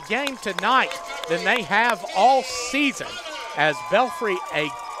in the game tonight than they have all season, as Belfry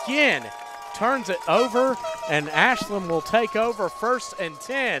again turns it over, and Ashland will take over 1st and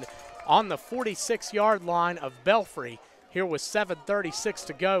 10 on the 46-yard line of Belfry here with 7:36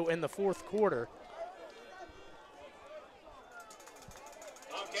 to go in the 4th quarter.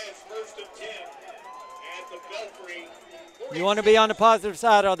 You want to be on the positive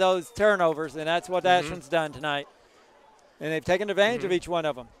side of those turnovers, and that's what Ashland's done tonight. And they've taken advantage of each one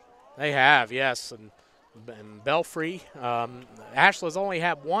of them. They have, yes. And Belfry, Ashland's only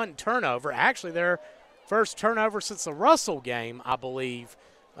had 1 turnover. Actually, their first turnover since the Russell game, I believe.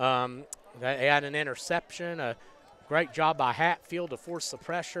 They had an interception, a great job by Hatfield to force the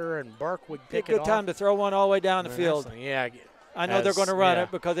pressure, and Burke would pick it off. Good time to throw one all the way down the field. Yeah. I know they're going to run it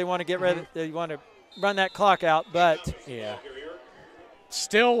because they want to get ready. They want to run that clock out, but yeah.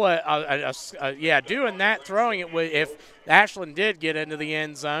 Still, doing that, throwing it, if Ashland did get into the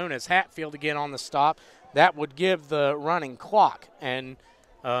end zone as Hatfield again on the stop, that would give the running clock, and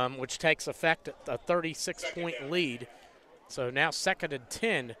which takes effect at a 36-point lead. So now 2nd and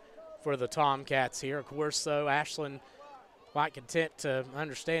 10 for the Tomcats here. Of course, though, Ashland quite content to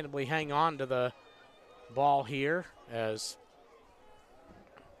understandably hang on to the ball here as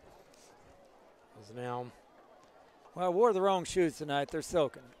now. Well, I wore the wrong shoes tonight. They're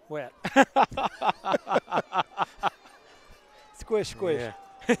soaking wet. Squish, squish.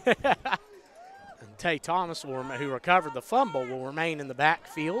 Yeah. And Tay Thomas, who recovered the fumble, will remain in the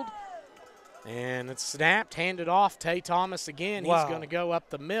backfield. And it's snapped, handed off. Tay Thomas again. Wow. He's going to go up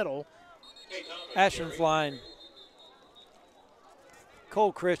the middle. Ashland's line.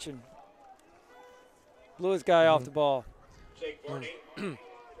 Cole Christian blew his guy off the ball.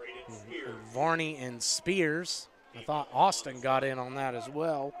 Varney and Spears. I thought Austin got in on that as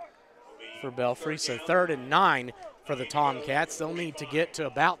well for Belfry. So 3rd and 9 for the Tomcats. They'll need to get to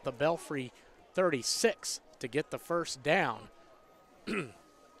about the Belfry 36 to get the first down.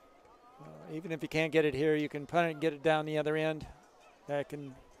 Even if you can't get it here, you can punt it and get it down the other end. That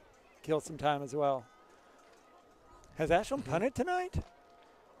can kill some time as well. Has Ashland punted tonight?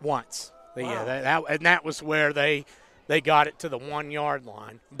 Once. Wow. Yeah, that was where they got it to the 1-yard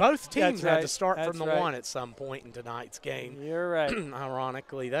line. Both teams had to start from the 1 at some point in tonight's game. You're right.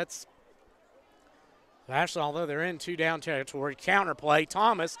 Ironically, that's Ashland, although they're in 2-down territory. Counterplay.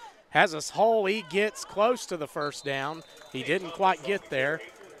 Thomas has us hole. He gets close to the first down. He didn't quite get there.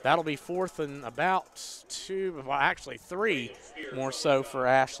 That'll be 4th and about 2, well, actually 3 more so for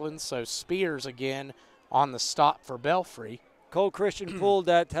Ashland. So Spears again on the stop for Belfry. Cole Christian pulled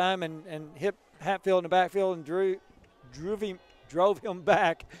that time and hit Hatfield in the backfield and drove him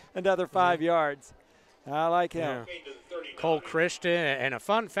back another 5 yards. I like him. Yeah. Cole Christian, and a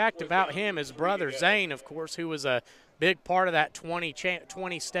fun fact about him, his brother Zane, of course, who was a big part of that 20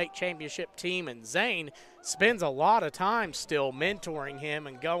 state championship team, and Zane spends a lot of time still mentoring him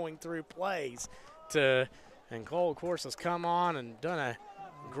and going through plays and Cole, of course, has come on and done a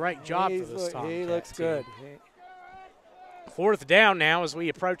great job for this Tomcat He looks team. good. 4th down now as we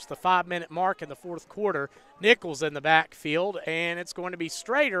approach the 5-minute mark in the 4th quarter. Nichols in the backfield, and it's going to be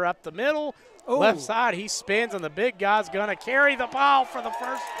Strader up the middle. Ooh. Left side, he spins, and the big guy's going to carry the ball for the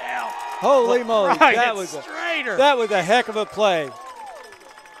first down. Holy moly. Right, that was Strader. That was a heck of a play.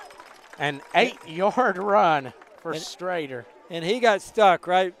 An 8-yard run for Strader. And he got stuck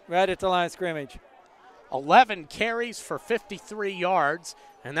right at the line of scrimmage. 11 carries for 53 yards,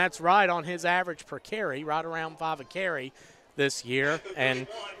 and that's right on his average per carry, right around 5 a carry this year. And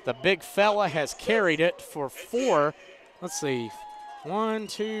the big fella has carried it for 4. Let's see. 1,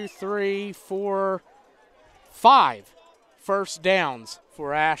 2, 3, 4, 5 first downs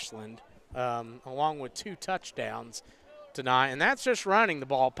for Ashland, along with 2 touchdowns tonight. And that's just running the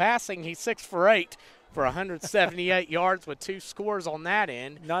ball. Passing, he's 6 for 8 for 178 yards with 2 scores on that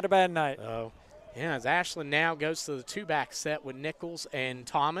end. Not a bad night. Yeah, as Ashland now goes to the 2-back set with Nichols and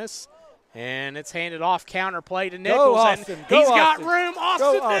Thomas. And it's handed off, counter play to Nichols. Go Austin, and go he's Austin. got room.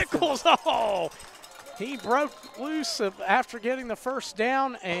 Go Austin Nichols. Oh, he broke loose after getting the first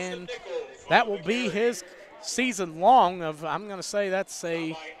down, and that will be his season long of, I'm going to say that's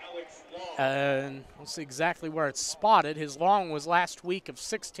a, let's see exactly where it's spotted. His long was last week of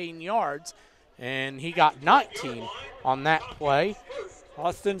 16 yards, and he got 19 on that play.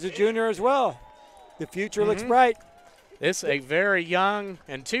 Austin's a junior as well. The future looks bright. This a very young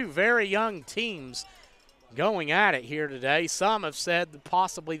and 2 very young teams going at it here today. Some have said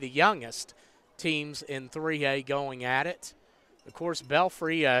possibly the youngest teams in 3A going at it. Of course,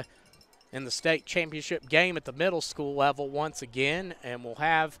 Belfry in the state championship game at the middle school level once again, and we'll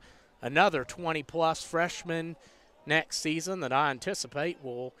have another 20-plus freshmen next season that I anticipate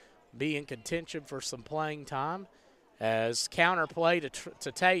will be in contention for some playing time. As counter play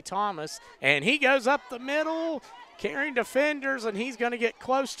to Tay Thomas, and he goes up the middle, carrying defenders, and he's going to get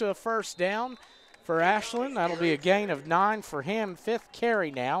close to a first down for Ashland. That'll be a gain of 9 for him, 5th carry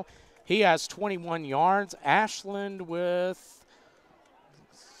now. He has 21 yards. Ashland with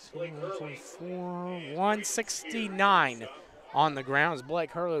 169 on the ground as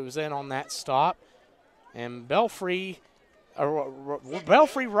Blake Hurley was in on that stop. And Belfry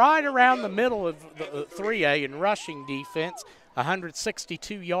right around the middle of the 3A in rushing defense,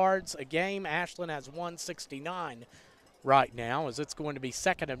 162 yards a game. Ashland has 169 right now, as it's going to be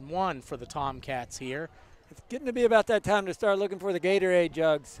 2nd and 1 for the Tomcats here. It's getting to be about that time to start looking for the Gatorade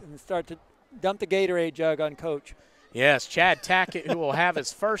jugs and start to dump the Gatorade jug on Coach. Yes, Chad Tackett, who will have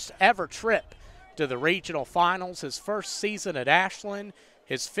his first ever trip to the regional finals, his first season at Ashland,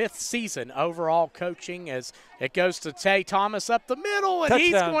 his 5th season overall coaching, as it goes to Tay Thomas up the middle, and touchdown.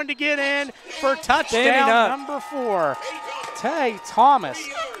 He's going to get in for touchdown number 4. Tay Thomas,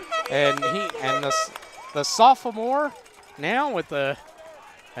 and the sophomore now with and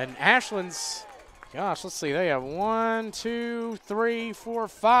Ashland's, gosh, let's see, they have 1, 2, 3, 4,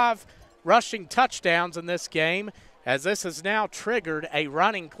 5 rushing touchdowns in this game, as this has now triggered a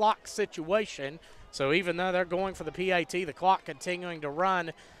running clock situation. So even though they're going for the PAT, the clock continuing to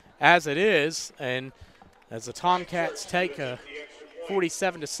run as it is. And as the Tomcats take a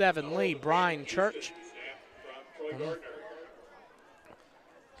 47-7 lead, Brian Church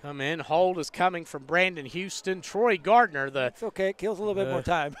come in. Hold is coming from Brandon Houston. Troy Gardner, it's okay, it kills a little bit more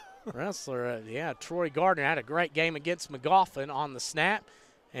time. wrestler, Troy Gardner had a great game against McGoffin on the snap.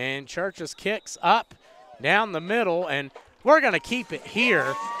 And Church's kicks up down the middle, and we're going to keep it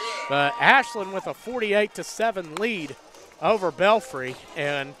here, but Ashland with a 48-7 lead over Belfry,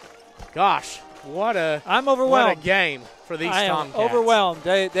 and gosh, I'm overwhelmed. What a game for these Tomcats. I am overwhelmed.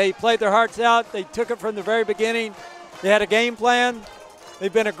 They played their hearts out. They took it from the very beginning. They had a game plan.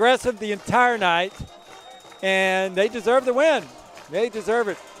 They've been aggressive the entire night, and they deserve the win. They deserve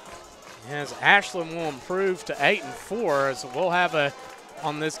it. As Ashland will improve to 8-4, as we'll have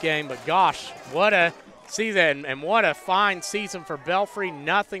on this game, but gosh, what a season, and what a fine season for Belfry.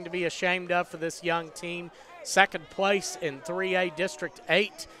 Nothing to be ashamed of for this young team. 2nd place in 3A District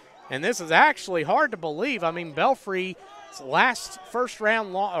 8. And this is actually hard to believe. I mean, Belfry's last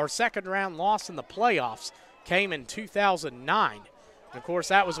second round loss in the playoffs came in 2009. And of course,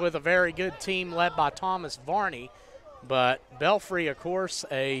 that was with a very good team led by Thomas Varney. But Belfry, of course,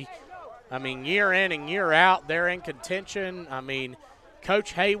 year in and year out, they're in contention. I mean,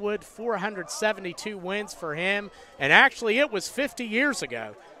 Coach Haywood, 472 wins for him. And actually, it was 50 years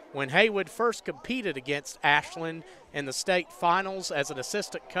ago when Haywood first competed against Ashland in the state finals as an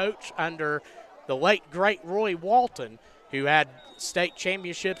assistant coach under the late, great Roy Walton, who had state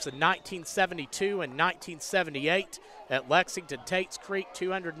championships in 1972 and 1978 at Lexington Tates Creek,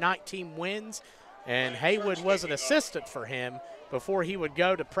 219 wins. And Haywood was an assistant for him before he would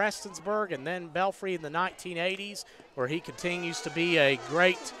go to Prestonsburg and then Belfry in the 1980s, where he continues to be a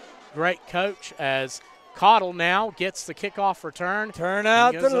great, great coach, as Cottle now gets the kickoff return. Turn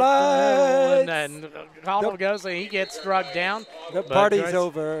out the lights. And Cottle goes and he gets drugged down. The party's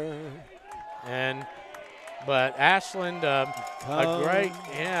over. But Ashland, a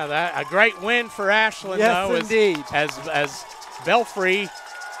great win for Ashland, yes, though. Indeed. As Belfry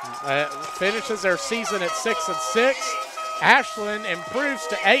finishes their season at 6-6. Ashland improves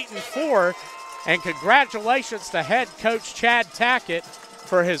to 8-4, and congratulations to head coach Chad Tackett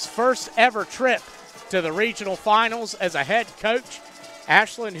for his first ever trip to the regional finals as a head coach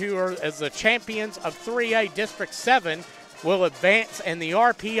Ashland, who are as the champions of 3A District 7, will advance, and the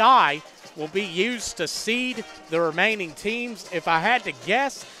RPI will be used to seed the remaining teams. If I had to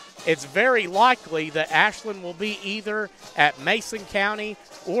guess, it's very likely that Ashland will be either at Mason County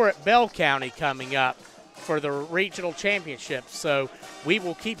or at Bell County coming up for the regional championship. So we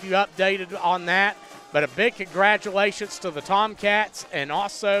will keep you updated on that. But a big congratulations to the Tomcats, and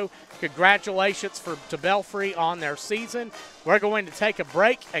also congratulations to Belfry on their season. We're going to take a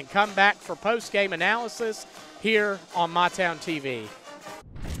break and come back for post-game analysis here on MyTown TV.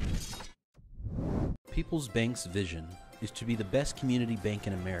 People's Bank's vision is to be the best community bank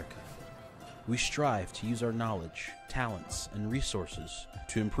in America. We strive to use our knowledge, talents, and resources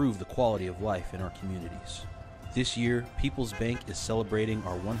to improve the quality of life in our communities. This year, People's Bank is celebrating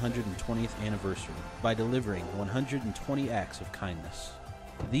our 120th anniversary by delivering 120 acts of kindness.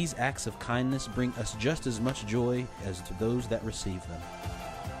 These acts of kindness bring us just as much joy as to those that receive them.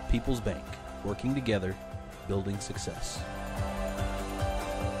 People's Bank, working together, building success.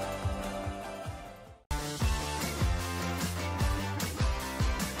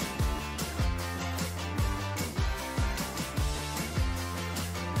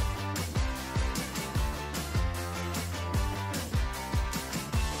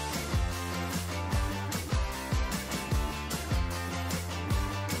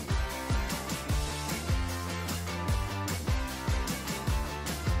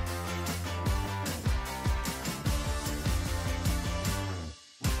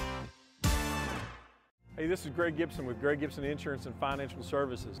 Hey, this is Greg Gibson with Greg Gibson Insurance and Financial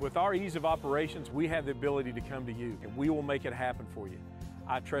Services. With our ease of operations, we have the ability to come to you, and we will make it happen for you.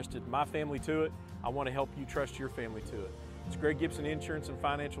 I trusted my family to it. I want to help you trust your family to it. It's Greg Gibson Insurance and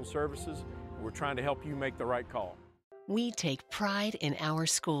Financial Services, and we're trying to help you make the right call. We take pride in our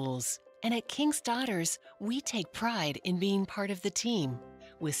schools. And at King's Daughters, we take pride in being part of the team.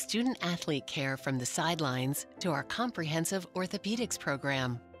 With student-athlete care from the sidelines to our comprehensive orthopedics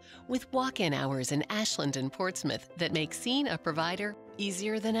program. With walk-in hours in Ashland and Portsmouth that make seeing a provider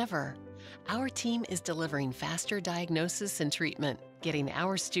easier than ever. Our team is delivering faster diagnosis and treatment, getting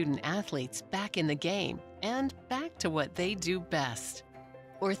our student-athletes back in the game and back to what they do best.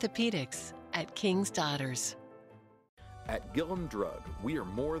 Orthopedics at King's Daughters. At Gillum Drug, we are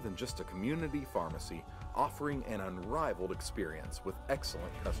more than just a community pharmacy offering an unrivaled experience with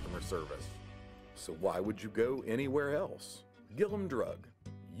excellent customer service. So why would you go anywhere else? Gillum Drug,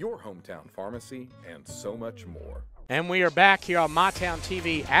 your hometown pharmacy, and so much more. And we are back here on MyTown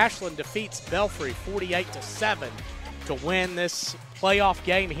TV. Ashland defeats Belfry 48-7 to win this playoff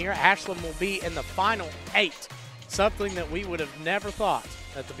game here. Ashland will be in the final 8, something that we would have never thought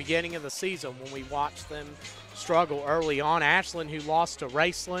at the beginning of the season when we watched them struggle early on. Ashland, who lost to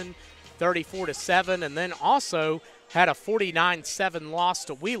Raceland 34-7, and then also had a 49-7 loss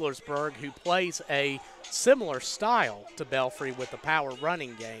to Wheelersburg, who plays a similar style to Belfry with the power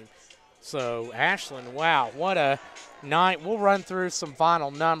running game. So Ashland, wow, what a night. We'll run through some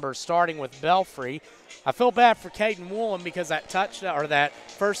final numbers, starting with Belfry. I feel bad for Caden Woolen because that touchdown, or that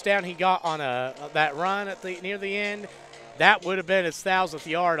first down he got on that run at near the end, that would have been his 1,000th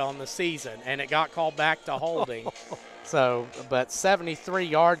yard on the season, and it got called back to holding. So, but 73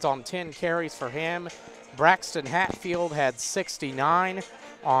 yards on 10 carries for him. Braxton Hatfield had 69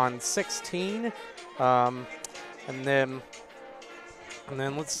 on 16. And then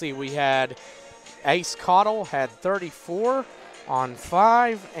let's see, we had Ace Cottle had 34 on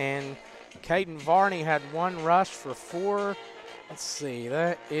 5, and Caden Varney had 1 rush for 4. Let's see,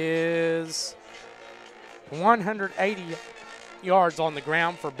 that is 180 yards on the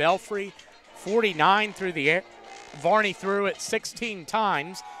ground for Belfry, 49 through the air. Varney threw it 16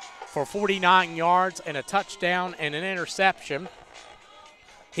 times for 49 yards and a touchdown and an interception.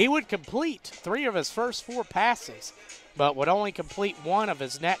 He would complete 3 of his first 4 passes, but would only complete 1 of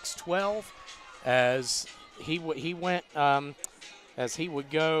his next 12 as he would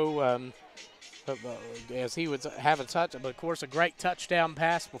have a touch, but of course a great touchdown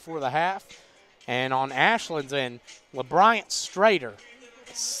pass before the half. And on Ashland's end, LeBryant Strader,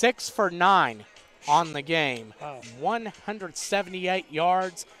 6 for 9 on the game, 178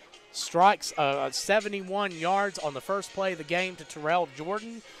 yards. Strikes 71 yards on the first play of the game to Terrell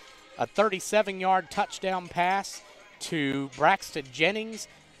Jordan, a 37-yard touchdown pass to Braxton Jennings,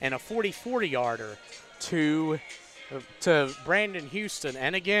 and a 40-yarder to Brandon Houston.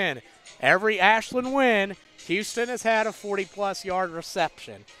 And again, every Ashland win, Houston has had a 40-plus yard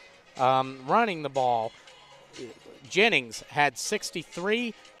reception. Running the ball, Jennings had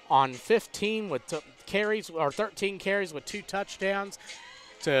 63 on 15 with 13 carries with 2 touchdowns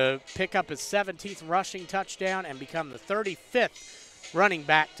to pick up his 17th rushing touchdown and become the 35th running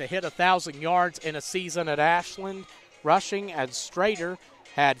back to hit 1,000 yards in a season at Ashland rushing, as Strader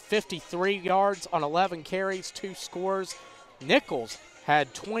had 53 yards on 11 carries, 2 scores. Nichols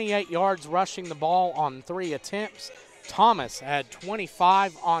had 28 yards rushing the ball on 3 attempts. Thomas had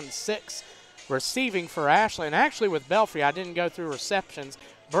 25 on 6 receiving for Ashland. Actually, with Belfry, I didn't go through receptions.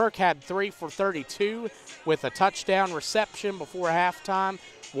 Burke had 3 for 32 with a touchdown reception before halftime.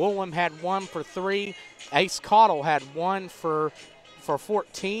 Woolham had 1 for 3. Ace Cottle had 1 for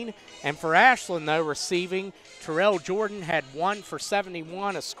 14. And for Ashland, though, receiving, Terrell Jordan had 1 for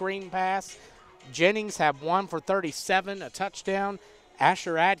 71, a screen pass. Jennings had 1 for 37, a touchdown.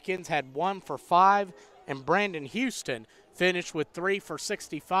 Asher Adkins had 1 for 5. And Brandon Houston finished with 3 for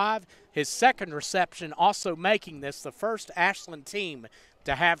 65. His second reception, also making this the first Ashland team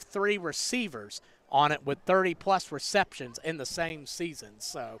to have 3 receivers on it with 30-plus receptions in the same season.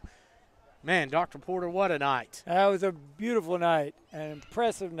 So, man, Dr. Porter, what a night. That was a beautiful night, an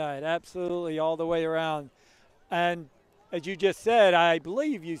impressive night, absolutely all the way around. And as you just said, I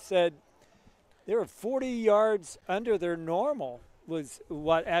believe you said they were 40 yards under their normal was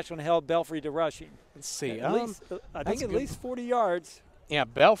what Ashland held Belfry to rushing. Let's see. At least 40 yards. Yeah,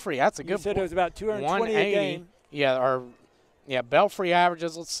 Belfry, that's a good You said it was about 220 a game. Yeah, Belfry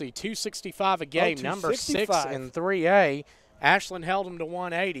averages, let's see, 265 a game, number 6 in 3A. Ashland held them to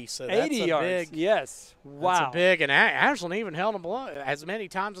 180, so that's 80 yards, big. Yes, wow. That's a big, and Ashland even held them below as many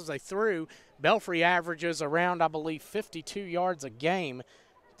times as they threw. Belfry averages around, I believe, 52 yards a game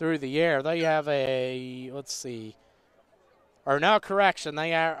through the air. They have a, let's see, or no, correction,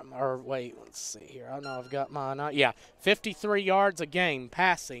 they are, or wait, let's see here. I know I've got mine. Yeah, 53 yards a game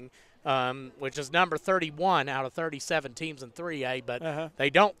passing, which is number 31 out of 37 teams in 3A. But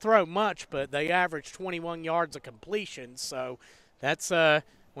they don't throw much, but they average 21 yards of completion. So that's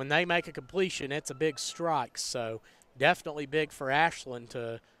when they make a completion, it's a big strike. So definitely big for Ashland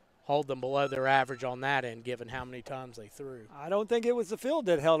to hold them below their average on that end, given how many times they threw. I don't think it was the field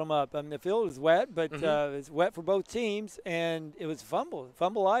that held them up. I mean, the field was wet, but it's wet for both teams, and it was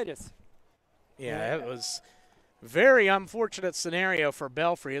fumbleitis. Yeah, it was very unfortunate scenario for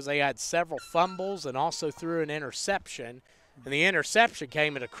Belfry as they had several fumbles and also threw an interception. And the interception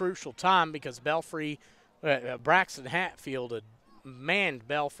came at a crucial time because Belfry, Braxton Hatfield had manned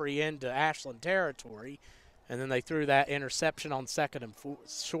Belfry into Ashland territory. And then they threw that interception on 2nd and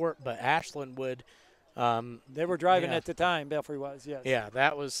short, but Ashland would. They were driving at the time, Belfry was, yes. Yeah,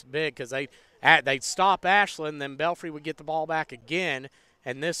 that was big because they'd stop Ashland, then Belfry would get the ball back again,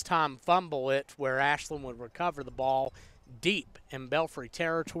 and this time fumble it where Ashland would recover the ball deep in Belfry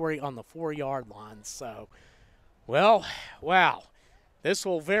territory on the 4-yard line. So, well, wow. This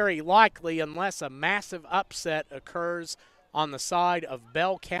will very likely, unless a massive upset occurs on the side of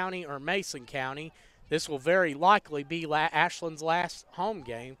Bell County or Mason County, this will very likely be Ashland's last home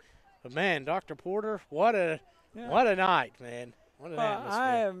game. But, man, Dr. Porter, what a night, man. What an atmosphere.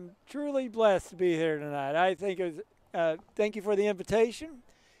 I am truly blessed to be here tonight. I think it was thank you for the invitation.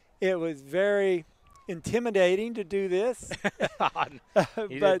 It was very intimidating to do this.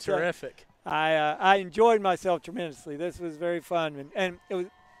 You did terrific. I enjoyed myself tremendously. This was very fun. And it was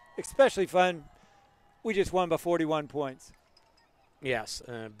especially fun. We just won by 41 points. Yes,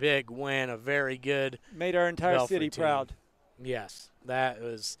 a big win, a very good. Made our entire city proud. Yes, that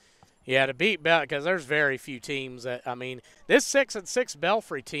was, to beat Bell, because there's very few teams that, this 6-6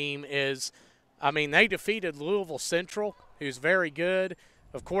 Belfry team is, they defeated Louisville Central, who's very good.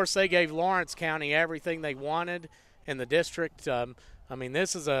 Of course, they gave Lawrence County everything they wanted in the district.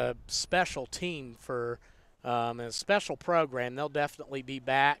 This is a special team for a special program. They'll definitely be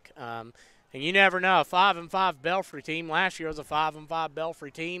back. And you never know, a 5-5 Belfry team. Last year was a 5-5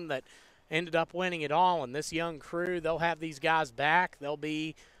 Belfry team that ended up winning it all. And this young crew, they'll have these guys back. They'll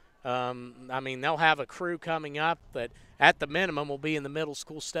be, they'll have a crew coming up that at the minimum will be in the middle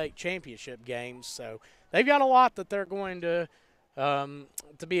school state championship games. So they've got a lot that they're going to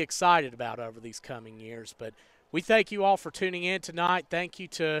be excited about over these coming years. But we thank you all for tuning in tonight. Thank you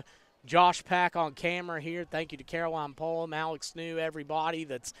to Josh Pack on camera here. Thank you to Caroline Pullum, Alex New, everybody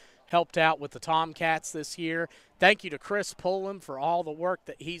that's helped out with the Tomcats this year. Thank you to Chris Pullum for all the work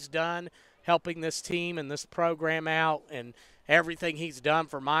that he's done helping this team and this program out and everything he's done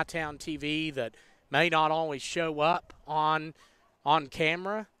for My Town TV that may not always show up on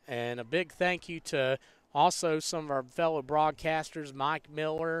camera. And a big thank you to also some of our fellow broadcasters, Mike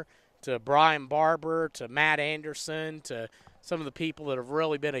Miller, to Brian Barber, to Matt Anderson, to some of the people that have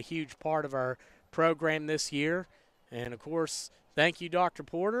really been a huge part of our program this year. And, of course, thank you, Dr.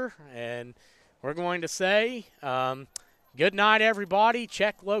 Porter. And we're going to say good night, everybody.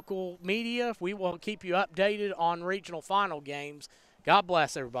 Check local media. We will keep you updated on regional final games God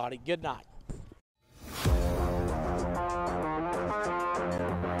bless everybody. Good night.